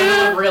 We were trying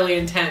to look really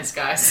intense,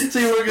 guys. So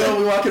you were going to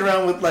be walking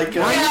around with like...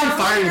 Really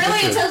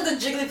intense the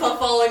Jigglypuff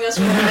following us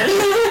around.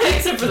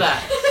 Except for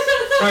that.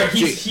 Alright,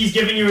 he's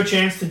giving you a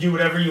chance to do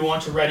whatever you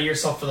want to ready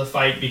yourself for the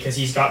fight because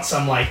he's got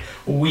some like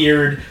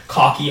weird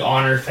cocky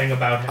honor thing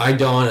about him. I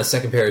don a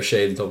second pair of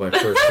shades until my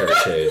first pair of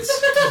shades.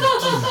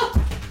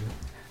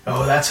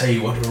 Oh, that's how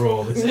you want to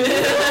roll. Pulls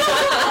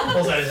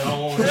out his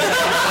own.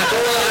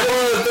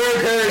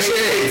 Third pair of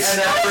shades.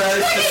 And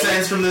apparatus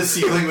descends from the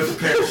ceiling with a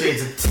pair of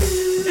shades.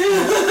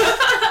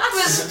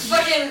 This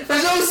fucking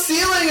There's no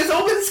ceiling, it's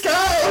open sky!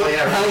 Oh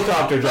yeah, right.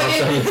 Helicopter drops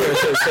down the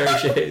first pair of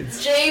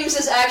shades. James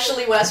is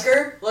actually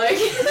Wesker. Like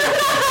he's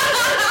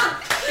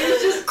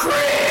just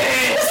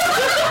Chris.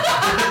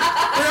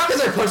 We're not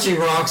because they're punching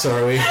rocks,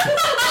 are we?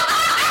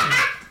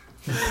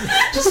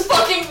 Just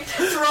fucking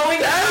throwing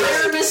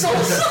fire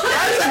missiles.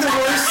 That's like the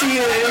worst scene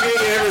in anything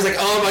ever. It's like,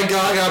 oh my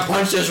god, I gotta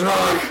punch this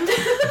rock.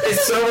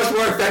 It's so much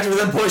more effective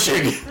than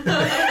pushing.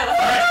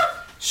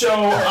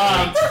 So,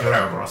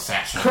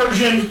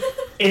 Persian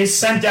is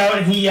sent out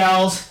and he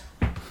yells,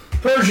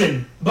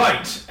 Persian,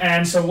 bite.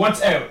 And so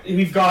what's out?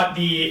 We've got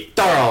the...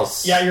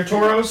 Tauros. Yeah, your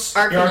Tauros,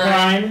 your Arcanine.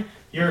 Arcanine,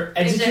 your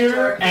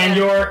Executor and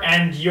your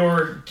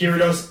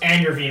Gyarados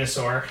and your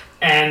Venusaur,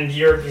 and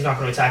he's not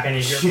going to attack any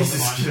of your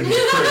Pokemon.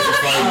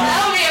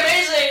 That would be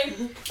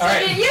amazing. All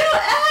right. You know,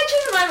 I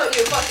changed my mind about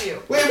you. Fuck you.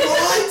 Wait,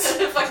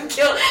 what? Fucking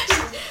kill.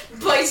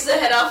 Just bites the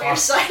head off your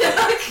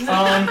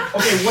Psyduck.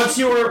 Okay, what's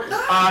your...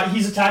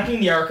 he's attacking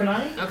the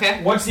Arcanine.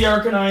 Okay. What's the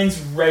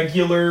Arcanine's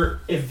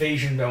regular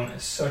evasion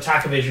bonus? So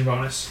attack evasion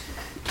bonus.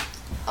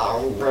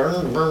 Hold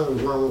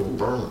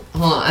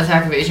on,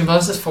 attack evasion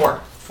bonus is 4.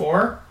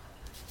 4?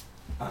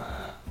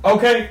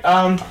 Okay,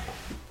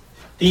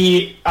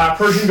 the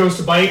Persian goes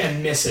to bite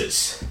and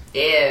misses.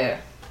 Yeah.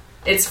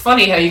 It's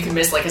funny how you can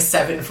miss like a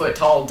 7-foot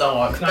tall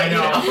dog. I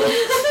know. Well,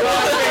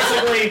 it's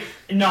basically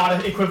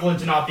not equivalent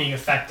to not being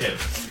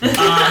effective.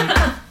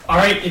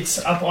 Alright, it's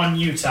up on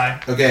you,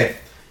 Ty. Okay.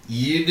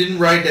 You didn't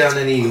write down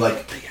any,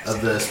 like,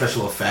 of the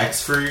special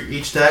effects for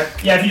each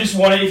deck? Yeah, if you just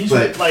want it,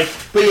 But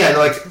yeah,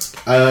 like,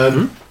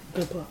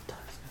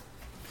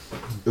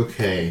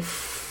 okay.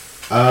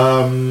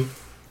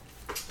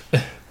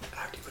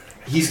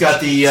 He's got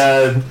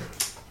the,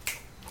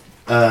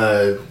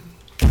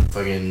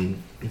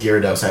 fucking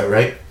Gyarados out,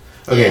 right?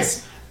 Okay.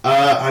 Yes.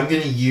 I'm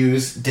gonna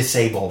use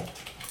Disable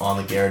on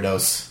the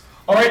Gyarados.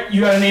 Alright,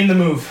 you gotta name the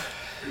move.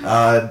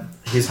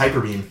 His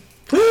Hyper Beam.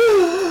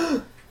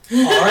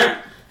 Alright.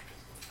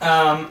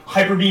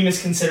 Hyper Beam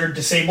is considered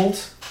disabled,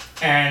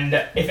 and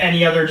if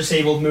any other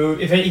disabled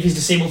move, if he's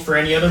disabled for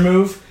any other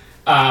move,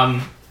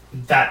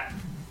 that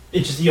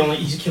it's just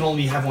he can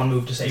only have one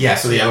move disabled. Yeah,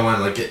 so the other one,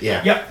 like,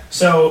 yeah. Yep.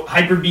 So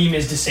Hyper Beam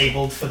is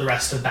disabled for the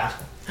rest of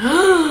battle.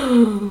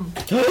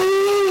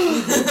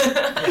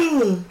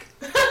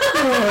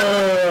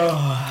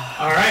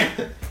 Alright.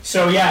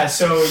 So yeah,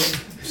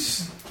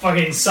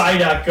 fucking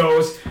Psyduck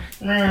goes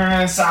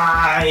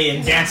sigh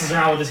and dances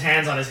around with his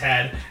hands on his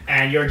head,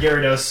 and your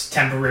Gyarados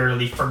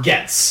temporarily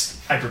forgets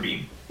Hyper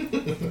Beam. His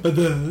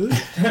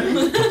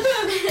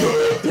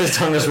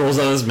tongue just rolls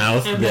out of his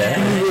mouth. And now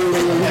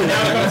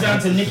it comes down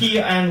to Nikki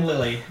and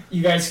Lily.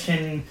 You guys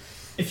can,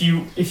 if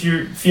you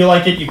feel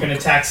like it, you can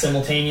attack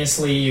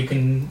simultaneously. You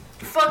can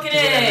fucking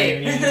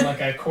A,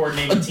 like a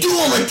coordinated team.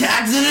 Dual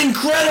attack's an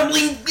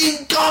incredibly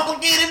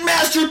complicated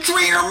master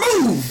trainer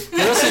move.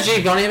 What else did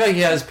Giovanni have?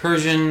 He has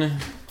Persian.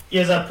 He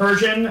has a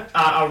Persian,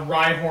 a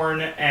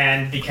Rhyhorn,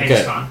 and the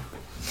Kangaskhan.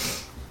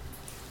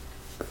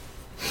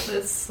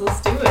 Let's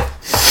do it.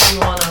 You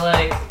wanna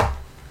like?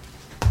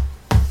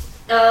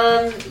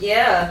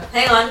 Yeah.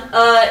 Hang on.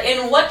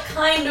 In what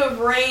kind of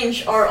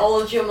range are all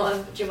of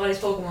Giovanni's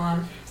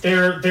Pokemon?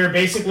 They're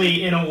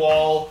basically in a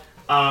wall,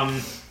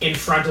 in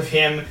front of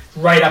him,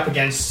 right up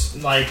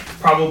against, like,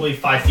 probably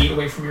 5 feet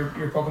away from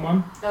your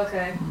Pokemon.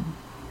 Okay.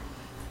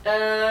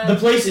 The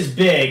place is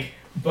big,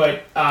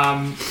 but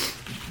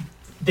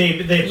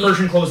the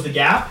Persian closed the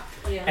gap.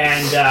 Yeah.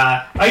 And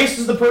I guess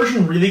the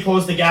Persian really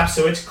closed the gap,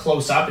 so it's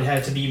close up. It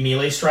had to be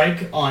melee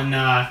strike on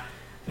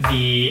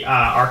the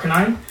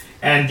Arcanine.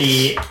 And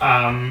the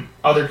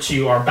other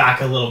two are back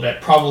a little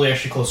bit, probably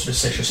actually closer to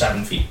 6 or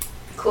 7 feet.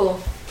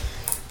 Cool.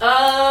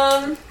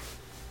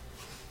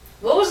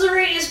 What was the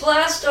radius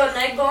blast on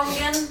Egg Bomb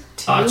again?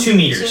 2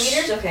 meters. 2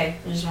 meters? Okay.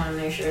 I just want to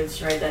make sure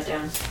to write that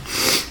down.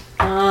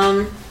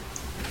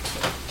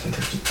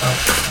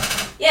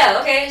 Yeah,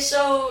 okay,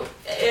 so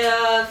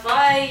if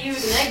I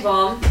use an Egg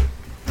Bomb,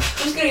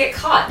 who's gonna get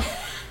caught?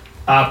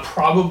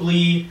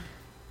 Probably,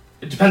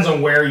 it depends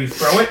on where you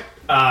throw it.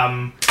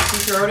 You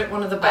throw it at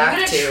one of the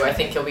back two, I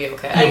think you'll be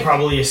okay. You'll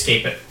probably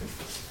escape it.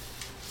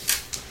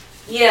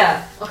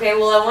 Yeah. Okay.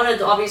 Well, I wanted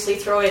to obviously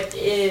throw it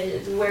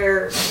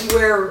where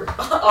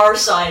our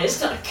side is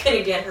not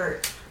gonna get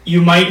hurt.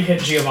 You might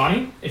hit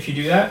Giovanni if you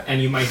do that,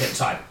 and you might hit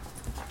Ty.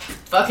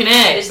 Fucking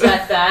A. Is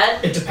that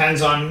bad? It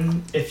depends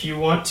on if you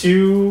want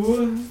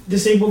to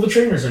disable the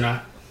trainers or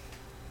not.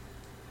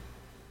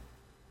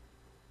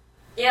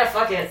 Yeah.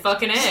 Fuck it.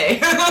 Fucking A.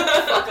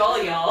 Fuck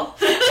all y'all.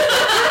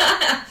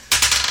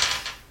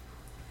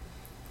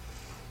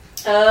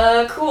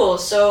 Cool.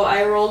 So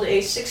I rolled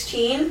a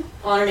 16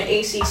 on an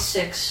AC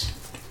 6.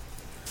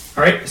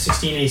 Alright,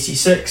 16 AC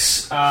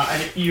 6.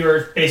 And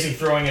you're basically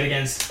throwing it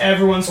against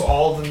everyone, so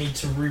all of them need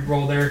to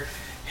re-roll their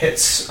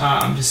hits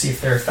to see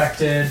if they're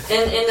affected.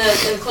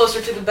 And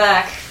closer to the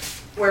back,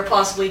 where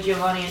possibly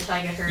Giovanni and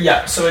Ty get hurt.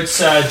 Yeah, so it's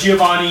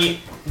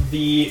Giovanni,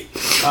 the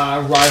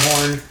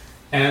Rhyhorn,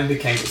 and the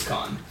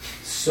Kangaskhan.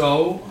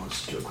 So,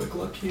 let's do a quick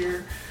look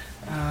here.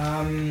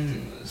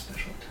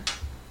 Special attack,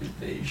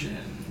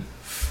 evasion.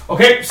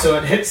 Okay, so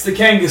it hits the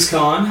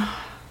Kangaskhan.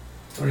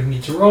 Don't even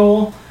need to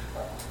roll.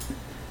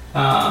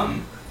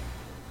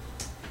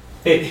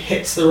 It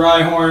hits the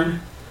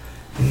Rhyhorn.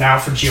 Now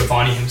for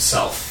Giovanni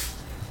himself.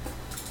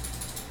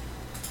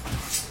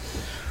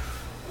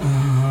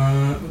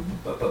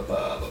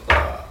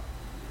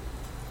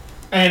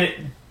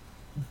 And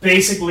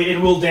basically, it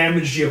will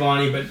damage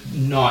Giovanni, but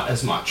not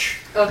as much.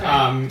 Okay.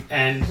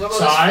 And What about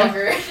Psy,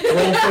 this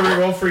fucker?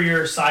 roll for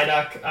your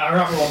Psyduck.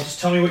 Not roll. Just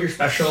tell me what your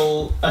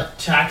special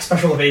attack,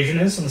 special evasion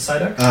is on the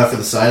Psyduck. For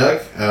the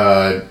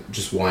Psyduck,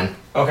 just 1.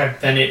 Okay,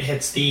 then it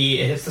hits the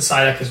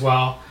Psyduck as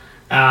well,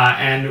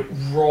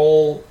 and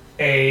roll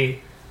a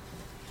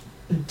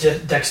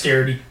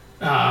dexterity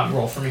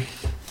roll for me.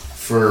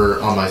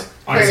 On my...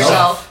 For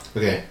yourself.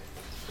 Okay.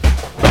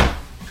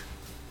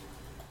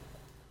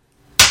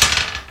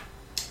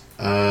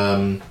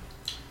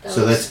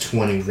 So that's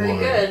 21. pretty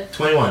good.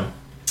 21.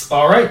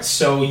 Alright,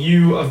 so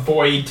you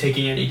avoid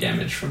taking any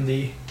damage from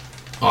the...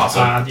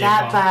 Awesome. the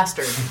That bomb.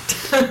 bastard.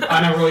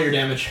 Now roll your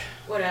damage.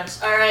 What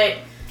else? Alright.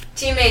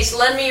 Teammates,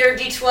 lend me your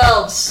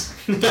D12s.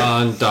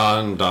 Dun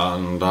dun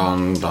dun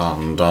dun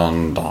dun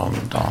dun dun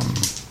dun.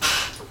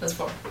 That's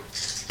 4.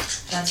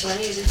 That's what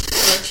I needed.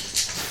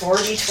 4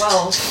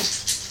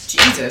 D12s.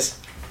 Jesus.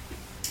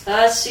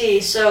 Let's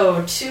see,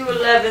 so 2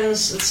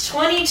 11s, it's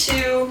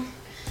 22,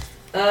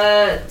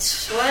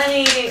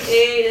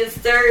 28 and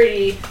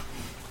 30,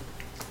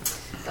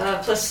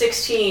 plus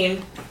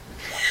 16,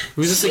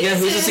 Who's this again?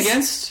 Who's this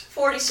against?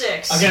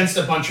 46. Against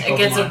a bunch of Pokemon.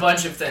 Against a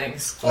bunch of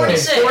things.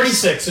 46.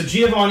 46. So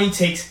Giovanni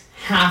takes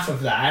half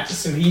of that,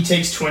 so he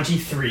takes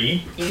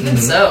 23. Even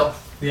so.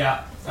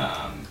 Yeah.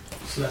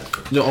 So that's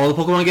good. Do all the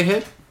Pokemon get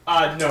hit?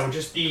 No,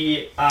 just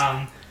the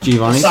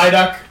Giovanni?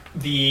 Psyduck,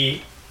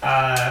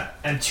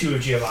 and 2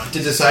 of Giovanni.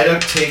 Did the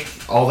Psyduck take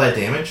all that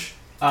damage?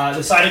 The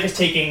Psyduck is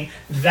taking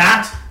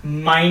that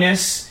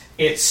minus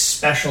its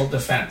special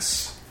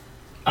defense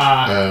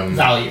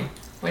value.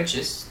 Which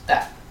is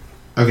that.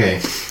 Okay.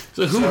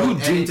 So who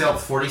and he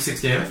dealt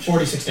 46 damage?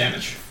 46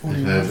 damage.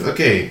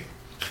 Okay.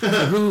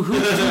 who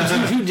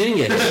didn't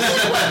get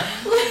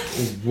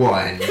hit?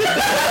 1.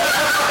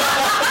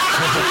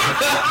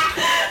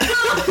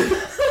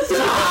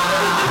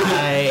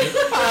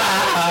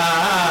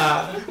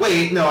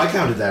 Wait, no, I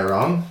counted that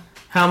wrong.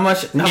 How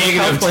much?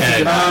 Negative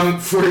 10.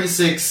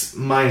 46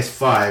 minus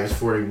 5 is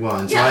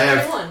 41. So Yeah, I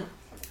have 41.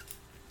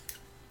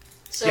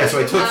 So so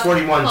I you took have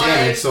 41 five-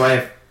 damage, so I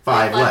have 5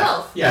 five left.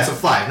 health. Yeah, so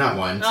 5, not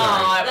 1. Sorry.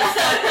 Oh,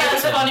 it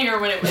was funnier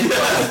when it was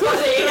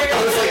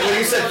I was like, when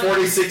you said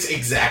 46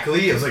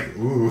 exactly, I was like,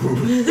 ooh.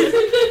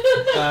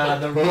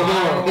 The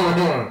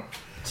Rhyhorn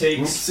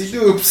takes Oopsie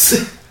doops.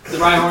 the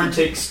Rhyhorn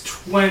takes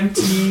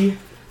 20.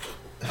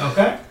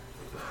 Okay.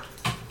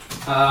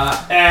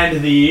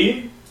 And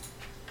the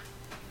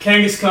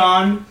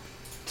Kangaskhan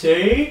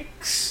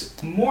takes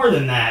more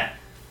than that.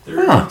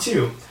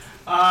 32.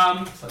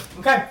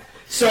 Okay.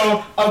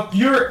 So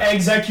your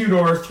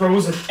Executor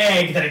throws an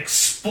egg that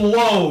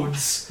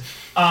explodes,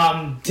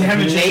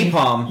 damaging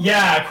napalm.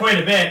 Yeah, quite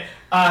a bit.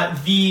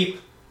 The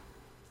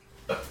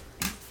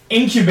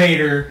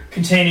incubator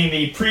containing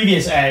the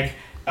previous egg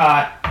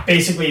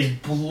basically is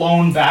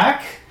blown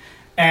back,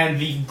 and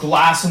the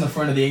glass in the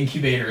front of the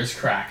incubator is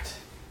cracked.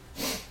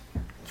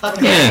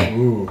 Okay.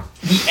 Ooh.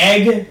 The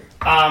egg.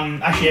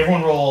 Actually,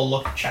 everyone roll a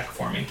look check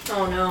for me.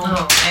 Oh no.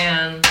 Oh,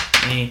 man.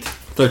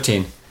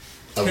 13.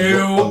 A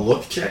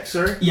look check,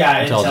 sir?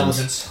 Yeah,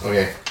 Intelligence. intelligence.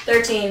 Okay.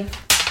 13.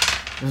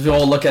 We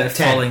all look at it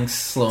falling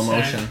slow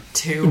motion.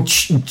 2.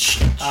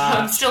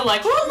 I'm still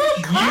like, well, look,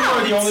 You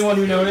are the clouds. only one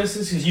who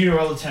notices, because you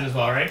rolled a 10 as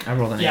well, right? I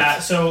rolled an 8. Yeah,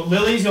 so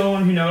Lily's the only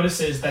one who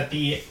notices that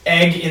the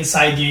egg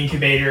inside the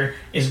incubator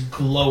is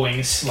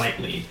glowing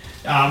slightly.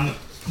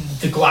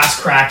 The glass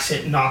cracks,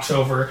 it knocks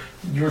over.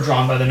 You're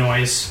drawn by the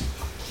noise.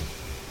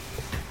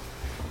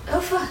 Oh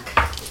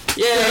fuck.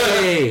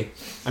 Yay!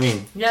 I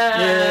mean,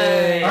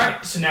 Yay.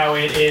 Alright, so now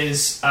it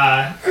is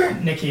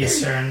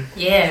Nikki's turn.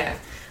 Yeah.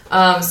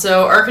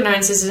 So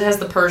Arcanine, since it has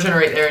the Persian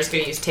right there, is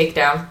going to use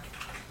Takedown.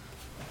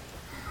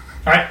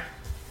 Alright,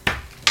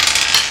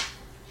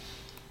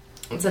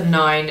 It's a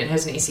 9. It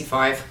has an AC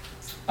 5.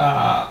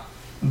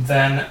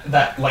 then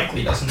that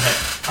likely doesn't hit.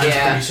 I'm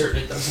Yeah. pretty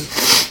certain it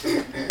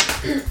doesn't.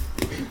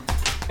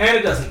 And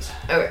it doesn't.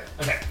 Okay.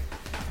 Okay.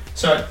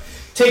 So,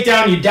 take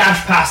down, you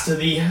dash past to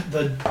the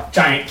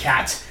giant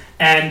cat,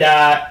 and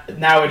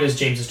now it is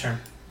James's turn.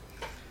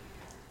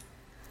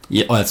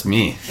 yeah, that's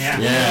me.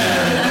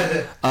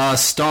 Yeah.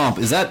 Stomp.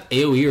 Is that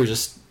AoE or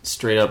just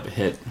straight up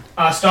hit?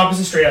 Stomp is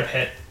a straight up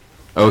hit.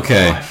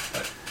 Okay.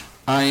 But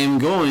I am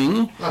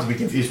going. Not to be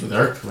confused with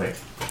Earthquake.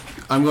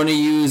 I'm going to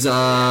use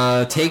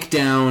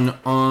takedown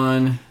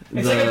on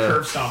it's like a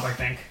curve stomp, I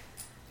think.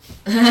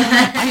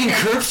 I can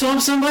curb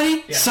stomp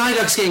somebody? Yeah.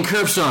 Psyduck's getting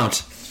curb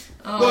stomped.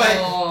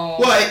 Oh.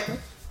 What?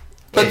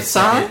 But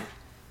sorry?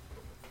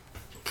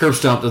 Curb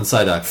stomped on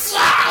Psyduck.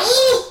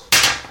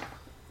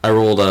 I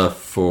rolled a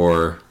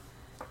 4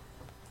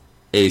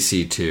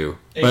 AC2.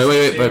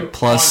 Wait, but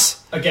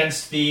plus.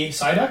 Against the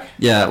Psyduck?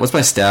 Yeah, what's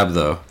my stab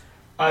though?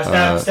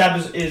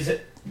 Stab is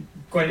a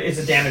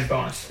damage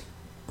bonus.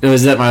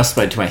 Is that my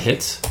to my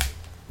hits?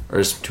 Or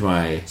is to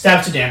my.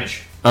 Stab's to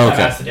damage. Oh, okay.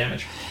 That's the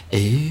damage.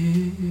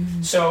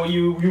 So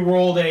you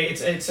rolled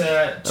it's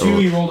a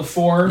 2, you rolled a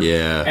 4.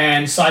 Yeah.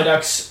 And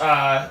Psyduck's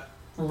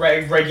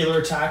regular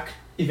attack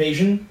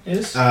evasion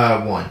is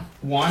 1.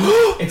 1.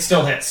 It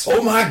still hits.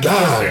 Oh my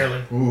god!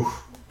 Barely. Ooh.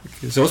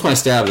 So what's my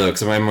stab though?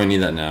 Because I'm going to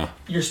need that now.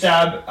 Your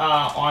stab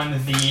on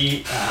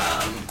the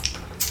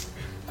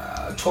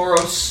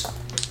Tauros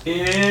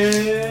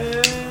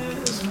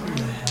is. Where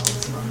the hell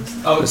is it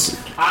on this?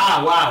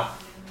 Oh,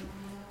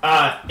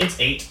 wow. It's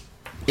 8.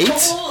 8?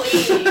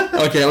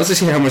 Holy. Okay, let's just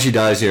see how much he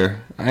dies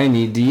here. I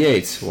need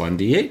D8.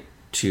 1d8,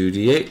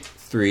 2d8,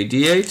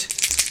 3d8,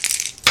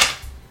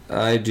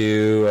 I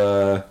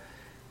do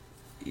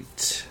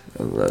 8,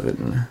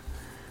 11,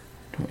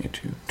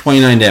 22,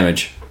 29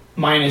 damage.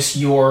 Minus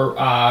your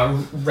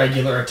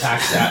regular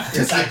attack stat.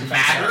 Does that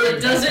matter?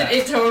 It doesn't.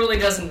 It totally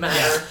doesn't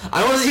matter.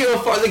 I want to see how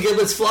far the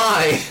giblets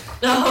fly.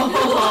 No.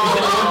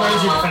 What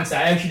is your defense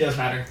stat? It actually does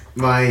matter.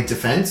 My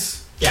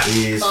defense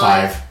is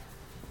 5. 5.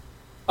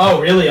 Oh,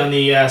 really? On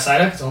the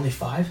side up, it's only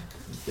 5?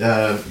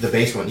 The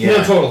base one, yeah.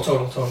 No,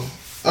 total.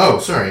 Oh,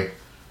 sorry.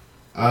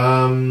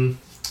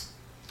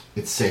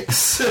 It's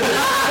 6.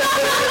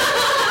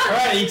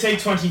 Alright, you take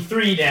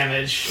 23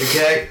 damage.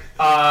 Okay.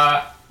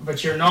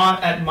 But you're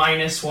not at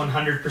minus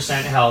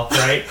 100% health,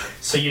 right?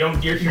 So you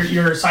don't.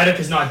 Your Psyduck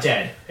is not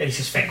dead. It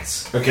just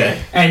faints,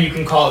 Okay. and you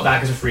can call it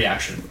back as a free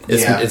action.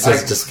 It's, Yeah, it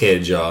says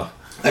dislocated jaw.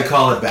 I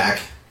call it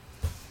back.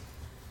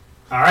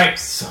 All right,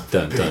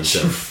 Dun, dun, dun.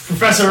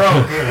 Professor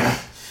Oak.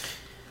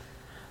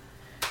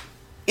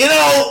 You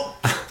know,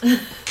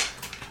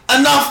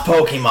 enough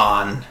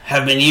Pokemon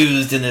have been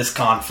used in this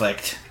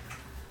conflict.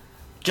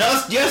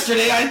 Just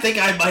yesterday, I think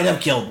I might have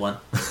killed one.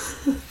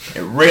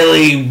 It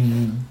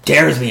really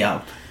tears me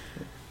up.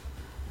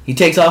 He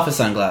takes off his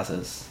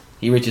sunglasses.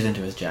 He reaches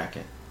into his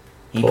jacket.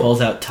 He pulls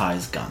out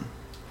Ty's gun.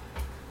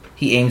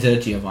 He aims it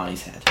at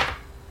Giovanni's head.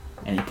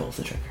 And he pulls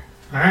the trigger.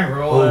 All right,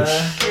 roll.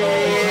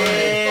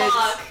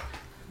 Fuck.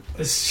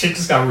 This shit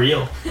just got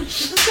real.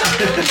 It's not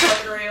really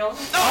fucking real.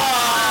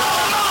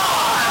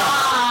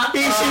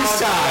 He shoots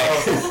Ty.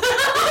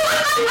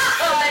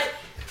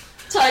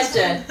 Ty's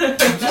dead. So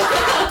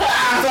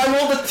I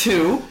rolled a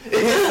 2.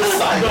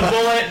 The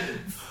bullet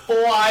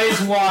flies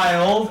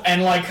wild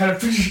and like kind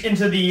of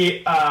into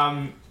the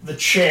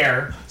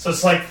chair. So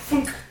it's like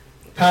thunk,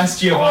 past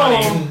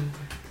Giovanni,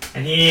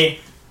 and he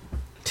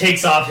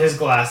takes off his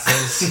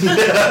glasses. Well,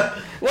 that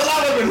would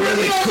have been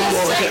really cool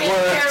if it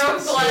worked. Pair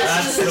of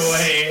That's the glasses.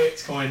 way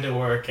it's going to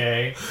work,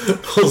 eh?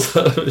 Pulls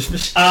out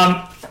his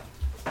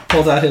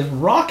Pulls out his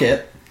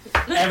rocket.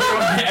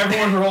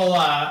 Everyone roll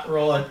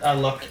a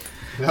look.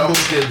 Oh,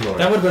 good lord.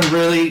 That would have been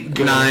really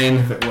good 9.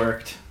 if it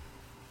worked.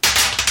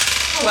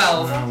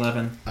 12.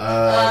 11.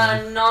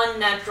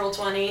 Non-natural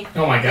 20.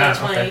 Oh my god,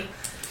 20. okay.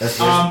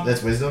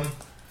 That's wisdom?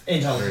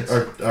 Intelligence.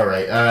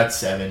 Alright, that's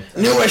 7.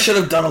 Knew I should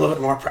have done a little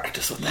bit more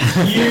practice with that.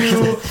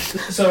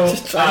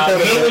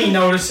 Lily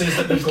notices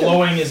that the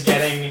glowing is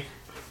getting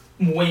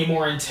way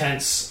more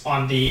intense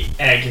on the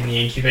egg in the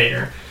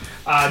incubator.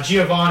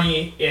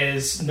 Giovanni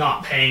is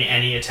not paying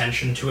any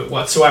attention to it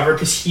whatsoever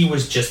because he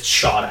was just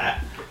shot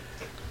at.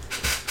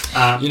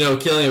 You know,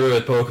 killing everyone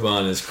with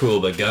Pokemon is cool,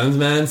 but guns,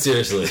 man?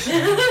 Seriously.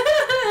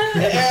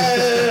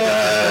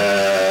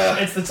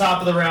 It's the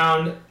top of the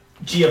round.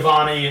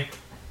 Giovanni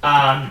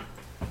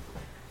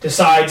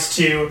decides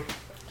to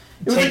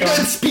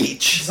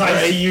speech.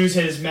 Decides to use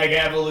his Mega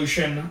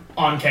Evolution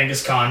on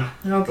Kangaskhan.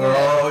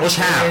 Okay. What's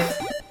half?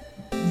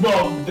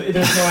 Well, there's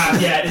no half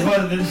yet.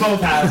 There's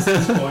both halves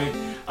at this point.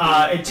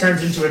 It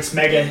turns into its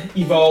Mega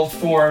Evolved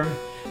form,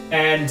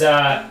 and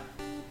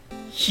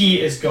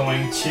he is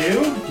going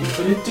to...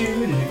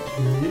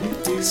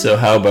 So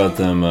how about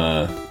them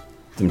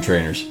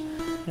trainers?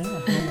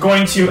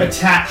 Going to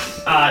attack.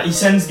 He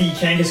sends the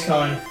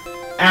Kangaskhan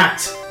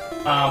at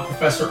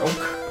Professor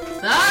Oak.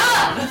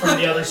 From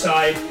the other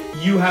side,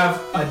 you have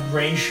a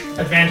range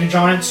advantage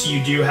on it, so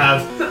you do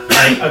have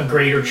a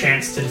greater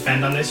chance to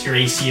defend on this. Your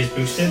AC is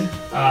boosted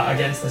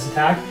against this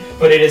attack,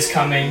 but it is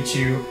coming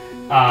to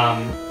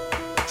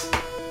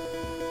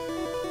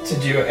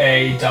do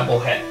a double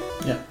hit.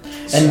 Yeah.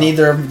 And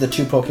neither of the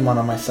 2 Pokemon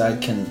on my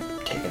side can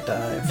take a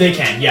dive. They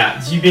can, yeah.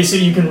 So you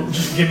can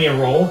just give me a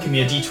roll. Give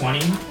me a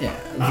d20. Yeah.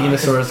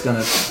 Venusaur is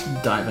gonna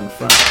dive in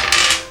front.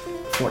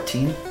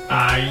 14. Yeah.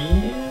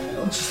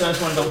 I just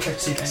want to double check to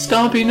see if any...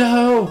 Stompy,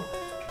 no!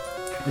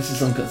 This is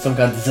some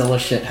Godzilla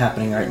shit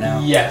happening right now.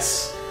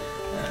 Yes.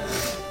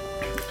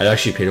 I'd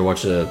actually pay to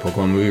watch a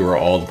Pokemon movie where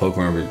all the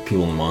Pokemon were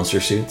people in monster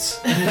suits.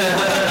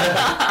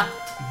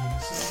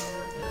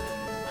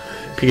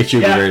 Pikachu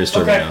would be very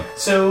disturbing now.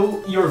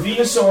 So your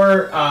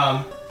Venusaur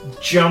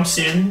jumps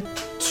in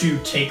to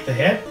take the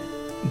hit.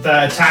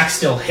 The attack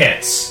still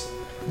hits,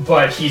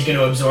 but he's going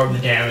to absorb the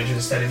damage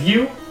instead of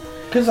you.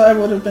 Because I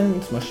would have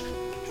been smushed.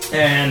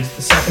 And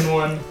the second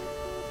one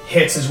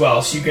hits as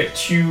well. So you get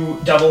 2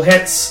 double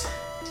hits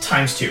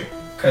times 2,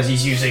 because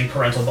he's using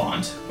Parental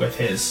Bond with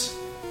his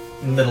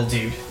little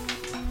dude.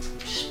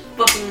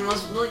 Fucking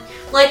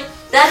like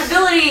that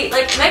ability,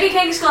 like Mega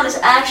Kangaskhan is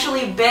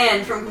actually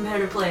banned from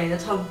competitive play.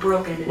 That's how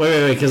broken it is.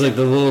 Wait, because like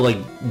the little like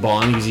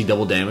bond gives you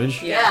double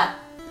damage? Yeah.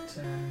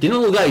 Didn't the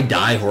little guy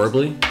die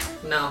horribly?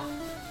 No.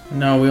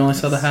 No, we only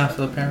saw the half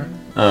of the parent.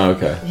 Oh,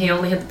 okay. He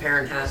only hit the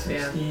parent half,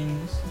 yeah.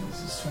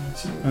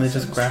 And they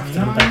just grafted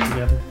them back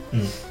together.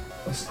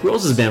 Who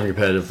else is banned for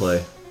competitive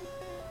play?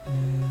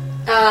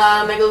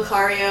 Mega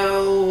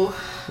Lucario.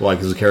 Why?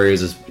 Because Lucario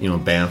is just,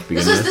 banned to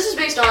begin with? This is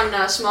based on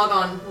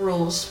Smogon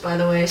rules, by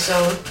the way.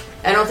 So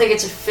I don't think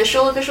it's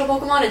official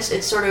Pokemon.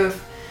 It's sort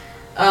of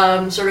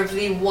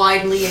the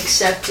widely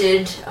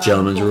accepted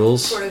Gentleman's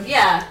rules. Sort of,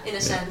 yeah, in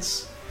a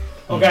sense.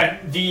 Okay,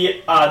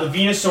 the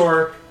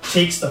Venusaur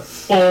takes the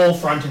full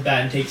brunt of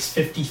that and takes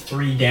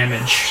 53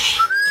 damage.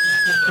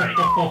 Right.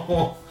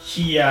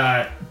 He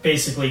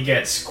basically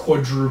gets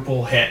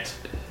quadruple hit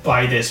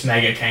by this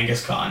Mega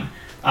Kangaskhan,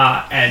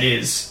 and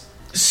is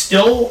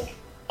still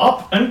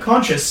up,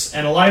 unconscious,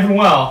 and alive and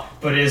well,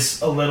 but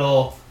is a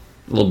little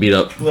beat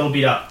up.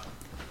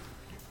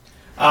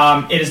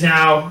 It is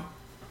now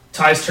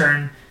Ty's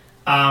turn.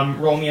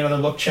 Roll me another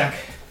look check.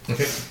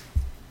 Okay.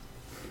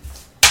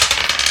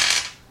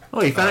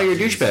 Oh, you found out your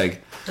douchebag.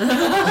 Slap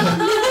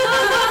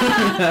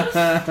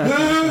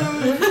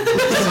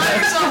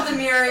yourself in the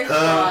mirror.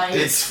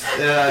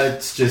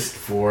 It's just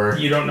 4.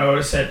 You don't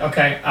notice it.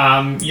 Okay.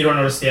 You don't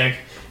notice the egg.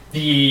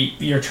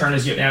 Your turn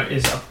is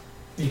up.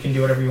 You can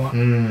do whatever you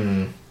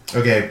want.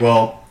 Okay,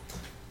 well,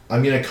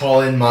 I'm gonna call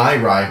in my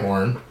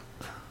Rhyhorn.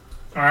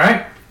 All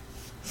right.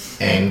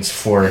 And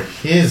for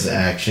his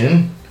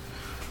action,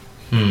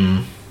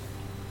 thinking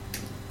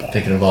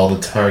of all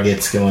the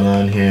targets going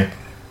on here.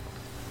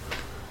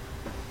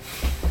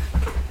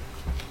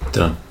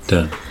 Dun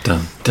dun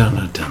dun dun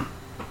dun dun.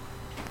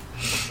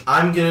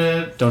 I'm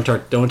gonna. Don't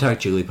attack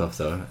Jigglypuff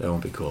though. That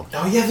won't be cool.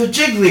 Oh yeah, the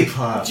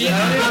Jigglypuff.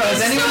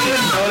 Does anyone even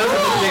notice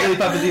that the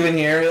Jigglypuff is even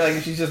here?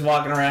 Like she's just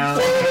walking around.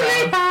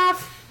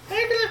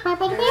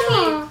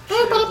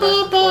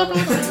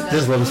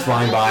 This limb's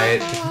flying by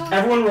it.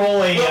 Everyone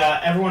roll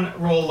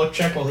a look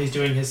check while he's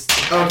doing his.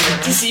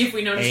 Okay. To see if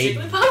we notice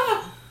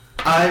Jigglypuff.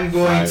 I'm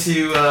going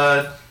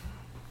to.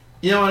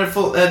 You know what?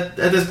 At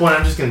this point,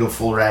 I'm just gonna go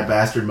full rat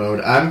bastard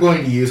mode. I'm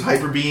going to use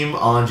Hyper Beam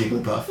on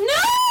Jigglypuff. No.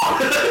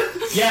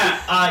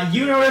 Yeah.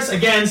 You notice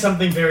again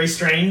something very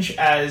strange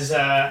as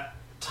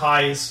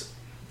Ty's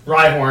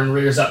Rhyhorn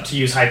rears up to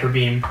use Hyper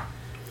Beam.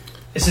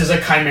 This is a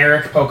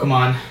chimeric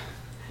Pokemon.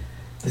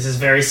 This is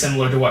very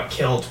similar to what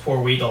killed poor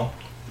Weedle.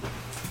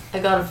 I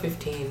got a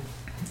 15.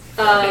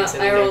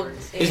 I rolled.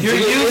 If you're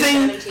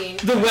using 17.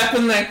 the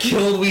weapon that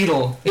killed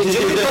Weedle, it's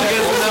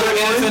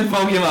another infant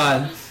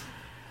Pokemon.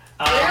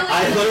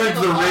 I learned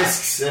the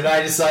risks, and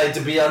I decided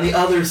to be on the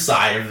other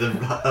side of the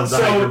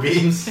Hyper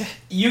Beams.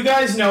 You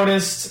guys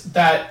noticed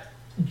that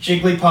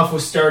Jigglypuff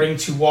was starting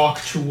to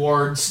walk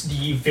towards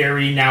the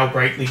very now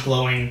brightly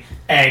glowing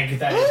egg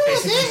that is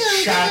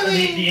basically shattered.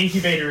 The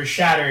incubator is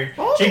shattered.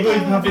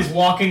 Jigglypuff is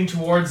walking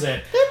towards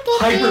it.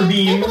 Hyper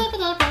Beam,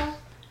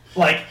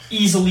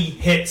 easily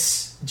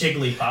hits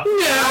Jigglypuff.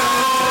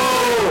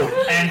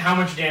 No! And how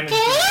much damage do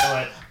you kill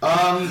it?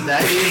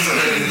 That is a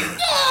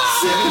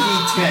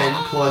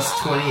 70-10 plus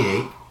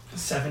 28.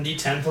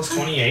 70-10 plus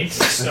 28.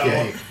 So,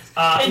 Okay.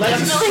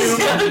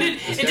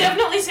 It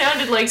definitely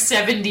sounded like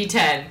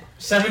 70-10. 70-10.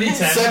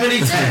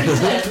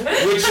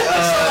 70-10. Which, So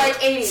like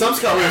 80. some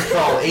scholars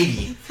call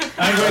 80.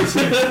 I'm going to.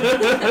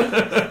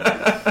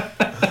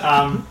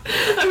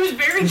 I was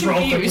very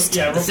confused.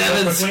 Roll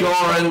 7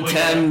 score and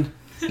 10.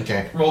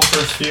 Okay. Roll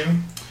first few.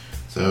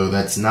 So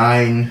that's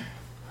 9.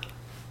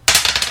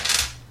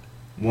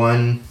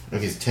 1.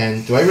 Okay, it's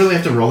 10. Do I really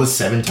have to roll this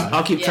 7 times?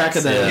 I'll keep track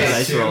of the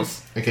Yes. dice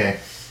rolls. Okay.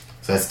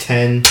 So that's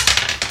 10.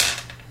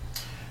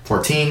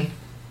 14.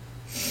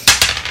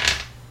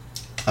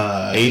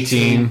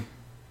 18.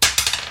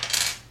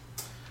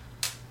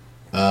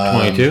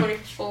 22.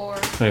 24.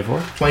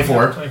 24.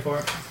 24.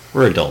 24.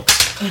 We're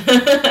adults.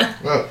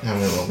 Well, how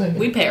many roll that?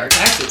 We pay our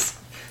taxes.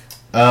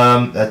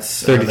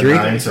 That's 33?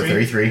 9, so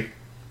 33.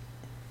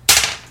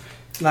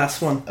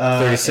 Last one.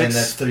 36. And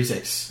that's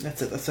 36.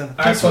 That's it. That's it.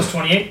 Alright, so it's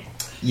 28.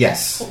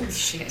 Yes. Holy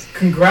shit.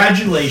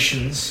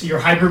 Congratulations. Your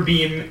Hyper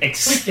Beam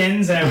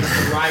extends out of the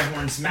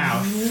Rhyhorn's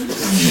mouth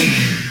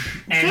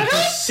and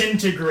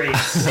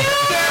disintegrates.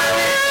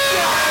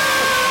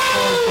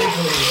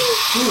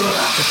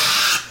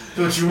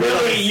 Don't you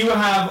Really, realize? you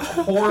have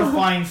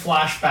horrifying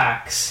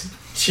flashbacks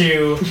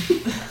to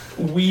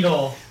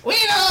Weedle.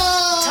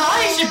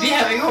 Ty should be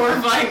having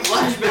horrifying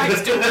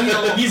flashbacks to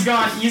Weedle.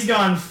 He's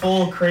gone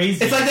full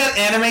crazy. It's like that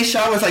anime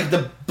shot with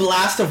the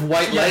blast of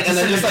white light and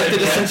then just the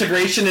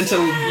disintegration into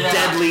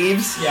dead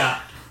leaves. Yeah.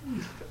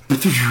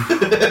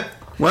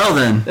 Well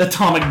then.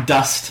 Atomic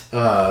dust.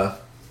 I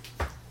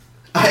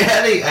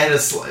had a out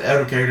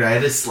of character. I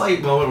had a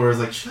slight moment where I was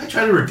like, should I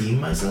try to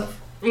redeem myself?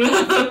 No,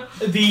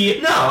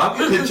 I'm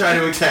gonna try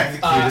to attack the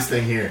cutest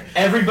thing here.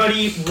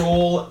 Everybody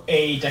roll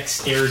a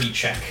dexterity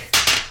check.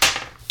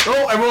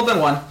 Oh, I rolled that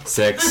 1.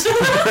 6.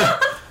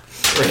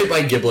 Right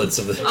by giblets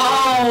of the.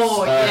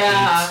 Oh,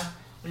 yeah.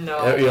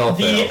 No. We all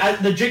fail.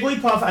 The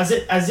Jigglypuff, as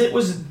it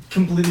was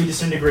completely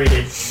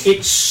disintegrated,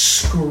 it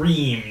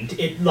screamed.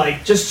 It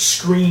just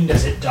screamed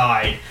as it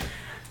died.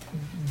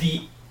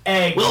 The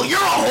egg. Well, you're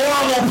a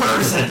horrible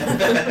person.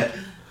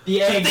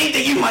 The egg Think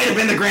that you might have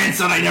been the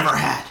grandson I never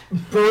had.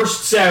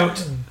 bursts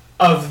out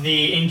of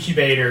the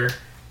incubator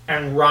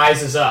and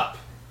rises up,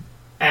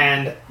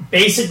 and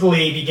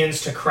basically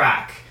begins to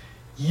crack.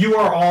 You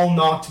are all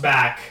knocked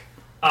back.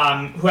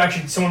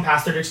 Someone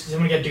passed their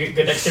someone get good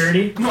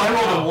dexterity? No, I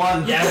rolled a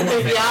 1. Yeah,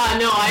 everyone, Yeah,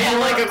 no, I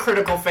had a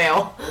critical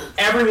fail.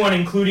 everyone,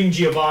 including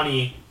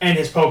Giovanni and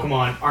his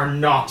Pokemon, are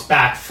knocked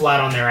back flat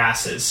on their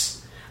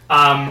asses.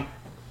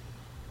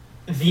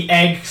 The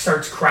egg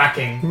starts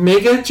cracking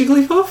Mega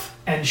Jigglypuff?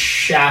 and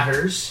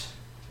shatters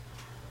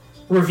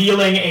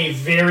revealing a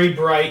very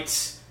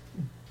bright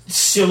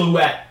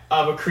silhouette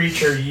of a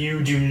creature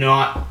you do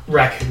not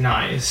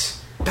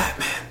recognize.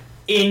 Batman.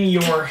 In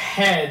your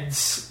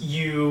heads,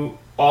 you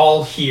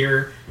all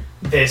hear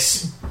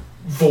this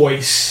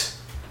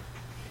voice,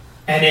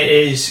 and it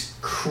is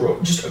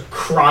just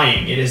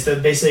crying. It is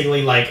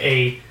basically like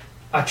a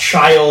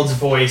child's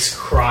voice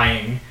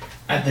crying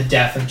at the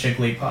death of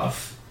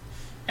Jigglypuff,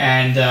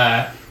 and you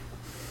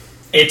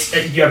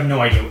have no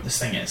idea what this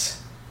thing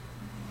is,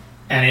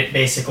 and it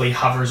basically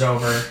hovers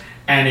over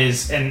and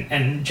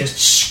and just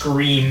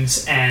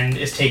screams and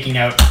is taking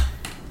out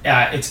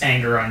its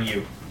anger on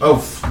you.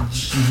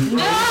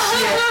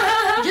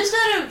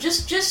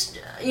 Just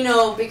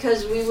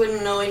because we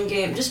wouldn't know in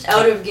game, just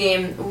out of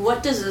game,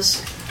 what does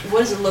it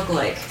look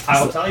like?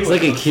 I will tell you. It's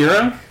like a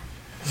Kira.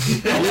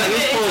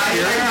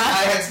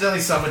 I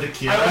accidentally summoned a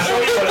Kira. I will show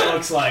you what it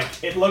looks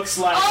like. It looks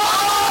like.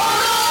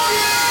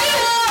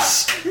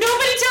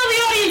 Nobody tell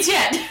the audience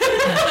yet.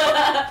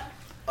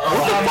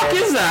 What the fuck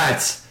is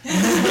that?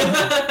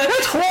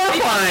 That's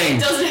horrifying.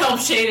 It doesn't help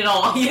Shane at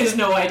all. He has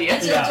no idea.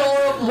 It's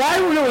adorable.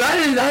 Why would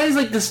that is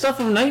like the stuff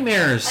of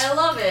nightmares. I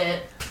love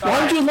it.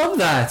 Why would you love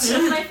that? It's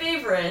one of my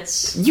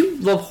favorites. You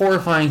love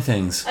horrifying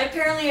things.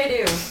 Apparently I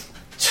do.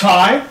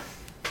 Ty?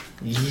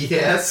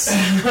 Yes.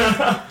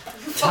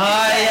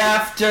 Tie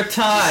after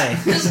tie.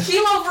 Just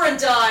keel over and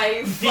die,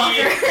 you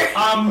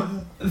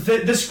fucker.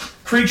 This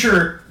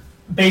creature,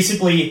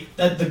 basically,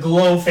 the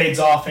glow fades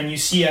off, and you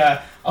see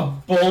a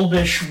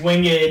bulbish,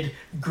 winged,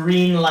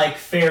 green-like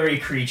fairy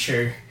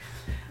creature.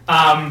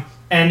 And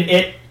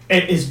it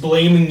is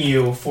blaming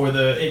you for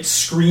it's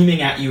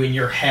screaming at you in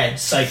your head,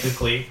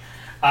 psychically.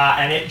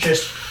 And it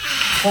just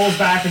pulls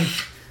back and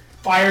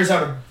fires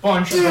out a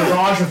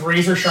barrage of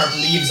razor-sharp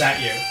leaves at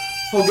you.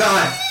 Oh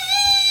god.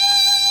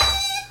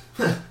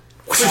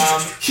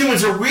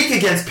 Humans are weak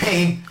against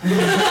pain.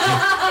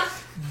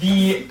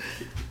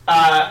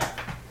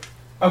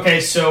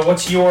 Okay, so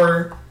what's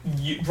your...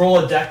 roll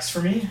a dex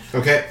for me.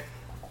 Okay.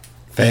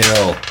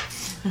 Fail.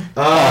 20.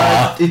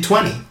 Oh,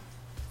 18,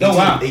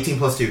 wow. 18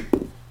 plus 2.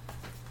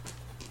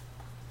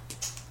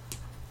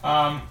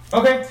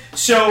 Okay,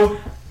 so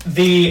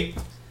the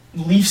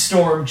leaf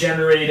storm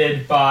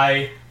generated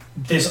by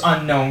this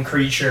unknown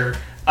creature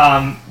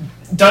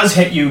does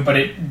hit you, but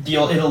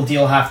it'll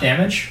deal half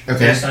damage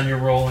based on your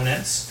roll and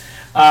its.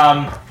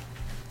 And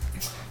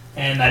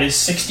that is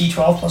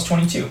 6d12 plus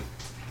 22.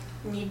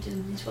 Need to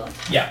do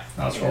 12? Yeah,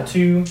 let's roll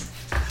 2.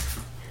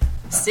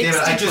 60 Damn it,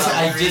 I just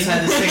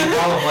had this thing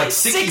roll of like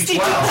 60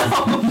 12.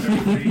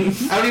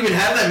 I don't even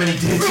have that many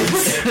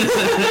digits.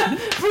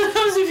 For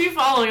those of you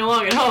following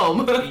along at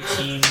home.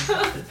 18.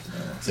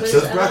 So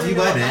it's brought to you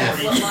by math.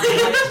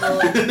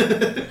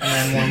 And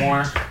then one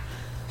more.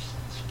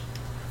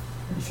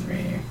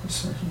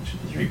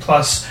 33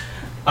 plus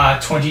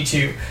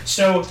 22.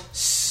 So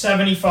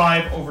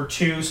 75 over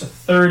 2, so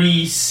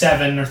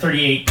 37 or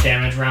 38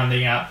 damage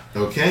rounding up.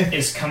 Okay.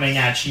 Is coming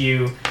at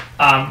you.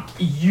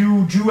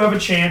 You do have a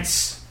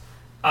chance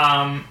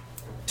to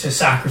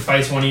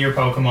sacrifice one of your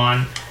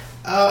Pokemon.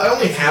 I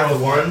only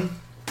have one.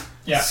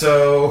 Yeah.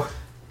 So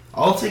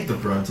I'll take the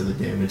brunt of the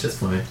damage. That's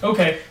fine.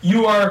 Okay.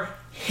 You are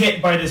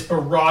hit by this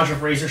barrage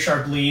of razor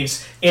sharp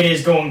leaves. It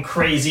is going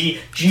crazy.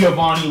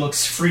 Giovanni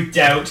looks freaked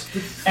out,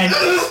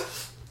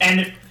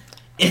 and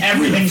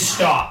everything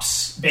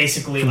stops.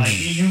 Basically, like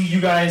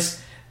you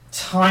guys,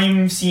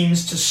 time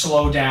seems to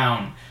slow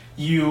down.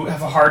 You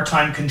have a hard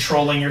time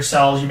controlling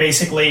yourselves. You're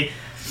basically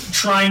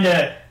trying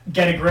to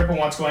get a grip on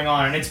what's going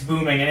on, and it's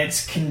booming, and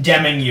it's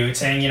condemning you. It's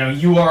saying,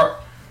 you are...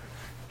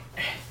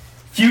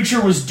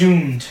 Future was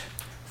doomed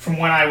from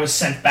when I was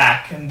sent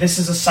back, and this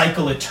is a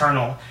cycle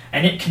eternal,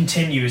 and it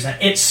continues,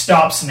 and it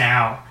stops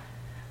now.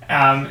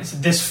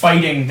 This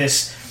fighting,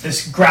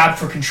 this grab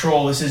for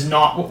control, this is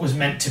not what was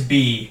meant to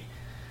be.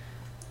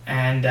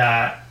 And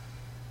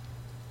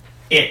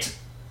it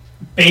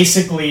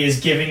basically is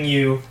giving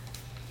you...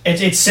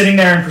 It's sitting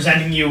there and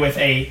presenting you with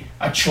a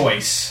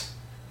choice.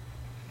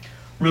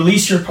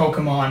 Release your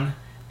Pokemon,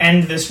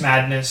 end this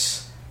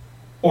madness,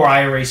 or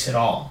I erase it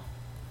all.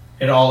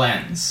 It all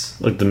ends.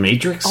 Like the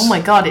Matrix? Oh my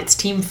god, it's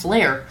Team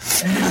Flare.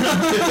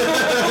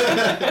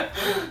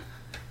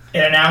 It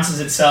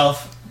announces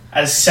itself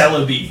as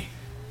Celebi,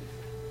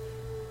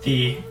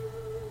 the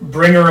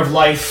bringer of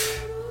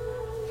life,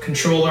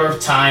 controller of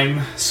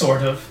time,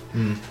 sort of.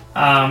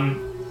 And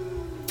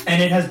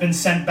it has been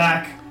sent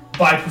back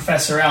by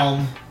Professor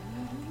Elm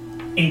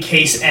in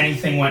case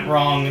anything went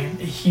wrong.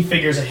 He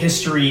figures a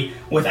history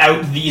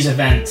without these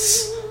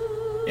events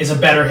is a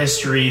better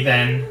history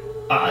than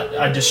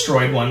a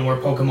destroyed one where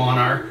Pokemon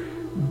are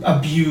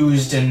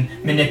abused and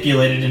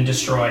manipulated and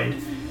destroyed.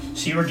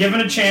 So you were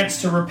given a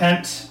chance to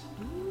repent,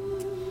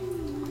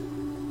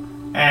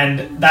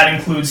 and that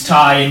includes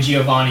Ty and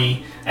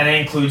Giovanni, and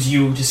it includes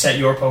you to set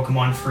your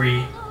Pokemon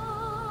free.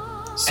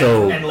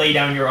 So and lay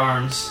down your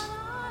arms.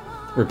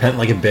 Repent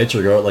like a bitch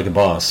or go out like a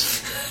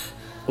boss.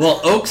 Well,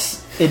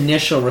 Oak's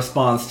initial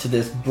response to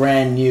this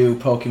brand new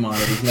Pokemon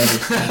that he's never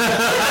seen.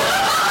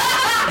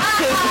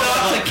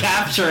 To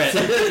capture it.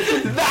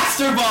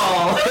 Master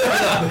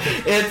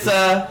Master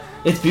Ball.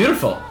 It's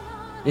beautiful.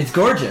 It's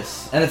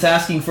gorgeous, and it's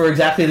asking for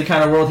exactly the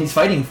kind of world he's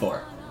fighting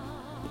for.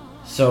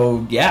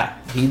 So yeah,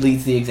 he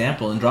leads the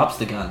example and drops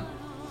the gun.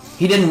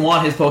 He didn't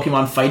want his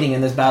Pokemon fighting in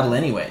this battle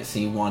anyways.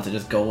 He wanted to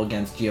just go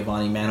against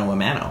Giovanni mano a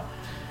mano.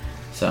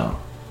 So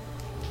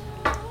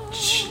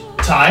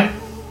Ty,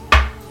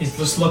 he's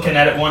just looking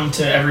at it one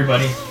to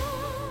everybody.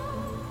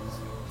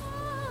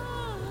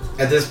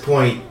 At this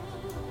point,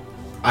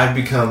 I've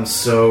become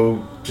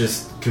so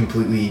just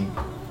completely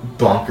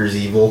bonkers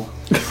evil.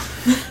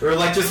 Or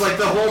just like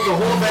the whole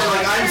event,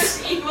 like I'm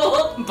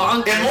evil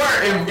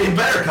bonkers. in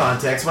better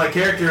context, my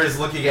character is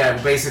looking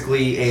at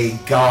basically a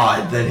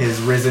god that has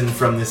risen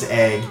from this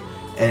egg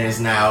and is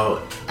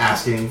now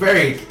asking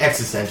very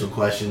existential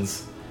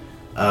questions.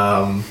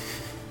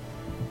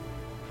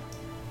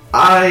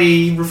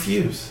 I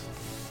refuse.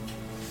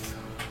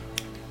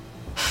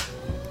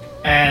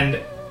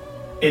 And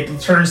it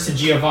turns to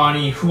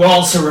Giovanni, who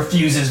also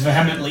refuses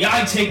vehemently.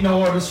 I take no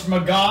orders from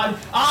a god.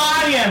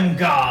 I am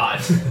God.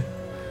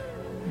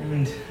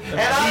 And he's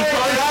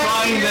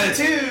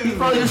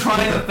probably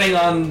trying the thing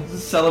on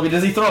Celebi.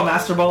 Does he throw a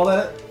Master Ball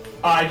at it?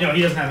 No,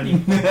 he doesn't have any.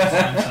 So.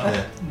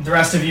 The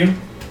rest of you?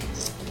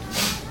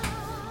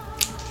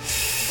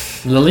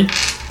 Lily?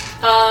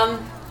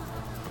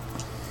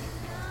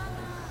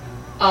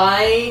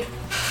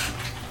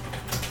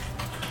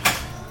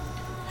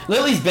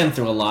 Lily's been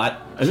through a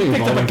lot. I think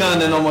She picked up a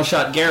gun and almost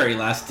shot Gary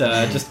last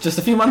just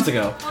a few months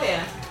ago. Oh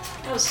yeah,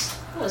 that was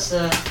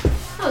an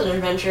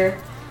adventure.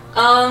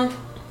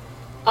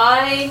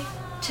 I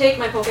take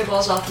my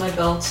Pokeballs off my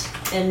belt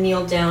and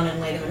kneel down and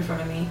lay them in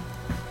front of me.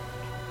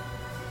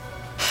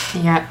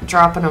 Yeah,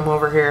 dropping them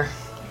over here.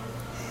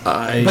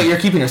 But you're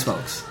keeping your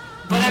smokes.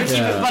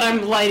 But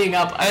I'm lighting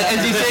up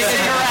as you take a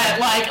cigarette,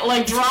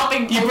 like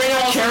dropping. You bring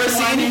up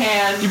kerosene.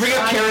 Hand, you bring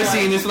up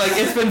kerosene. It's like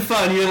it's been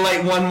fun. You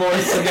light one more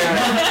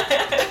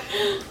cigarette.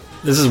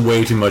 This is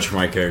way too much for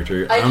my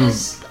character.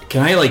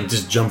 Can I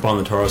just jump on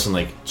the Tauros and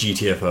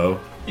GTFO?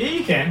 Yeah,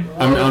 you can.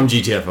 I'm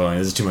GTFOing.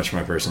 This is too much for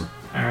my person.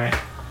 All right.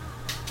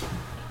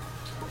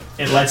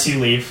 It lets you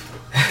leave.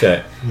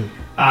 Okay.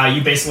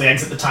 You basically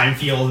exit the time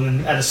field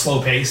and at a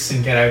slow pace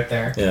and get out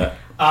there. Yeah.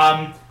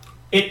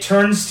 It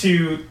turns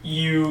to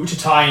you, to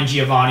Ty and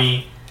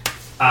Giovanni,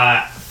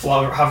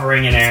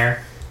 hovering in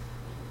air,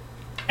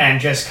 and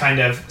just kind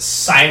of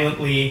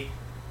silently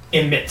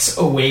emits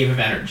a wave of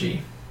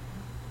energy.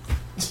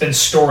 It's been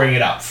storing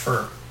it up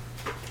for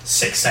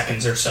 6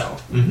 seconds or so.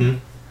 Mm-hmm.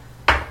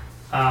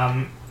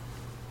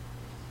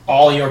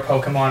 All your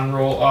Pokemon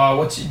roll.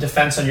 What's your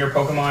defense on your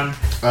Pokemon?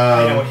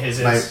 I know what his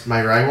is.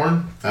 My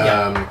Rhyhorn?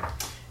 Yeah.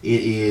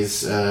 It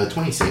is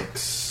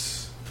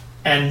 26.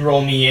 And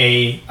roll me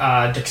a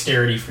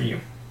dexterity for you.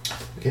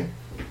 Okay.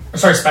 Or,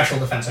 sorry, special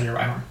defense on your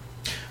Rhyhorn.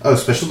 Oh,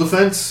 special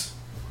defense?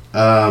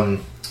 Oh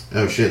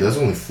shit, that's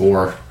only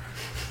 4.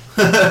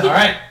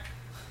 Alright.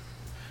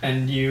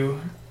 And you...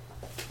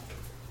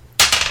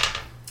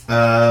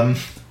 Wow,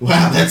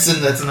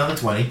 that's another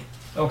 20.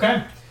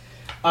 Okay.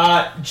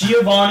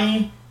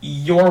 Giovanni,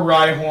 your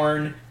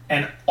Rhyhorn,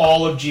 and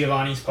all of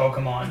Giovanni's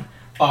Pokemon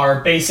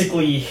are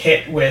basically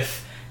hit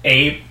with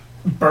a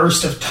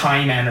burst of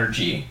time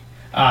energy.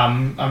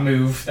 A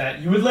move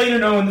that you would later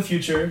know in the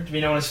future to be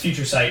known as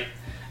Future Sight.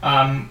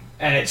 And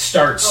it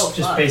starts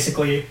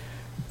basically...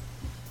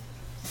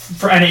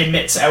 and it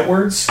emits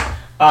outwards.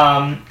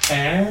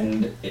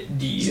 And it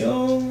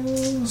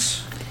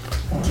deals...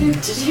 1, 2,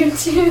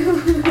 3,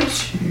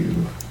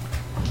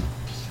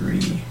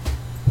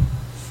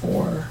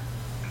 4...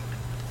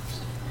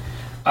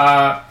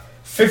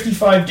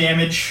 55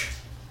 damage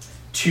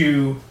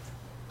to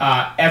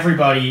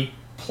everybody,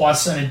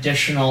 plus an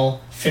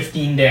additional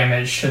 15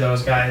 damage to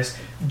those guys.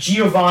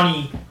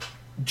 Giovanni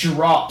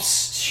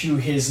drops to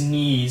his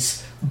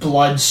knees,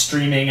 blood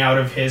streaming out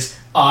of his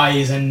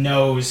eyes and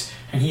nose,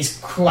 and he's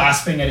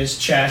clasping at his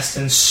chest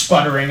and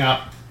sputtering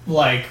up,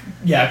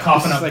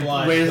 coughing up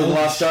blood. Raiders of the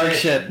Lost Ark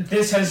shit.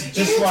 This has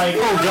just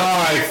oh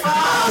god!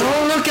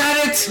 Don't look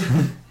at it!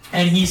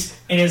 And his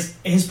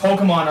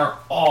Pokemon are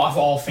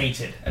all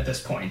fainted at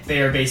this point.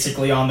 They are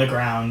basically on the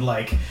ground,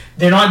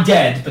 they're not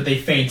dead, but they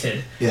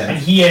fainted. Yeah. And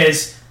he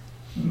is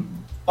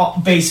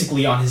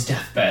basically on his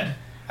deathbed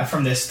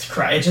from this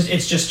cry.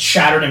 It's just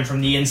shattered him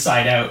from the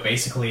inside out,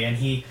 basically. And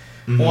he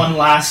one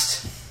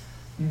last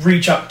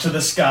reach up to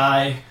the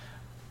sky,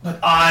 but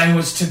I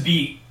was to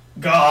be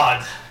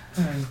God,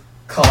 and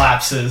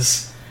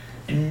collapses.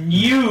 And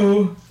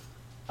you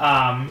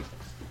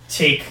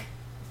take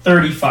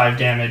 35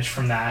 damage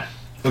from that.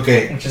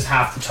 Okay. Which is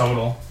half the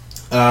total.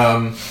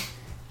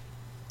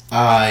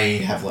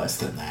 I have less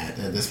than that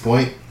at this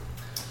point.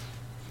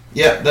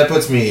 Yeah, that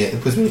puts me at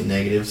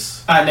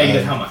negatives.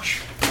 Negative how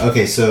much?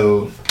 Okay,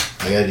 so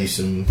I gotta do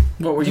some...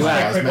 What were you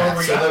at?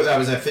 So I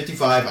was at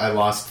 55, I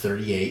lost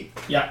 38.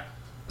 Yeah.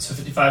 So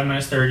 55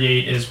 minus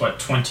 38 is what,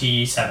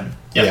 27?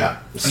 Yep. Yeah.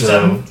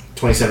 27? So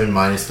 27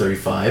 minus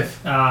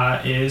 35.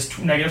 Is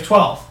negative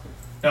 12.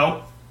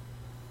 No.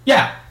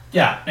 Yeah,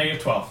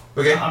 negative 12.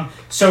 Okay.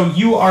 So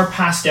you are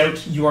passed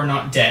out, you are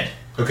not dead.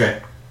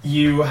 Okay.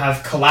 you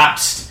have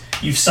collapsed.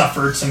 You've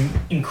suffered some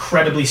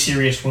incredibly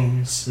serious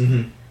wounds.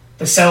 Mm-hmm.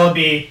 The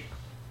Celebi,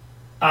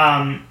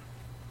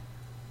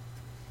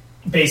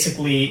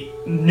 basically,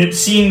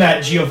 seeing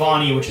that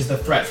Giovanni, which is the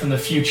threat from the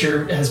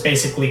future, has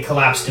basically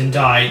collapsed and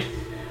died,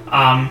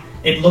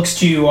 it looks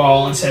to you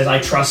all and says, I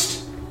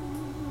trust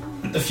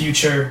that the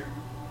future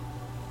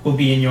will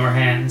be in your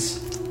hands.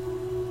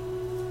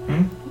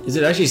 Is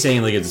it actually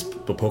saying like it's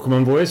a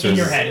Pokemon voice? Or In is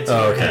your it- head, it's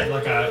oh, in your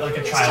okay. head, like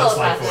a child's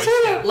like voice.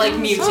 Yeah. Like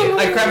Mewtwo.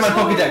 I grab my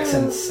Pokedex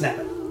and snap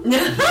it.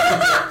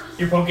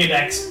 Your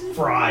Pokédex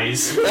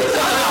fries. Your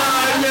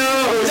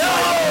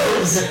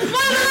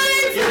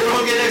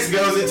Pokedex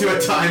goes into a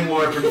time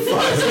warp and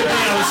flies.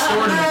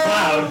 Stored in the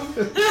cloud.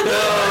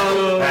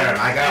 There,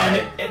 I got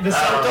it. And the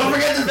Don't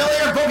forget to fill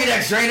your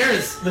Pokedex,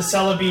 trainers! The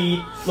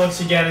Celebi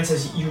looks again and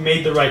says, you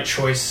made the right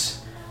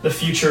choice. The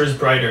future is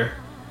brighter.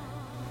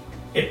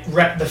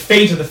 The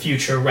fate of the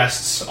future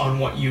rests on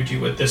what you do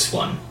with this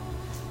one.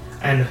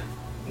 And,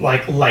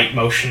 like, light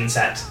motions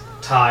at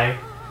Tai.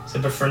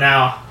 So, but for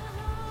now,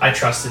 I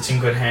trust it's in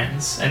good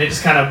hands. And it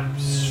just kind of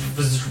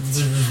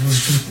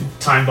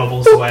time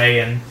bubbles away,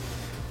 and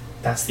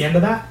that's the end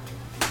of that.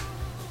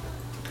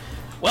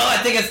 Well, I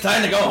think it's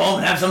time to go home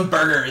and have some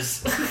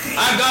burgers.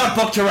 I've got a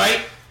book to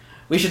write.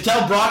 We should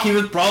tell Brock he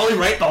was probably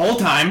right the whole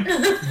time.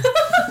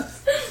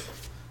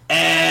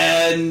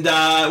 And,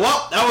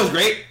 well, that was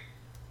great.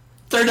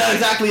 Turned out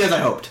exactly as I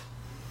hoped.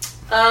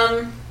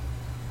 Are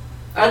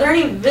there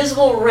any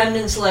visible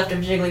remnants left of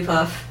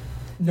Jigglypuff?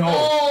 No.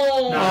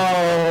 Oh.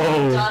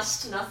 Oh.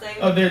 Dust, nothing.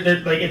 Oh, they're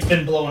like, it's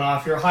been blown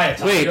off. You're high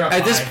atop. Wait, You're up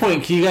at this high.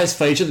 point, can you guys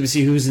fight each other to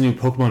see who's the new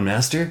Pokemon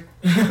Master?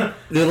 They're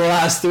the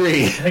last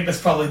three. I think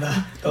that's probably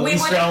the We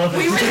least would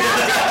relevant.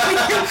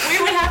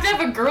 have to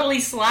have a girly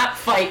slap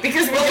fight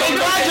because we don't know.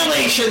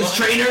 Congratulations,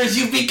 trainers!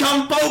 You've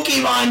become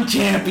Pokemon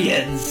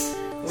champions!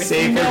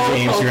 Save for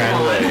James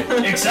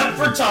Granaway. Except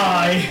for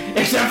Tai.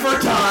 Except for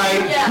Tai,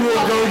 Yeah. who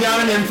will go down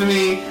in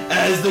infamy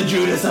as the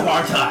Judas of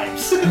our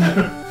times.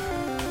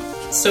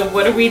 So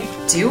what do we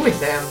do with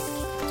them?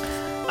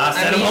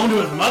 Send him home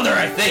to his mother,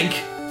 I think.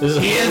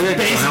 He is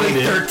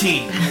basically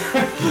 13.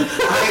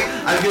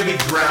 I'm gonna be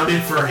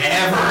grounded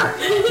forever.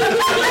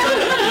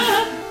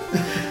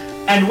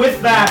 And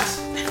with that,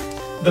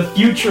 the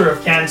future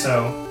of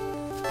Kanto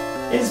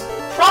is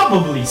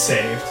probably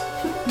saved.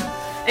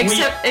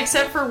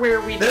 Except for where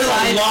we There's a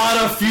decide lot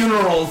of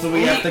funerals that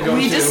we have to go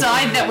we to.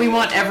 decide that we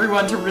want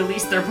everyone to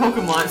release their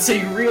Pokemon, so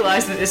you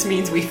realize that this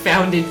means we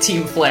founded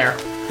Team Flare.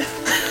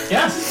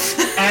 Yes.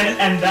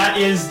 and that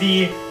is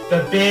the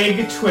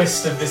big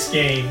twist of this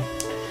game.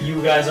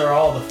 You guys are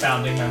all the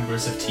founding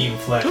members of Team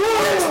Flare.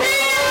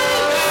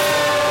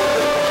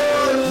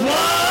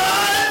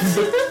 What?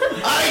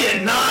 I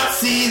did not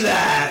see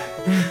that.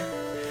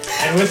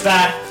 And with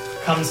that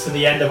comes to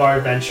the end of our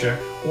adventure.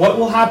 What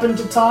will happen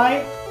to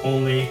Tai?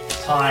 Only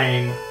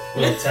time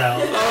will tell.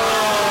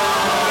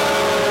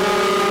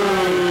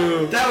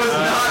 That was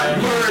not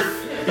worth.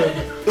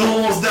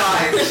 Almost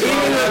died. A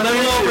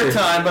little over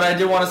time, but I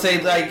do want to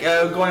say, like,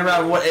 going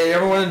around, what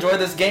everyone enjoyed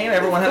this game?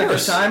 Everyone had a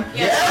good time?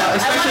 Yes.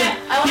 Especially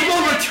I wanna people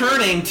say-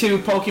 returning to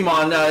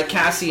Pokemon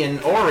Cassie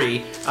and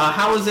Ori.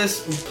 How is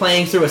this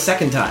playing through a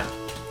second time?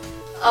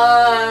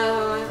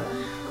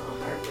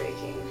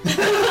 Heartbreaking.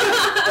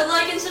 But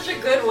like in such a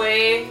good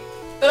way.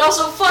 But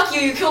also, fuck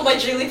you, you killed my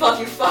Jigglypuff,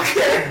 you fucker.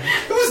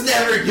 It was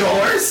never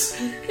yours.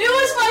 It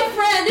was my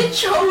friend, it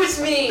chose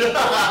me.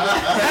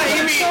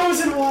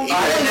 Chosen one. I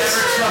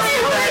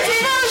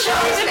never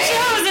trusted that.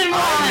 I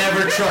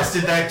never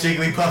trusted that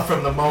Jigglypuff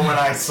from the moment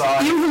I saw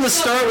it. Even from the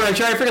start when I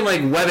tried to freaking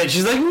like web it,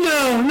 she's like,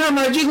 no, not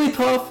my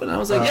Jigglypuff. And I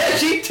was like, Yeah,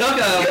 she took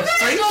a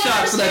straight don't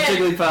shot for that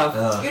understand.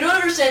 Jigglypuff. You don't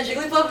understand,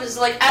 Jigglypuff is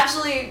like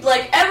absolutely,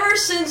 like ever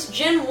since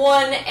Gen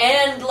 1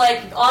 and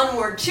like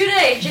onward,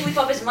 today,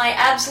 Jigglypuff is my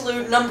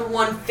absolute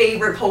 #1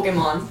 favorite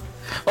Pokemon.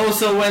 Oh,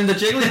 so when the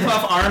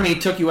Jigglypuff army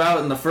took you out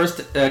in the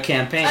first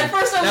campaign, At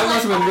first I was that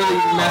must have like, been really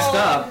oh, messed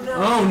up. no.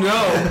 Oh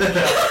no!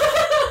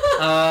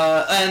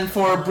 And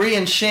for Bree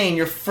and Shane,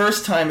 your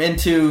first time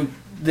into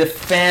the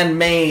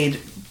fan-made,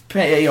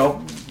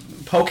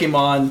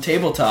 Pokemon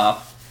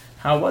tabletop,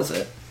 how was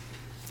it?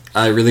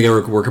 I really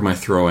gotta work on my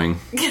throwing.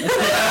 You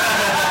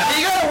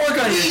gotta work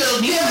on your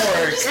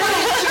teamwork.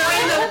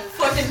 Join the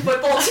fucking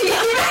football team.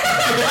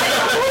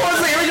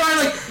 Every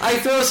time I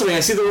throw something, I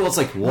see the rule, it's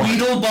like, what?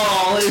 Weedle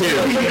Ball. James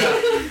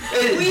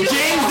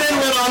then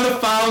went on to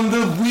found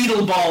the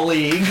Weedle Ball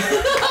League.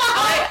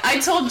 I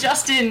told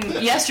Justin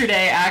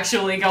yesterday,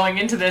 actually, going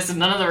into this, and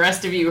none of the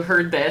rest of you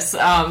heard this,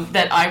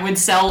 that I would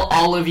sell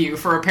all of you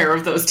for a pair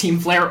of those Team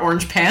Flare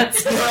orange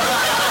pants.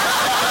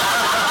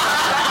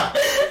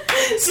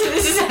 So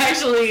this is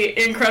actually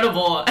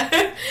incredible.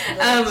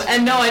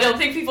 And no, I don't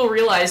think people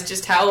realize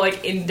just how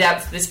like in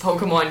depth this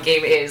Pokemon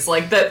game is.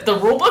 Like the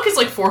rulebook is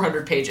like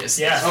 400 pages.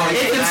 Yeah.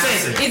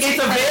 It's insane.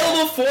 It's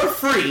available for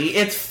free.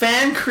 It's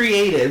fan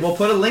created. We'll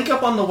put a link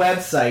up on the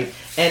website,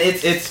 and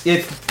it's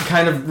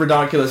kind of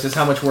ridiculous just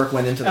how much work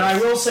went into this. And I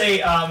will say,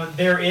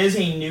 there is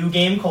a new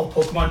game called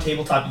Pokemon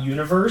Tabletop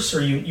Universe,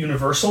 or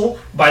Universal,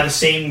 by the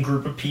same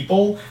group of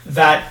people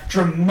that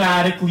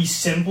dramatically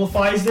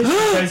simplifies this,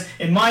 because,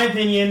 in my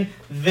opinion,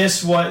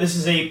 this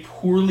is a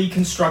poorly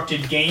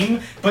constructed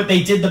game, but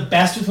they did the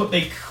best with what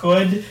they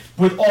could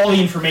with all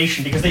the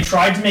information, because they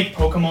tried to make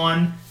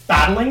Pokemon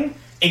battling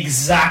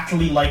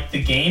exactly like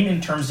the game in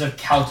terms of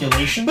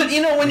calculation. But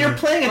when you're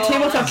playing a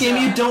tabletop game,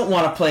 you don't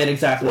want to play it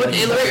exactly like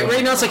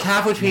right now it's like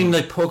halfway between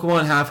like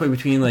Pokemon, halfway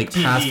between like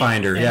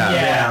Pathfinder.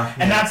 Yeah.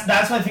 And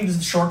that's why I think this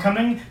is a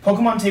shortcoming.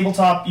 Pokemon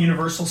Tabletop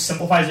Universal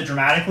simplifies it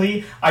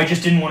dramatically. I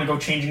just didn't want to go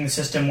changing the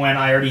system when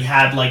I already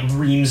had like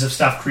reams of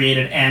stuff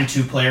created and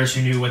 2 players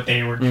who knew what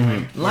they were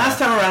doing. Last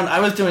time around,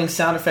 I was doing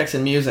sound effects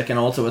and music, and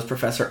also was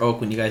Professor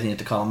Oak when you guys needed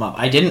to call him up.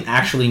 I didn't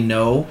actually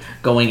know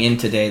going in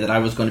today that I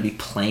was going to be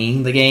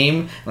playing the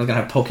game. I was going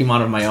to have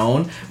Pokemon of my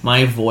own.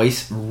 My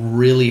voice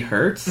really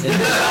hurts.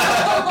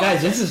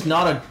 Guys, this is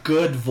not a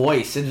good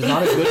voice. It is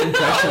not a good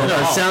impression at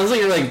all. It sounds like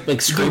you're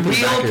like scraping the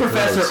real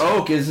Professor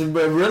Oak is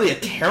really a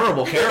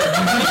terrible character.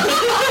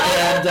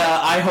 And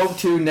I hope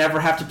to never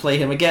have to play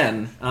him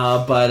again.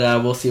 But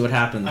we'll see what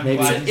happens.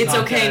 Maybe it's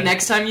okay. Dead.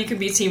 Next time you can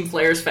be Team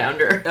Flair's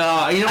founder.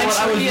 You know what?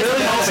 I was really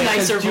hoping,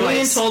 because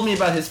Julian told me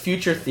about his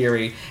future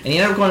theory, and he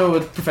ended up going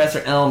with Professor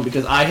Elm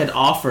because I had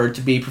offered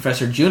to be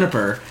Professor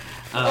Juniper.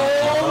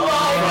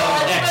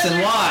 X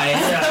and Y,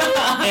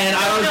 and I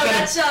was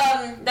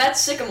gonna. That's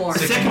Sycamore.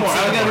 Sycamore.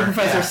 I was gonna be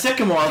Professor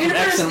Sycamore from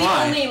X and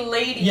Y. Juniper's the only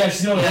lady. Yeah,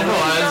 she's the only lady. No,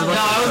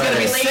 I was gonna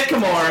be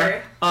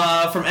Sycamore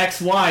from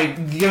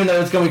XY. Given that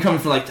it's going to be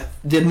coming from like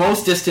the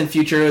most distant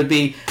future, it would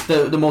be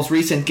the most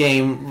recent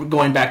game,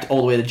 going back all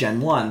the way to Gen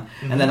 1,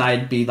 and then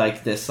I'd be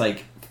like this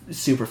like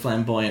super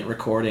flamboyant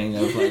recording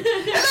of like.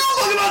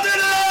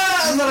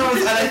 And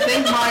I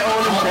think my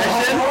own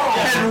impression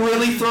had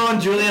really thrown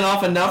Julian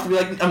off enough to be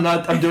like,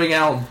 I'm doing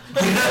Elm.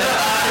 You're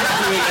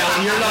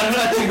not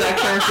touching that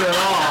character at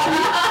all.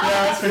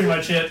 Yeah, that's pretty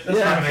much it. That's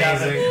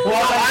amazing.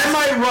 Well, I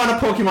might run a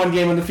Pokemon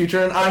game in the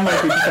future, and I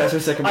might be Professor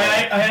Sycamore.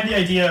 I had the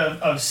idea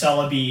of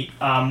Celebi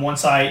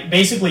once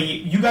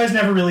you guys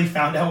never really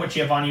found out what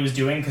Giovanni was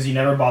doing because you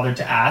never bothered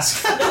to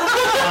ask.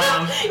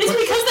 It's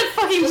because that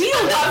fucking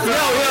wheel got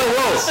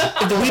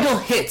Whoa. If the wheel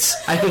hits,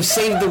 I could have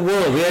saved the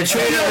world. We had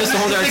traded on this the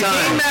whole entire time.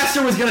 The Game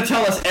Master was going to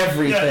tell us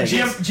everything.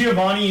 Yeah,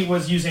 Giovanni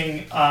was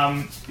using...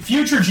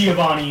 future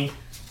Giovanni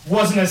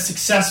wasn't as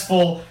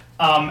successful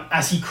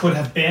as he could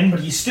have been, but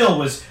he still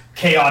was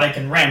chaotic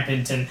and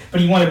rampant, but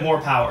he wanted more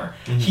power.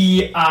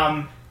 He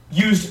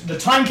used the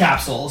time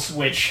capsules,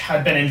 which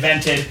had been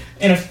invented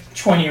in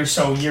 20 or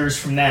so years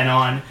from then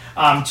on,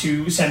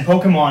 to send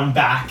Pokemon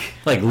back.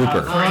 Like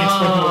Looper. For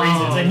inexplicable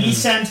reasons. And he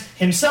sent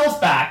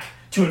himself back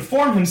to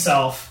inform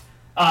himself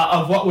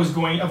of what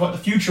the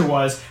future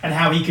was and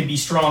how he could be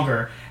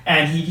stronger.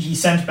 And he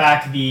sent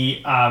back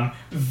the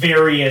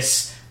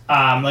various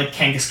like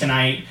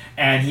Kangaskhanite,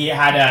 and he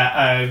had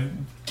a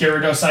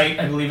Gyarados-ite,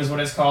 I believe is what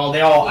it's called.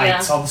 They all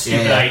ites, all the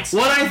stupid ites.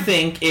 What I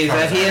think is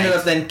that he ended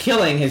up then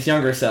killing his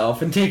younger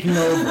self and taking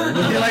over.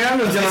 You're like, I'm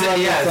just gonna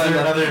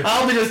run this.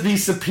 I'll just be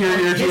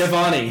superior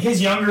Giovanni.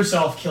 His younger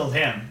self killed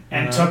him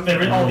and took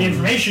all the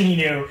information he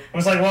knew and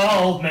was like,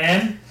 well, old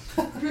man,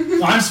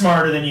 I'm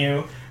smarter than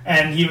you.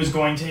 And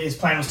his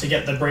plan was to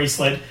get the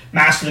bracelet,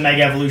 master the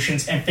Mega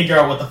Evolutions, and figure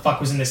out what the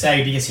fuck was in this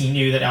egg because he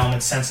knew that Elm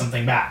had sent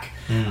something back.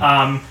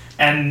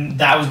 And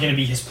that was going to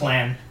be his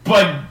plan.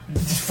 But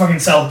fucking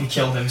Celebi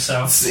killed him,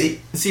 so... See,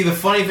 the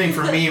funny thing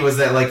for me was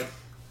that, like,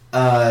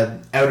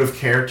 out of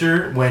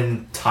character,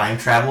 when time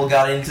travel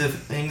got into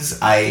things,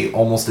 I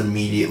almost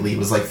immediately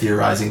was, like,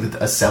 theorizing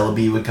that a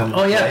Celebi would come.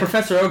 Oh, yeah,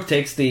 Professor Oak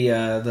takes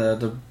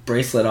the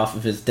bracelet off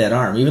of his dead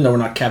arm. Even though we're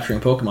not capturing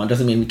Pokemon,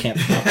 doesn't mean we can't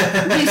stop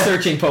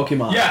researching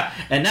Pokemon. Yeah.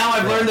 And now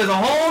I've learned there's a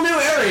whole new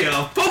area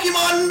of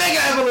Pokemon Mega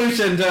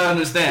Evolution to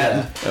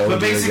understand. Yeah. But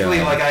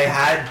basically, like, I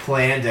had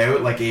planned out,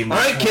 like, a much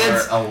Alright,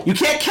 kids, you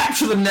can't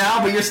capture them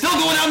now, but you're still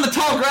going out in the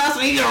tall grass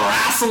and you need to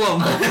wrestle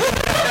them.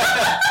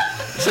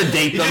 So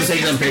date them,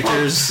 take them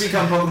pictures.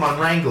 Become Pokemon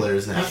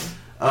Wranglers now.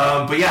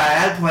 But yeah, I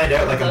had planned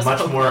out like a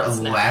much more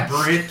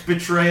elaborate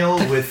betrayal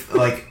with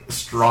like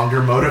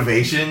stronger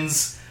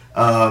motivations.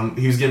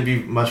 He was going to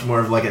be much more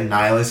of like a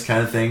nihilist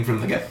kind of thing from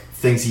the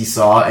things he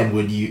saw, and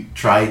would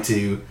try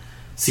to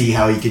see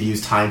how he could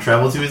use time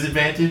travel to his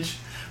advantage.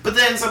 But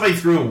then somebody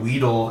threw a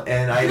Weedle,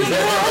 and I was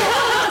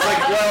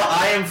like, well,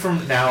 I am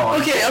from now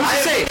on. Okay, I'm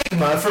just saying.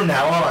 From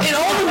now on. In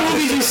all the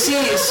movies you see,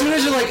 as soon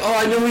as you're like, oh,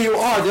 I know who you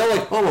are, they're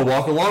like, oh, we'll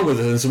walk along with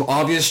it. It's some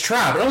obvious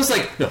trap. And I was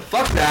like, no,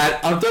 fuck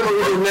that. I'm done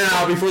with it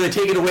now before they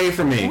take it away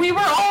from me. We were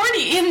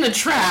already in the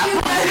trap.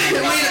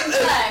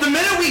 The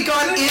minute we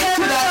got into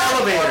that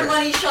elevator.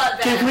 Money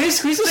shot back. Can we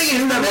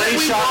assume that Money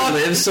Shot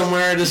lives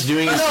somewhere just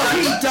doing his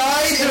he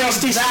died in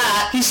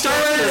that. He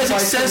started a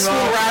successful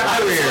rap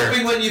I was career.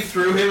 hoping when you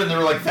threw him and there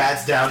were like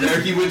bats down there,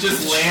 he would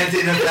just land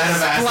in a vat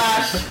of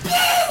acid.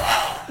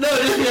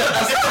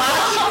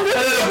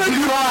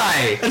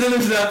 Cry. And then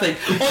there's nothing.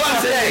 Hold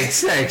on,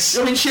 Thanks.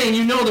 I mean, Shane,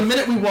 you know, the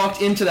minute we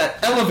walked into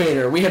that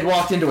elevator, we had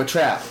walked into a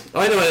trap.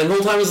 I know, and the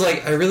whole time I was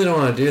like, I really don't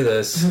want to do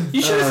this.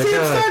 You should have stayed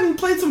inside and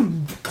played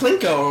some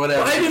Klinko or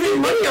whatever. I didn't make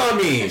money on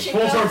me.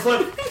 Voltorb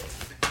Flip.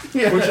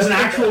 Which is an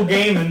actual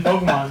game in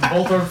Pokemon.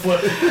 Voltorb Flip.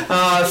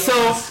 I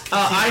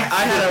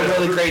had a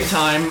really great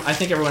time. I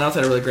think everyone else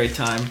had a really great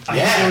time. I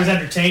think it was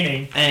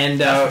entertaining.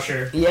 And that's for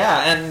sure.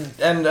 Yeah,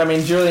 and I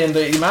mean, Julian,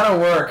 the amount of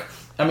work.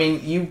 I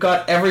mean, you've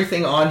got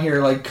everything on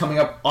here, like, coming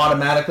up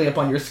automatically up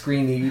on your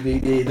screen. The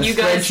you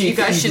guys should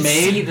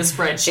made. see the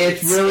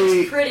spreadsheet.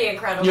 It's pretty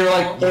incredible. You're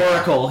like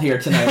Oracle here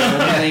tonight.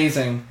 It's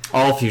amazing.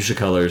 All fuchsia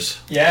colors.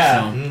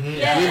 Yeah.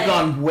 We've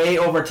gone way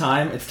over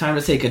time. It's time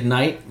to say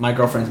goodnight. My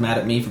girlfriend's mad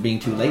at me for being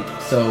too late.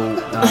 So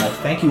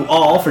thank you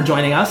all for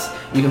joining us.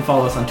 You can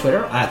follow us on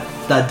Twitter at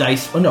just at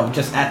Dice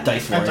Warriors. At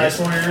Dice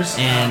Warriors.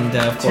 And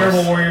of course,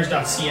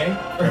 TerribleWarriors.ca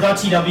or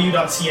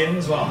 .tw.ca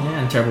as well. Yeah,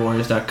 and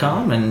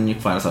TerribleWarriors.com, and you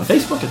can find us on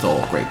Facebook. It's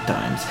all great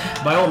times.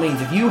 By all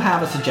means, if you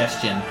have a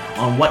suggestion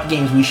on what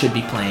games we should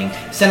be playing,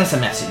 send us a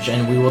message,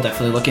 and we will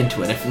definitely look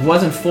into it. If it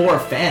wasn't for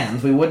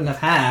fans, we wouldn't have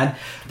had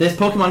this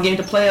Pokemon game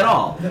to play at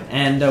all.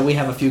 And we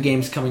have a few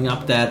games coming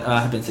up that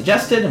have been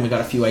suggested, and we got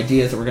a few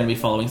ideas that we're going to be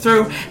following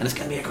through, and it's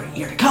going to be a great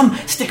year to come.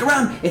 Stick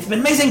around. It's been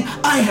amazing.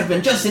 I have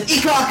been Justin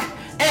Eacock,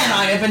 and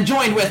I have been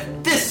joined with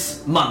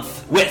this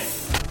month with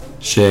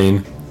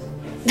Shane.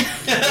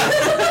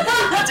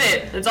 That's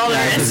it. That's all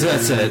there is.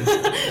 That's it.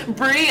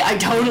 Bree, I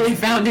totally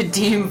founded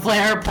Team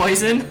Flare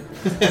Poison.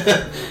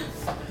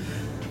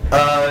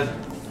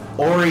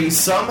 Ori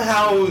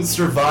somehow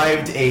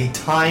survived a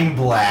time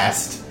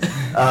blast,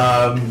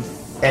 and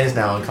is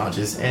now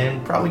unconscious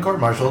and probably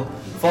court-martialed.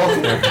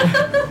 Faulkner.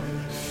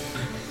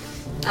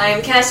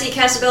 I'm Cassie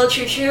Cassabella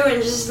Choo Choo,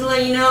 and just to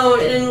let you know,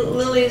 in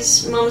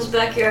Lily's mom's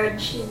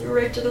backyard, she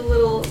erected a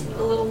little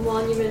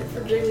monument for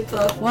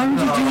Jigglypuff. Why would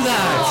you do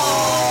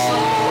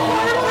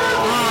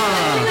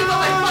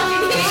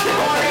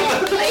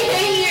I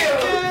hate you!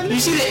 You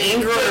see the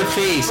anger on her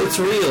face. It's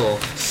real.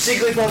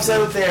 Jigglypuff's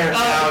out there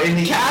now in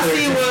the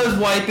Cassie ether. was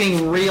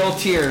wiping real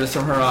tears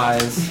from her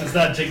eyes. As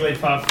that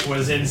Jigglypuff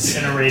was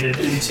incinerated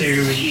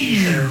into the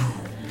ether.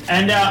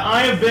 And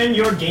I have been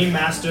your game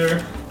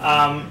master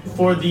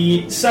for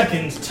the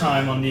second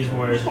time on These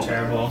Warriors Are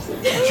Terrible.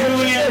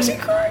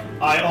 Julian,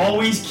 I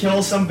always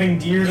kill something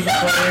dear to the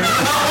player.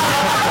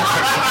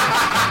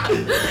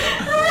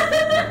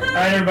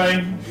 Alright,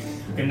 everybody.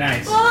 Good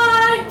night.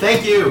 Bye!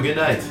 Thank you. Good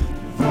night.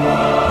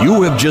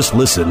 You have just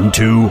listened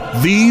to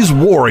These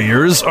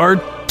Warriors Are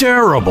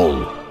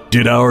Terrible.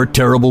 Did our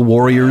terrible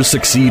warriors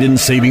succeed in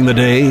saving the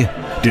day?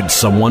 Did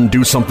someone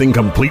do something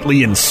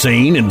completely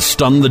insane and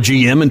stun the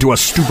GM into a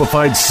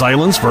stupefied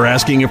silence for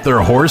asking if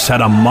their horse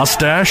had a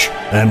mustache?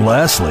 And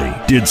lastly,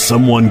 did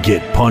someone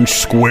get punched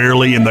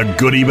squarely in the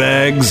goodie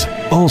bags?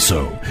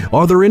 Also,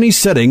 are there any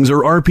settings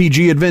or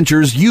RPG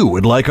adventures you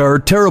would like our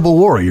terrible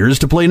warriors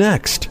to play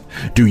next?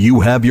 Do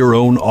you have your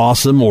own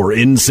awesome or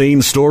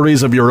insane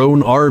stories of your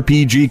own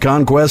RPG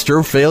conquest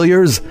or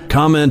failures?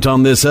 Comment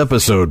on this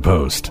episode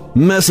post.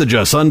 Message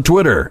us on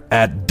Twitter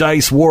at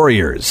Dice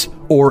Warriors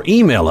or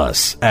email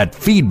us at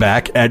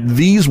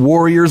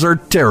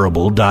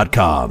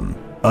feedback@thesewarriorsarterrible.com.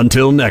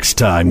 Until next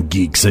time,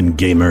 geeks and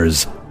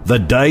gamers, the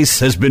dice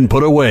has been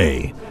put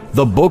away,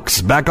 the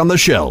books back on the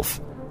shelf,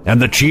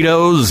 and the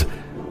Cheetos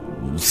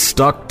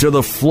stuck to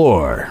the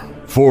floor.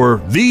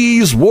 For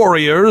these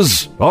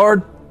warriors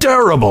are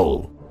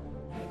terrible.